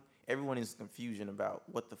everyone is confusion about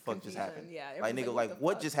what the fuck just happened. Yeah. Like nigga, like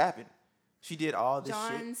what just happened? She did all this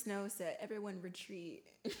shit. Jon Snow said, "Everyone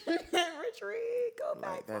retreat, retreat, go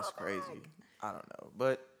back." Like that's crazy. I don't know,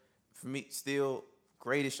 but for me, still.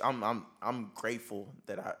 Greatest. I'm grateful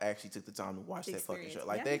that I actually took the time to watch that fucking show.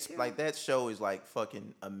 Like that show is like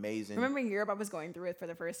fucking amazing. Remember in Europe, I was going through it for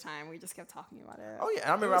the first time. We just kept talking about it. Oh yeah,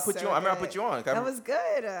 I remember I put you on. That was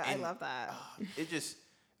good. I love that.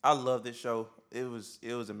 I love this show. It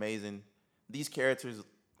was amazing. These characters,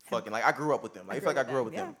 fucking like I grew up with them. Like I feel like I grew up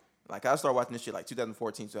with them. Like I started watching this shit like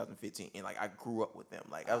 2014, 2015, and like I grew up with them.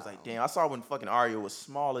 Like I was like, damn. I saw when fucking Arya was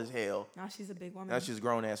small as hell. Now she's a big woman. Now she's a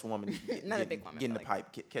grown ass woman. Not a big woman. Getting the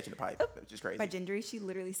pipe, catching the pipe, which is crazy. By Gendry, she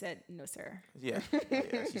literally said, "No, sir." Yeah.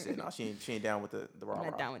 She said, "No, she ain't down with the raw." I'm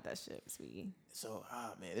not down with that shit, sweetie. So,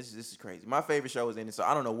 man, this is crazy. My favorite show is in it, so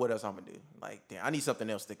I don't know what else I'm gonna do. Like, damn, I need something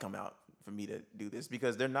else to come out for me to do this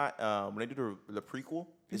because they're not. When they do the prequel,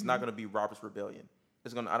 it's not gonna be Robert's Rebellion.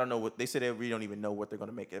 It's gonna. I don't know what they said. They really don't even know what they're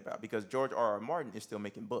gonna make it about because George R.R. Martin is still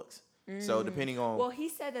making books. So depending on. Well, he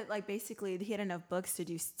said that like basically he had enough books to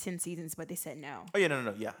do 10 seasons, but they said no. Oh yeah,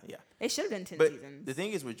 no, yeah. It should have been 10 but seasons. The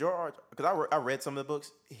thing is with George, because I read some of the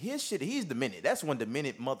books. His shit, he's demented. That's one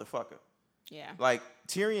demented motherfucker. Yeah. Like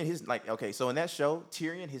Tyrion, okay. So in that show,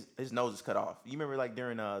 Tyrion, his nose is cut off. You remember like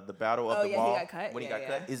during the battle of the wall he got cut? when he got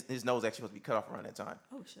cut, his nose actually supposed to be cut off around that time.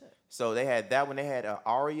 Oh shit. So they had that when they had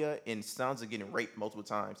Arya and Sansa getting raped multiple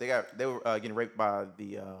times. They were getting raped by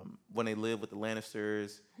the when they lived with the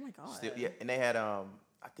Lannisters. Oh my god. And they had I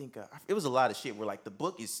think it was a lot of shit where like the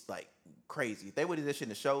book is like crazy. If they would have did that shit in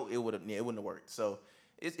the show, it wouldn't have worked. So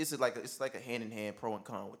it's like a hand in hand pro and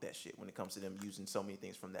con with that shit when it comes to them using so many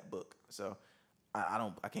things from that book. So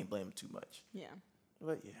I can't blame them too much. Yeah.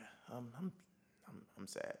 But yeah, I'm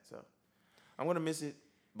sad. So I'm gonna miss it.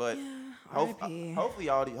 But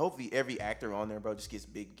hopefully every actor on there, bro, just gets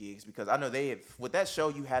big gigs because I know they have with that show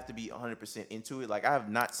you have to be 100% into it. Like I have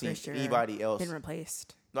not seen anybody else been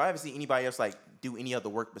replaced. No, I haven't seen anybody else like do any other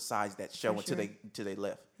work besides that show until they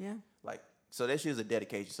left. Yeah. Like So that shit is a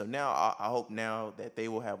dedication. So now I hope now that they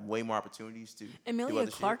will have way more opportunities to. Emilia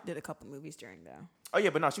Clarke did a couple movies during though. Oh yeah,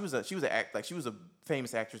 but no, she was a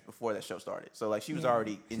famous actress before that show started. So like she was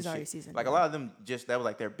already in shit. Already seasoned. Like a lot of them that was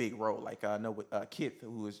like their big role. Like I know with Kit,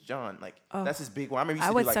 who was John. Like that's his big one. I remember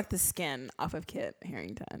I would suck the skin off of Kit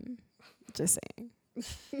Harington. Just saying.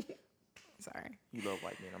 Sorry. You love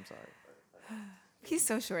white men. I'm sorry. He's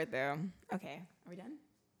so short though. Okay, are we done?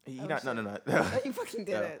 No. You fucking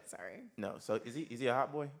did it. Sorry. No. So is he a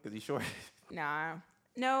hot boy? Because he's short. Nah.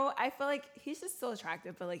 No, I feel like he's just still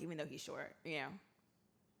attractive, but like even though he's short, you know.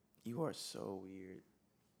 You are so weird.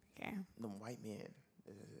 Okay. Them white men.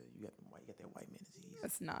 You got that white man disease.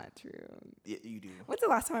 That's not true. Yeah, you do. When's the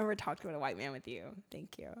last time I ever talked about a white man with you?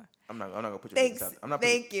 Thank you. I'm not gonna put your business out there. I'm not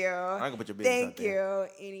gonna put your business out there.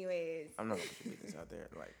 Thank you. Anyways. I'm not gonna put your business out there.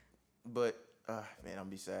 Like, but man, I'm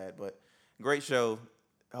be sad. But great show.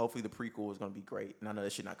 Hopefully the prequel is gonna be great. And I know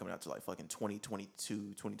that shit not coming out till like fucking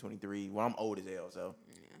 2022, 2023. Well, I'm old as hell, so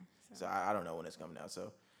I don't know when it's coming out.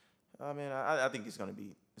 So, man, I think it's gonna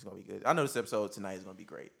be good. I know this episode tonight is gonna be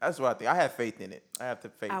great. That's what I think. I have faith in it. I have the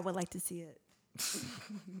faith. I would like to see it.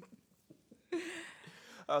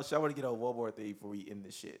 Oh, so I want to get on one more thing before we end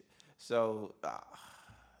this shit. So,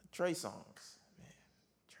 Trey Songz, man,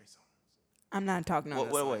 Trey Songz. I'm not talking on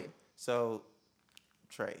this. Wait. So,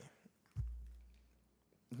 Trey,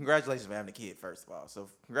 congratulations for having a kid, first of all. So,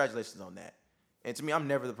 congratulations on that. And to me, I'm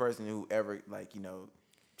never the person who ever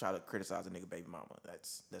try to criticize a nigga baby mama.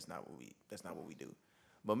 That's not what we do.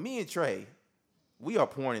 But me and Trey, we are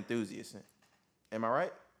porn enthusiasts. Am I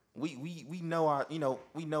right? We know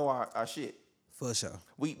our shit. For sure.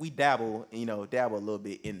 We dabble a little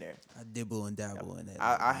bit in there. I dibble and dabble in that.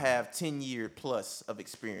 I have 10 year plus of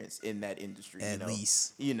experience in that industry. At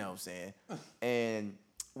least. You know what I'm saying? And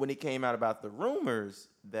when it came out about the rumors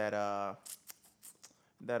that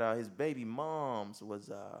his baby mom's was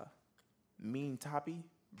Mean Toppy,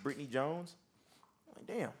 Brittany Jones, I'm like,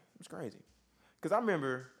 damn, it's crazy. Because I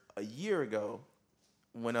remember a year ago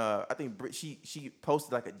when I think she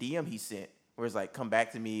posted like a DM he sent where it's like, come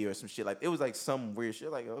back to me or some shit. Like, it was like some weird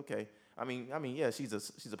shit. Like, okay. I mean, yeah, she's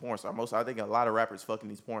a porn star. I think a lot of rappers fucking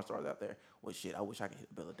these porn stars out there. Well, shit, I wish I could hit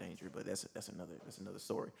a bill of danger, but that's another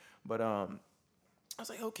story. But I was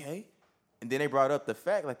like, okay. And then they brought up the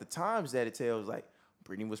fact, like the times that it tells, like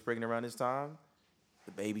Brittany was pregnant around this time,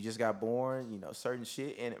 the baby just got born, certain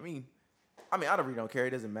shit. And I mean, I really don't care.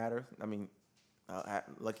 It doesn't matter. I mean,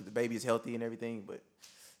 lucky the baby is healthy and everything, but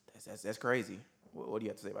that's crazy. What do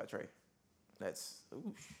you have to say about Trey?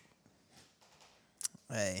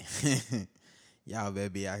 Hey, y'all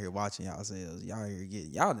better be out here watching yourselves.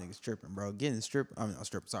 Y'all niggas tripping, bro.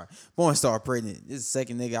 Sorry. Porn star pregnant. This is the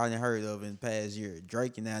second nigga I done heard of in the past year.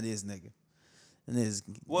 Drake and now this nigga. And this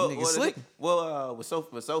nigga slick.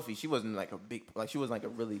 With Sophie, she wasn't like she wasn't like a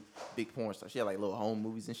really big porn star. She had like little home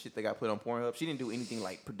movies and shit that got put on Pornhub. She didn't do anything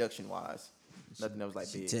like production wise. Nothing that was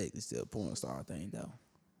like big. She technically still a porn star, I think, though.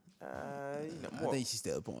 I think she's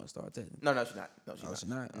still a porn star, technically. No, she's not. She's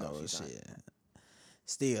not? No, oh, she's shit. Not.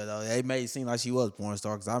 Still, though, they made it seem like she was a porn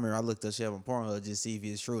star, because I remember I looked up shit on Pornhub just to see if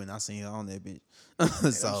it's true, and I seen her on that bitch.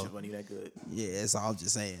 So, that shit wasn't that good. Yeah, that's all I'm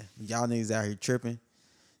just saying. Y'all niggas out here tripping.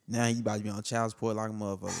 Now you about to be on child support like a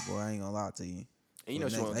motherfucker, boy. I ain't gonna lie to you. And you know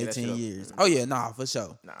she won't 18 years. Oh yeah, nah, for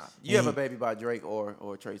sure. Nah, you have a baby by Drake or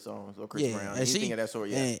Trey Songz or Chris Brown. Anything of that sort.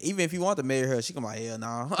 Yeah. And even if you want to marry her, she come like hell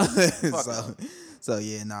nah. so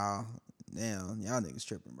yeah, nah. Damn, y'all niggas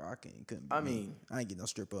tripping, bro. I ain't get no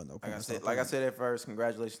stripper or no. Like I said at first,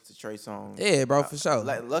 congratulations to Trey Songz. Yeah, bro, for sure.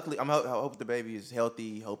 Luckily, I hope the baby is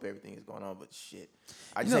healthy. Hope everything is going on. But shit,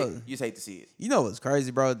 you just hate to see it. You know what's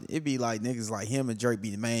crazy, bro? It be like niggas like him and Drake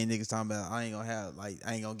be the main niggas talking about I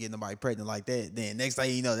ain't gonna get nobody pregnant like that. Then next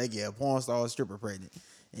thing you know, they get a porn star or stripper pregnant.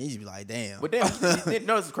 And you just be like, damn. But damn,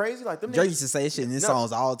 no, it's crazy. Like them Drake niggas used to say shit in his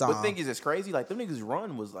songs all the time. But the thing is, it's crazy. Like them niggas'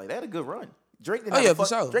 run was like they had a good run. Drake didn't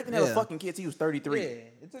Drake didn't have a fucking kid till he was 33.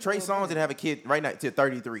 Yeah, Trey Songz didn't have a kid right now till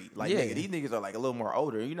 33. Like nigga, these niggas are like a little more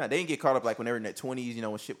older. They didn't get caught up like when they were in their 20s,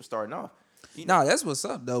 when shit was starting off. Nah, that's what's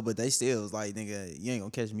up though, but they still was like, nigga, you ain't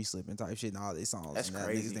gonna catch me slipping type shit in all these songs. That's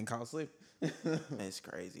crazy. Niggas didn't call slip. That's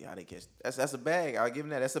crazy how they catch. That's a bag. I'll give them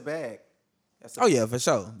that. That's a bag. Yeah, for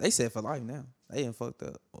sure. They said for life now. They ain't fucked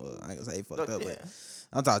up. Well, I ain't gonna say they fucked up, but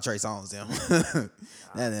I'm talking Trey Songz them.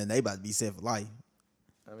 Then they about to be set for life.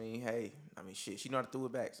 Shit, she know how to throw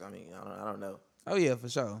it back. So I don't know. Oh yeah, for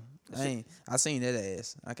sure. I seen that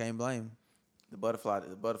ass. I can't blame him. The butterfly.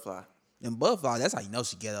 And butterfly, that's how you know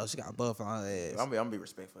she ghetto. She got a butterfly on her ass. I'm gonna be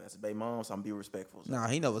respectful. That's a baby mom, so I'm gonna be respectful. So. Nah,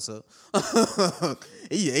 he know what's up.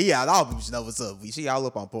 he out all people should know what's up. She all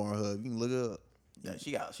up on Pornhub. You can look her up. Yeah,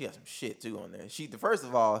 she got some shit too on there. First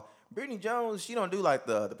of all, Brittany Jones, she don't do like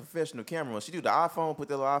the professional camera one. She do the iPhone, put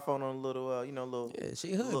the little iPhone on a little, little Yeah,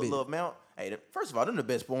 she hood little mount. Hey, first of all, them the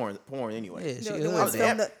best porn anyway. Yeah, she The hood ones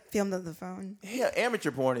bitch. filmed on the phone Yeah, amateur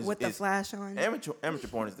porn is with the flash on. Amateur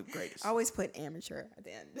porn is the greatest. I always put amateur at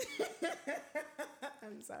the end.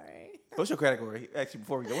 I'm sorry. What's your category? Actually,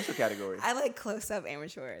 before we go, what's your category? I like close up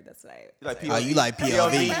amateur. That's what I. You like Oh, you like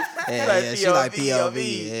PLV? Yeah, she like PLV.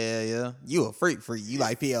 PLV. Yeah. You a freak. You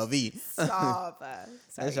like PLV. Stop.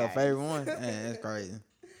 Sorry, That's your guys. favorite one? Man, that's crazy.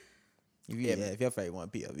 If your favorite one,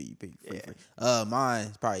 PLV, you pick free.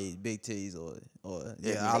 Mine's probably Big T's or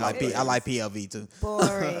I like PLV too.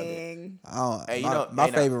 Boring. Hey,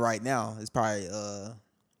 my favorite right now is probably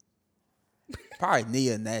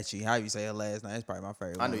Nia Natchi. How you say her last name? That's probably my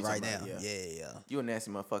favorite one right now. Yeah. You a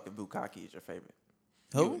nasty motherfucker. Bukkake is your favorite.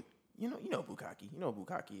 Who? You know Bukkake. You know what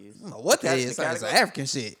Bukkake is. I don't know what that is. It's African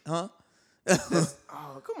shit, huh?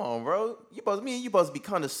 Oh, come on, bro. You supposed to be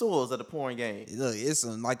connoisseurs of the porn game. Look, it's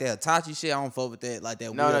some like that Hitachi shit. I don't fuck with that. Like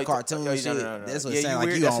that No, weird no, cartoon no, shit. no. That's what Yeah, it sounds you like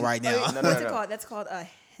weird. you That's on right now. No, What's it called? That's called hentai.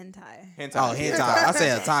 Hentai. Oh, hentai. I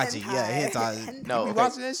said Hitachi. Hentai. Yeah, hentai. No, You be okay.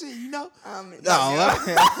 watching that shit? You know? No. No.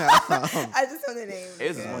 I just know the name. It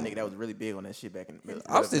was this one nigga that was really big on that shit back in the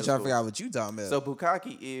I'm still trying to figure out what you talking about. So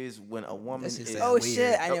Bukkake is when a woman That shit is. sound Oh weird.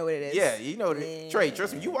 shit! I know what it is. Yeah, you know it. Trey,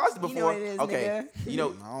 trust me, you watched it before. You know what it is, okay. nigga. You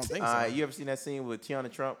know, I don't think so. You ever seen that scene with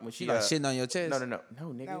Tiana Trump when She she like shitting on your chest? No, nigga.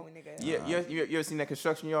 No, nigga. Yeah, you ever seen that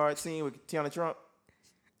construction yard scene with Tiana Trump?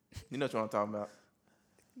 You know what I'm talking about.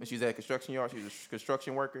 When she was at a construction yard, she was a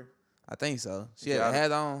construction worker. I think so. She had a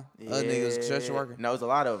hat on. Other niggas was a construction worker. No, it was a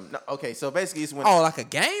lot of them. No, okay, so basically it's when Oh, like a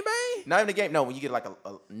gangbang? not even the game. No, when you get like a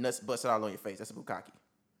nuts busted all on your face, that's a Bukkake.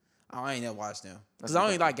 Oh, I ain't never watched them. Because That's I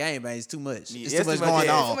only okay. like gangbangs too much. Yeah, It's it's too much too much, going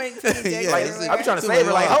yeah. on. Too many dicks Like, everywhere. I be trying to Too save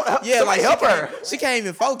her. much Like, going on. somebody help her. She can't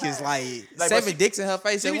even focus. Like Like, 7 she- dicks in her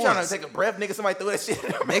face She at be trying to once. take a breath, nigga. Somebody threw that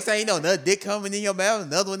shit. Next thing you know, another dick coming in your mouth,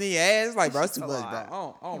 another one in your ass. Like, bro, it's too a much, lot.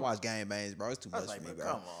 bro. I don't watch gangbangs, bro. It's too much like, for me, bro,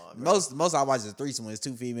 bro. come on, bro. Most I watch is threesome when it's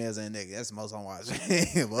 2 females and a nigga. That's the most I watch. But But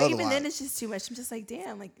even otherwise- then, it's just too much. I'm just like,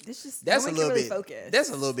 damn, like this just. That's no a one little can bit. really focus. That's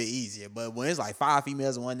a little bit easier. But when it's like 5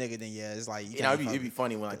 females and 1 nigga, then yeah, it's like You know, it'd be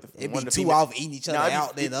funny when like it'd one be of the 2 female- off eating each other No, it'd be-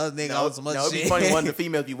 out. Then the other nigga no, on some other no, it'd shit. be funny. One of the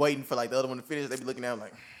females be waiting for like the other one to finish. They be looking at him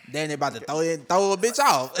like, Then they about to throw a bitch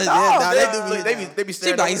off. they be She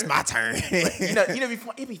staring be like, over it's there. my turn.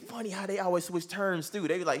 It'd be funny how they always switch turns too.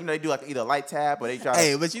 They be like, they do like either a light tap or they try.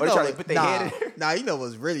 Hey, but you or know, they try to put their head in there. nah, you know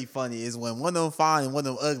what's really funny is when one of them fine and one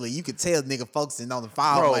of them ugly. You could tell nigga focusing on the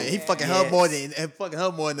fine Bro, one. He fucking yes. her more than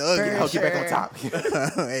the ugly. For Oh, get back on sure.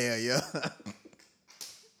 top. Hell yeah.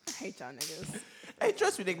 I hate y'all niggas. Hey,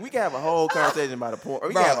 trust me, nigga, we can have a whole conversation about the porn.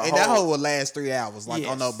 We Bro, can have a and that whole would last 3 hours, like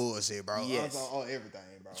on no Yes. bullshit, bro. Yes. On everything,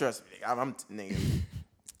 bro. Trust me, nigga, I'm nigga.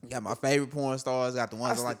 Got my favorite porn stars. Got the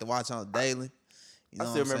ones I like to watch on daily. You know I still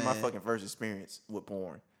what I'm remember my saying? fucking first experience with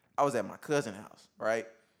porn. I was at my cousin's house, right?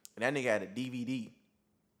 And that nigga had a DVD.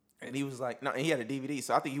 And he was like, no, and he had a DVD.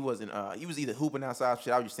 So I think he was either hooping outside or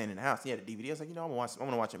shit. I was just standing in the house. He had a DVD. I was like, I'm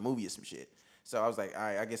gonna watch a movie or some shit. So I was like, all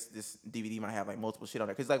right, I guess this DVD might have like multiple shit on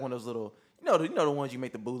there. Cause it's like one of those little, the ones you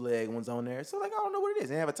make the bootleg ones on there. So like, I don't know what it is.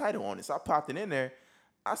 They have a title on it. So I popped it in there.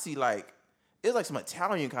 I see like, it was like some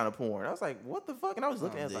Italian kind of porn. I was like, what the fuck? And I was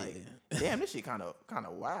looking at it like, damn, this shit kind of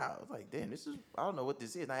wild. I was like, damn, this is, I don't know what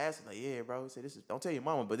this is. And I asked him like, yeah, bro. He said, this is, don't tell your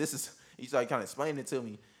mama, but this is, he started kind of explaining it to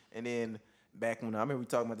me. And then back when, I remember we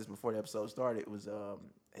talking about this before the episode started, it was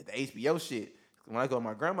at the HBO shit. When I go to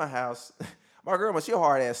my grandma's house, my grandma, she a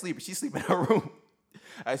hard ass sleeper. She sleep in her room.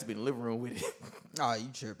 I used to be in the living room with it. Oh, you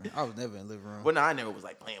tripping. I was never in the living room. But no, I never was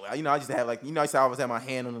like playing with it. I used to have like, I used to always have my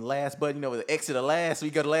hand on the last button, with the exit of last, so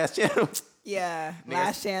you go to last channel. Yeah, Nigga.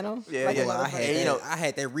 last channel. Yeah, Like a yeah. Well, I motherfucker. had, And, that, I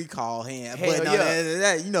had that recall hand. Hell But no,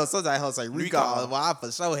 yeah. sometimes I say recall. Recall. Well, I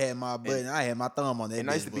for sure had my button. I had my thumb on that. And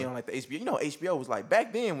I used to be bitch, on like the HBO. HBO was like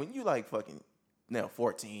back then when you like fucking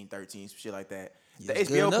 14, 13, some shit like that. The It was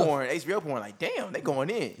good HBO porn, like damn, they going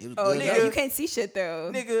in. It was Oh good yeah, nigga. you can't see shit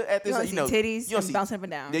though. Nigga, at this, You don't see titties you don't and bouncing up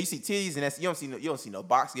and down. Yeah, you see titties, and you don't see no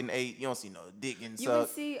box getting ate. You don't see no dick getting You would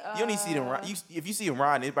sucked. see, you don't even see them. If you see them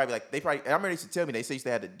riding, it probably like I remember they used to tell me they used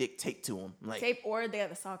to have the dick taped to them, like Tape or they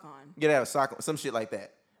have a sock on. you gotta have a sock, some shit like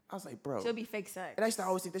that. I was like, bro. She'll be fake sex. And I used to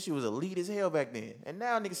always think that shit was elite as hell back then. And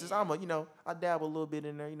now niggas says I dabble a little bit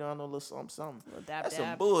in there, I know a little something. Little dab That's some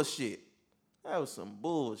dab. bullshit. That was some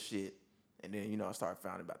bullshit. And then, I started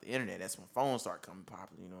finding about the internet. That's when phones start coming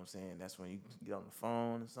popular, you know what I'm saying? That's when you get on the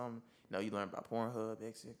phone or something. You learn about Pornhub,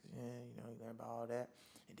 X, you learn about all that.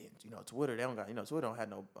 And then, Twitter, they don't got, Twitter don't have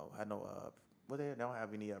no well, they don't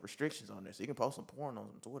have any restrictions on there, so you can post some porn on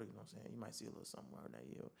Twitter. You know what I'm saying? You might see a little something or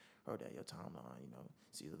that your timeline. You know,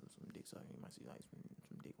 see some dick sucking. You might see like some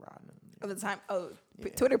dick riding. Of the time,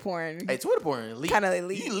 Twitter porn. Hey, Twitter porn elite. Kind of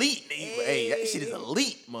elite. You elite, nigga. Hey, that shit is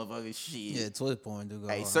elite, motherfucker. Shit. Yeah, Twitter porn do go.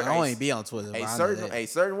 Hey, I don't even be on Twitter. Hey, but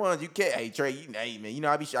certain ones you can't. Hey, Trey, hey man, you know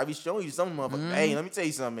I be showing you some motherfuckers. Mm-hmm. Hey, let me tell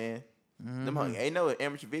you something, man. Them ain't no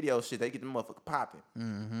amateur video shit. They get them motherfuckers popping.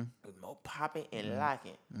 More popping and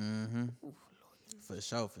locking. For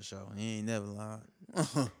sure. You ain't never lied.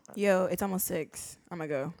 Yo, it's almost 6. I'm gonna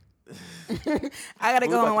go. I gotta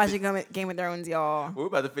go and watch Game of Thrones, y'all. We're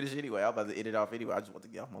about to finish anyway. I'm about to edit off anyway. I just want to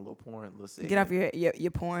get off my little porn, little segment. Get off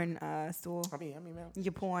your porn stool. I mean, man.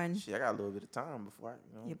 Your porn. Shit, I got a little bit of time before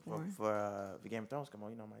the Game of Thrones come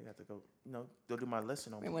on. You know, I might have to go. You know, go do my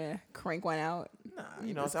lesson on. You wanna crank one out? Nah,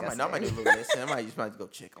 you know, so I might do a little lesson. I might go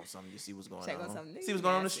check on something to see what's going on. See what's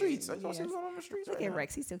going on the streets. I just want to see what's going on the streets. Look at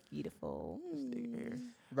Rex. He's so beautiful.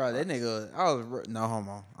 Bro, that nigga, no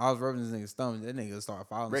homo. I was rubbing this nigga's stomach. That nigga started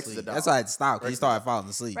falling Rex is asleep. a dog. That's why I had to stop, because he started falling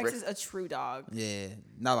asleep. Rex is a true dog. Yeah,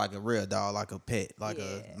 not like a real dog, like a pet,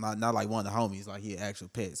 not like one of the homies, like he an actual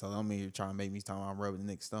pet. So don't mean trying to make me talk about rubbing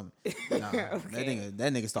the nigga's stomach. Nah, Okay.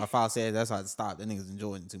 that nigga started falling asleep. That's why I had to stop. That nigga's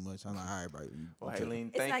enjoying it too much. I'm like, all right, bro. Well,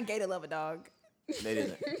 Haylene, It's not gay to love a dog. It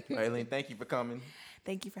isn't. Haylene, thank you for coming.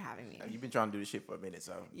 Thank you for having me. You've been trying to do this shit for a minute,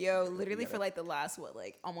 so. Yo, literally for like the last,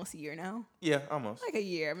 almost a year now? Yeah, almost. Like a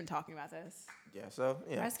year. I've been talking about this. Yeah, so,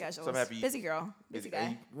 yeah. My schedules. So I'm happy. Busy girl. Busy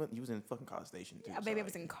guy. You was in fucking College Station, too. Yeah, baby, I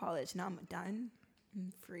was in college. Now I'm done.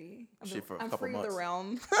 I'm free. I'm couple free months. of the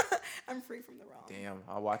realm. I'm free from the realm. Damn,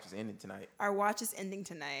 our watch is ending tonight. Our watch is ending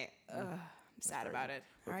tonight. I'm sad about it.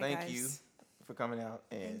 Well, All right, thank guys. you for coming out.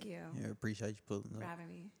 And Thank you Yeah, appreciate you pulling for up.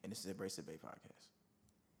 having me. And this is Embrace It Bay Podcast.